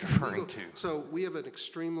what have I was 6 referring to. So we have an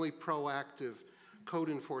extremely proactive code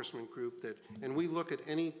enforcement group and we look at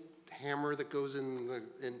any hammer that goes in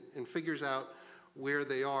and figures out where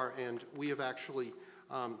they are. And we have actually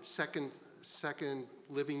second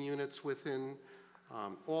living units within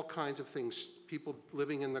all kinds of things, people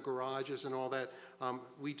living in the garages and all that.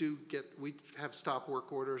 We have stop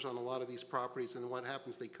work orders on a lot of these properties, and what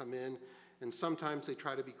happens, they come in, and sometimes they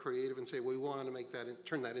try to be creative and say, well, we want to make that,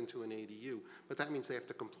 turn that into an ADU. But that means they have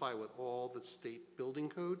to comply with all the state building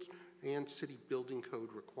codes and city building code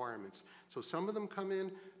requirements. So some of them come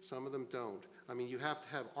in, some of them don't. I mean, you have to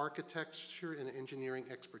have architecture and engineering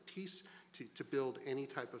expertise to build any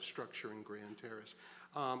type of structure in Grand Terrace.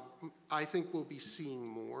 I think we'll be seeing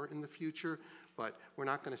more in the future, but we're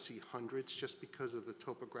not going to see hundreds just because of the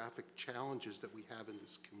topographic challenges that we have in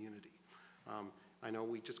this community. I know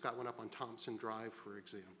we just got one up on Thompson Drive, for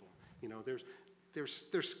example. You know, they're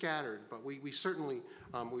scattered, but we're certainly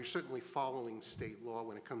following state law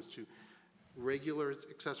when it comes to regular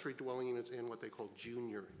accessory dwelling units and what they call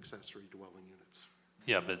junior accessory dwelling units.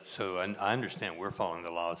 Yeah, but so I understand we're following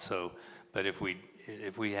the law. So, but if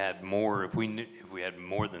we had more, if we had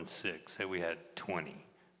more than 6, say we had 20,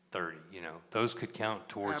 30, you know, those could count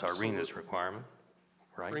towards our arena's requirement,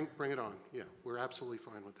 right? Bring it on. Yeah, we're absolutely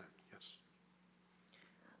fine with that. Yes.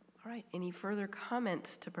 All right, any further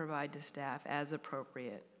comments to provide to staff as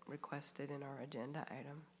appropriate requested in our agenda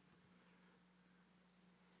item?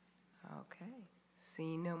 Okay,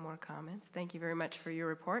 seeing no more comments, thank you very much for your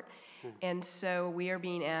report. And so we are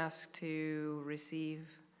being asked to receive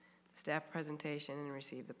the staff presentation and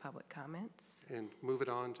receive the public comments. And move it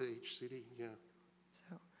on to HCD, yeah.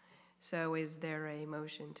 So is there a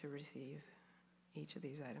motion to receive each of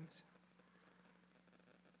these items?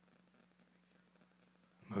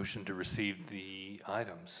 Motion to receive the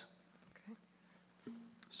items. Okay.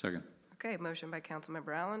 Second. Okay, motion by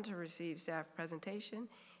Councilmember Allen to receive staff presentation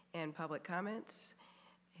and public comments,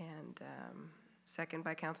 and second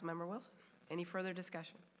by Councilmember Wilson. Any further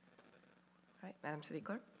discussion? All right, Madam City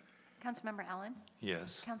Clerk. Councilmember Allen?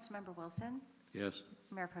 Yes. Councilmember Wilson? Yes.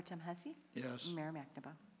 Mayor Pro Tem Hussey? Yes. Mayor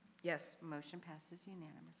McNabb? Yes. Motion passes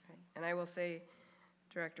unanimously. And I will say,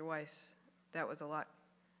 Director Weiss, that was a lot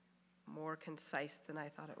more concise than I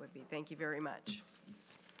thought it would be. Thank you very much.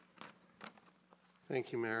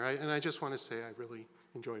 Thank you, Mayor. And I just want to say I really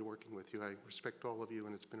enjoyed working with you. I respect all of you,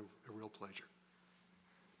 and it's been a real pleasure.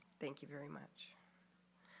 Thank you very much.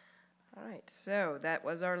 All right, so that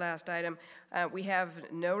was our last item. We have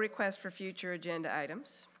no request for future agenda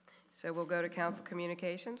items, so we'll go to council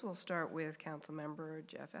communications. We'll start with Councilmember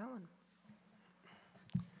Jeff Allen.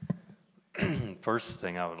 First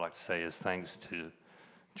thing I would like to say is thanks to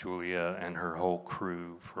Julia and her whole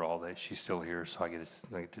crew for all that. She's still here, so I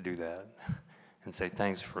get to do that and say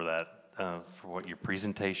thanks for that, for what your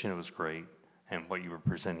presentation, it was great, and what you were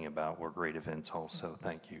presenting about were great events also.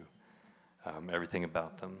 Thank you. Everything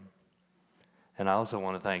about them. And I also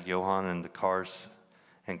want to thank Johan and the Cars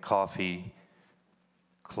and Coffee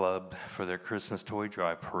Club for their Christmas toy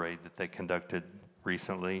drive parade that they conducted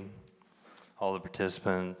recently. All the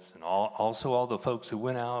participants and also all the folks who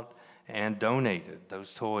went out and donated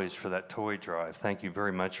those toys for that toy drive. Thank you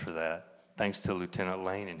very much for that. Thanks to Lieutenant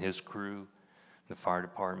Lane and his crew, the fire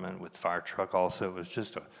department with the fire truck also. It was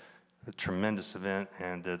just a tremendous event,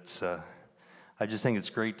 and it's I just think it's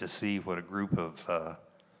great to see what a group of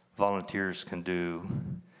volunteers can do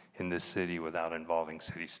in this city without involving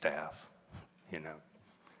city staff, you know,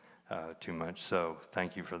 too much. So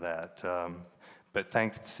thank you for that. But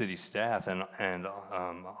thank the city staff and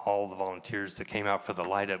all the volunteers that came out for the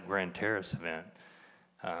Light Up Grand Terrace event.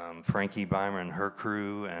 Frankie Beimer and her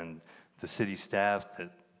crew and the city staff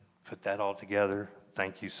that put that all together,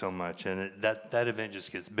 thank you so much. And that event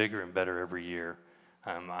just gets bigger and better every year.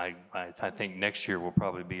 I think next year we'll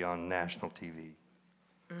probably be on national TV.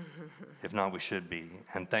 If not, we should be.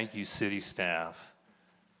 And thank you, city staff,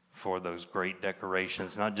 for those great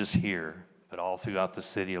decorations, not just here, but all throughout the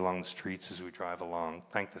city, along the streets as we drive along.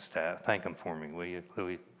 Thank the staff. Thank them for me, will you,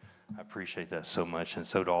 Louis? I appreciate that so much, and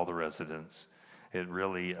so do all the residents. It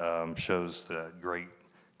really shows the great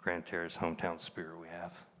Grand Terrace hometown spirit we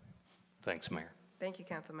have. Thanks, Mayor. Thank you,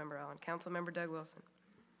 Councilmember Allen. Councilmember Doug Wilson.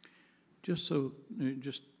 It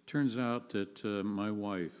just turns out that my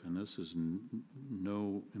wife, and this is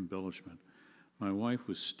no embellishment, my wife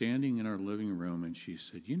was standing in our living room and she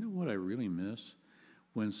said, "You know what I really miss?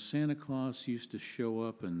 When Santa Claus used to show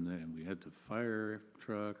up and we had the fire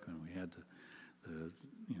truck and we had the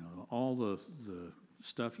you know, all the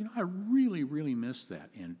stuff. You know, I really, really miss that."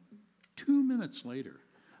 And 2 minutes later,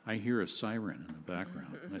 I hear a siren in the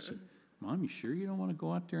background. And I said, "Mom, you sure you don't want to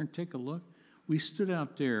go out there and take a look?" We stood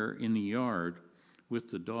out there in the yard with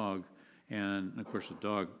the dog, and of course the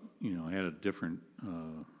dog, you know, had a different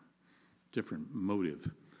motive.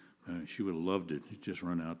 She would have loved it. She'd just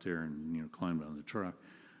run out there and, you know, climbed on the truck.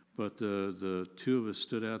 But the two of us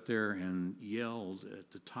stood out there and yelled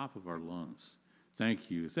at the top of our lungs, thank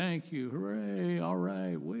you, hooray, all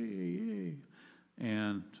right, way, yay."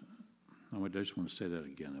 And I just want to say that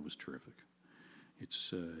again. That was terrific.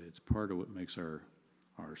 It's part of what makes our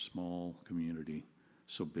small community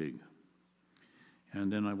so big. And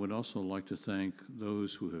then I would also like to thank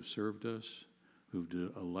those who have served us, who've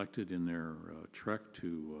elected in their trek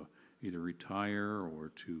to either retire or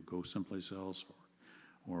to go someplace else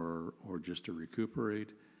or just to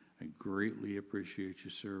recuperate. I greatly appreciate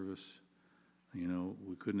your service. You know,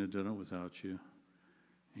 we couldn't have done it without you.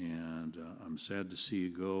 And I'm sad to see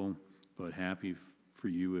you go, but happy for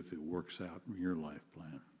you if it works out in your life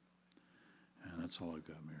plan. And that's all I've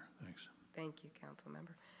got, Mayor. Thanks. Thank you,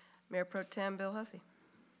 Councilmember. Mayor Pro Tem Bill Hussey.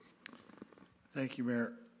 Thank you,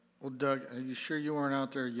 Mayor. Well, Doug, are you sure you weren't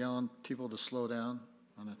out there yelling people to slow down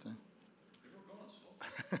on that thing?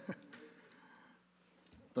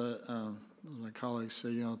 But my colleagues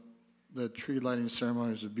say, you know, the tree lighting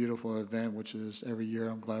ceremony is a beautiful event, which is every year.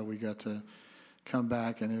 I'm glad we got to come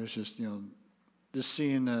back, and it was just, you know, just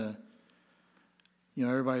seeing you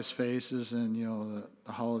know, everybody's faces and, you know,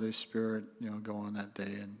 the holiday spirit, you know, go on that day,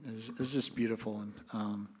 and it was just beautiful. And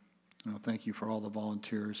you know, thank you for all the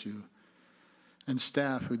volunteers and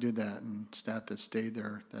staff who did that, and staff that stayed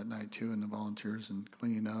there that night too, and the volunteers and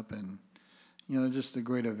cleaning up, and, you know, just a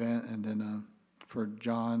great event. And then for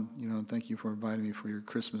John, you know, thank you for inviting me for your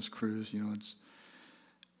Christmas cruise. You know,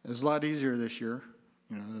 it's a lot easier this year,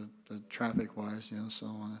 you know, the traffic-wise, you know,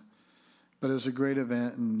 so but it was a great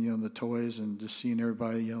event, and, you know, the toys and just seeing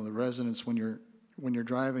everybody, you know, the residents, when you're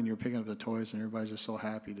driving, you're picking up the toys, and everybody's just so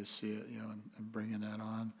happy to see it, you know, and bringing that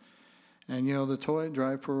on. And, you know, the toy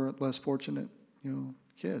drive for less fortunate, you know,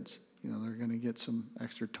 kids. You know, they're going to get some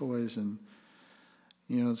extra toys, and,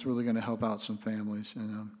 you know, it's really going to help out some families.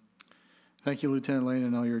 And thank you, Lieutenant Lane,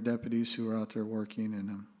 and all your deputies who are out there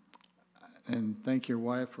working. And thank your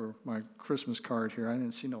wife for my Christmas card here. I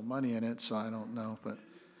didn't see no money in it, so I don't know, but.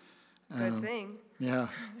 Good thing. Yeah.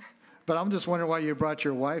 But I'm just wondering why you brought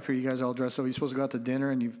your wife here. You guys all dressed up. You're supposed to go out to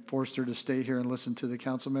dinner, and you forced her to stay here and listen to the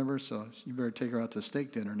council members, so you better take her out to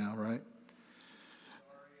steak dinner now, right?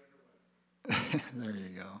 There you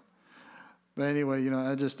go. But anyway, you know,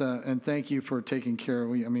 I just, and thank you for taking care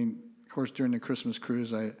of, I mean, of course, during the Christmas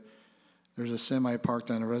cruise, there's a semi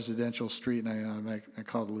parked on a residential street, and I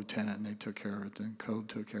called the lieutenant, and they took care of it, and Code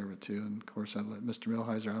took care of it too. And of course, I let Mr.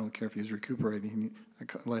 Milheiser, I don't care if he's recuperating, I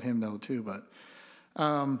let him know too. But,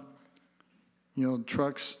 you know,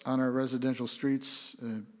 trucks on our residential streets,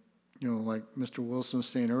 you know, like Mr. Wilson was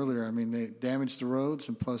saying earlier, I mean, they damage the roads,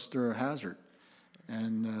 and plus they're a hazard.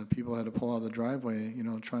 And people had to pull out of the driveway, you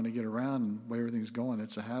know, trying to get around, and the way everything's going,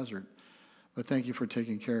 it's a hazard. But thank you for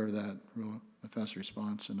taking care of that, real fast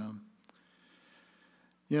response. And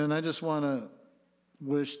yeah, and I just want to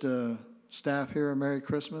wish the staff here a Merry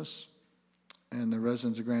Christmas, and the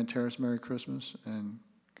residents of Grand Terrace Merry Christmas, and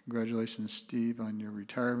congratulations, Steve, on your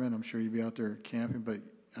retirement. I'm sure you'll be out there camping, but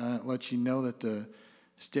I'll let you know that the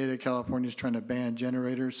state of California is trying to ban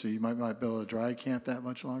generators, so you might not be able to dry camp that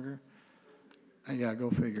much longer. Yeah, go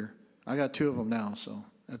figure. I got 2 of them now, so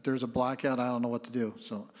if there's a blackout, I don't know what to do.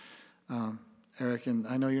 So Eric, and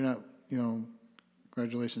I know you're not,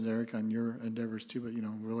 congratulations, Eric, on your endeavors too, but,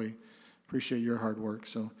 really appreciate your hard work.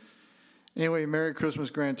 So anyway, Merry Christmas,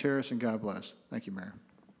 Grand Terrace, and God bless. Thank you, Mayor.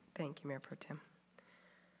 Thank you, Mayor Pro Tem.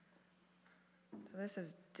 So this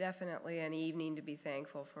is definitely an evening to be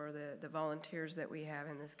thankful for the volunteers that we have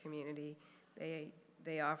in this community.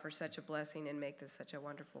 They offer such a blessing and make this such a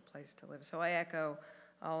wonderful place to live. So I echo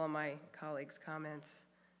all of my colleagues' comments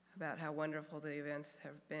about how wonderful the events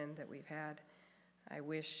have been that we've had. I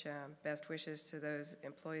wish best wishes to those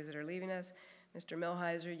employees that are leaving us. Mr.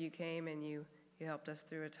 Milhiser, you came and you helped us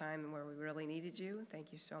through a time where we really needed you.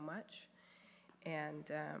 Thank you so much. And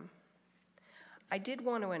I did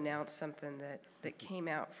want to announce something that came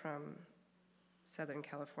out from Southern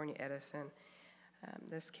California Edison.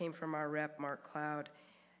 This came from our rep, Mark Cloud,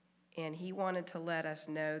 and he wanted to let us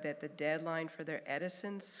know that the deadline for their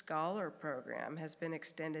Edison Scholar Program has been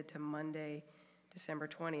extended to Monday, December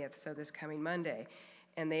 20th, so this coming Monday.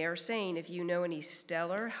 And they are saying if you know any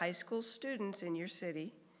stellar high school students in your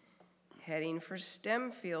city heading for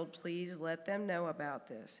STEM field, please let them know about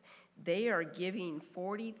this. They are giving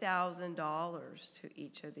 $40,000 to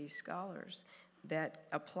each of these scholars that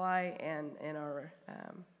apply and are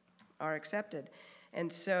accepted.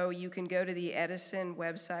 And so you can go to the Edison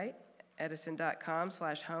website,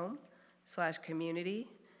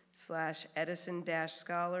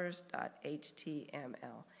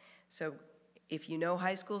 edison.com/home/community/edison-scholars.html. So if you know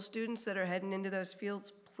high school students that are heading into those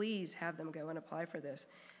fields, please have them go and apply for this.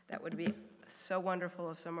 That would be so wonderful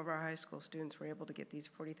if some of our high school students were able to get these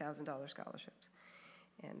 $40,000 scholarships.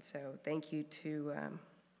 And so thank you to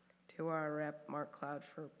our rep, Mark Cloud,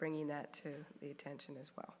 for bringing that to the attention as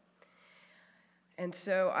well. And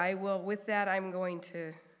so with that, I'm going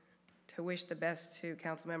to wish the best to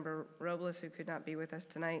Councilmember Robles, who could not be with us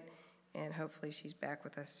tonight, and hopefully she's back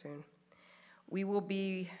with us soon. We will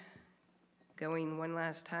be going one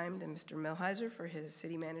last time to Mr. Milhiser for his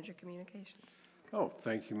city manager communications. Oh,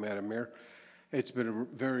 thank you, Madam Mayor. It's been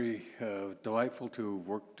very delightful to have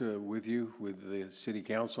worked with you, with the city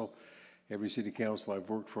council. Every city council I've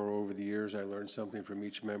worked for over the years, I learned something from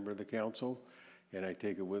each member of the council, and I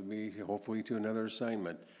take it with me, hopefully, to another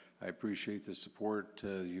assignment. I appreciate the support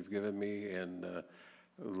you've given me, and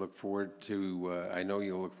look forward to, I know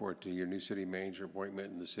you'll look forward to your new city manager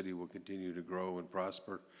appointment, and the city will continue to grow and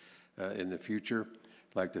prosper in the future.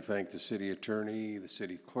 I'd like to thank the city attorney, the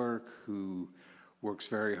city clerk, who works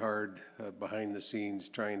very hard behind the scenes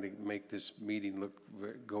trying to make this meeting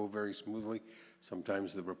go very smoothly.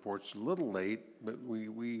 Sometimes the report's a little late, but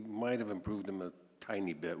we might have improved them a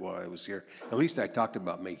tiny bit while I was here. At least I talked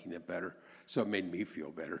about making it better, so it made me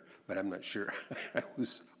feel better, but I'm not sure I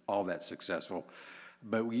was all that successful.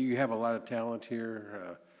 But you have a lot of talent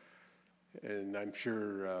here, and I'm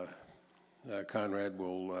sure Conrad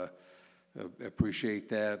will appreciate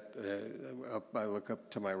that. I look up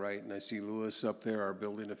to my right and I see Lewis up there, our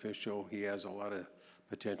building official. He has a lot of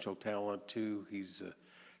potential talent too. He's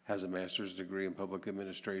has a master's degree in public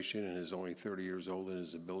administration and is only 30 years old and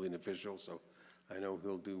is a building official, so I know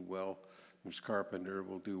he'll do well. Ms. Carpenter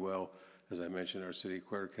will do well. As I mentioned, our city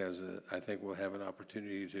clerk I think we'll have an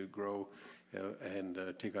opportunity to grow and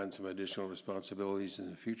take on some additional responsibilities in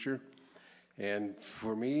the future. And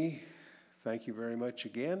for me, thank you very much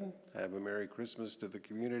again. Have a Merry Christmas to the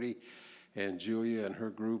community. And Julia and her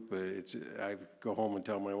group, I go home and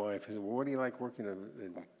tell my wife, I said, well, what do you like working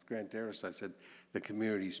in Grand Terrace? I said, the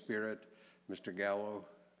community spirit. Mr. Gallo,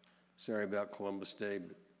 sorry about Columbus Day,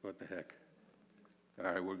 but what the heck. All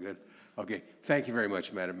right, we're good. Okay, thank you very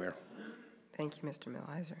much, Madam Mayor. Thank you, Mr.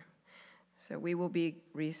 Milhiser. So we will be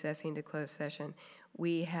recessing to closed session.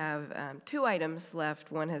 We have 2 items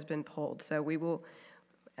left. One has been pulled. So we will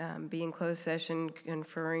be in closed session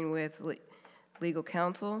conferring with legal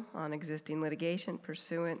counsel on existing litigation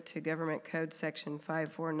pursuant to Government Code Section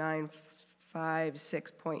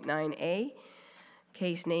 54956.9A,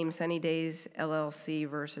 case name Sunny Days LLC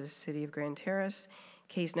versus City of Grand Terrace,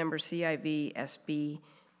 case number CIV SB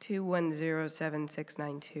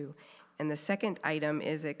 2107692. And the second item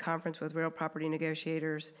is a conference with real property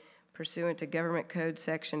negotiators pursuant to Government Code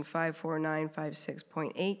Section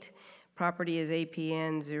 54956.8. Property is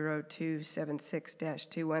APN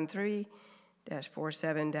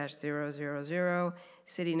 0276-213-47-000.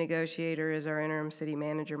 City negotiator is our interim city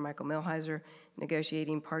manager, Michael Milhiser.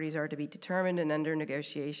 Negotiating parties are to be determined, and under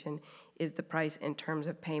negotiation is the price and terms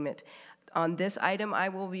of payment. On this item, I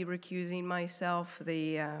will be recusing myself.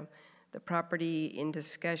 The property in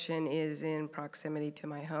discussion is in proximity to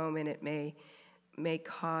my home, and it may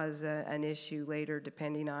cause an issue later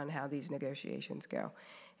depending on how these negotiations go.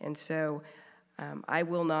 And so I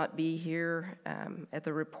will not be here at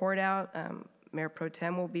the report out. Mayor Pro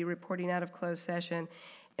Tem will be reporting out of closed session.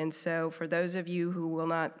 And so for those of you who will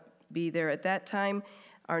not be there at that time,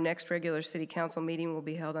 our next regular city council meeting will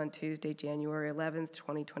be held on Tuesday, January 11th,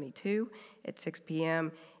 2022 at 6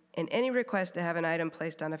 p.m. And any request to have an item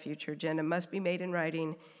placed on a future agenda must be made in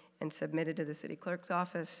writing and submitted to the city clerk's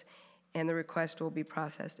office, and the request will be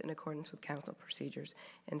processed in accordance with council procedures.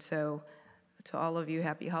 And so to all of you,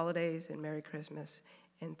 happy holidays and Merry Christmas.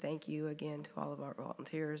 And thank you again to all of our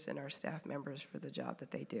volunteers and our staff members for the job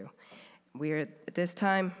that they do. We are at this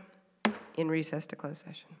time in recess to closed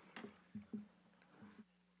session.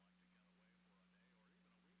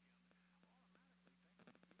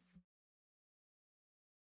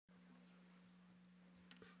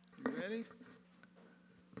 You ready?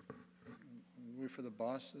 Wait for the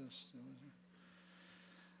bosses.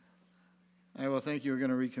 All right, well, thank you. We're going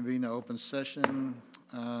to reconvene the open session.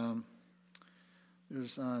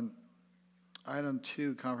 There's on item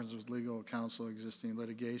 2, conference with legal counsel, existing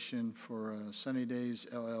litigation for Sunny Days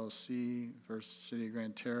LLC versus City of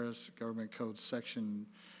Grand Terrace, Government Code Section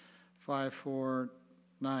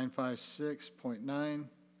 54956.9.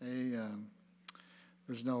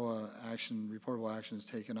 There's no reportable actions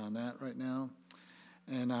taken on that right now.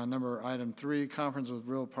 And item 3, conference with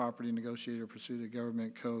real property negotiator pursuit of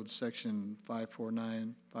Government Code Section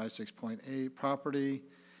 54956.8, property.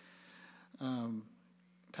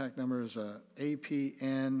 TAC number is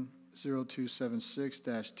APN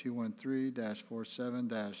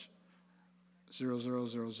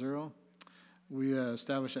 0276-213-47-0000. We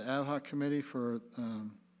established an ad hoc committee for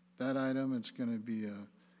that item. It's going to be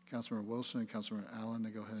Councilmember Wilson and Councilmember Allen to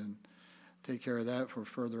go ahead and take care of that for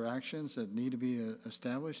further actions that need to be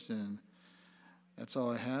established, and that's all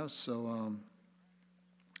I have. So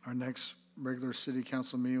our next regular city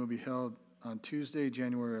council meeting will be held on Tuesday,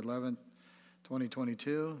 January 11th,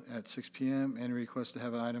 2022 at 6 p.m. Any request to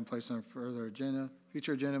have an item placed on further agenda,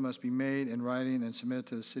 future agenda must be made in writing and submitted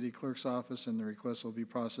to the city clerk's office, and the request will be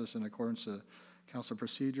processed in accordance to council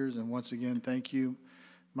procedures. And once again, thank you,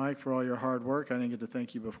 Mike, for all your hard work. I didn't get to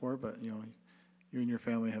thank you before, but you and your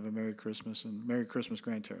family have a Merry Christmas, and Merry Christmas,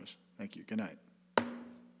 Grand Terrace. Thank you. Good night.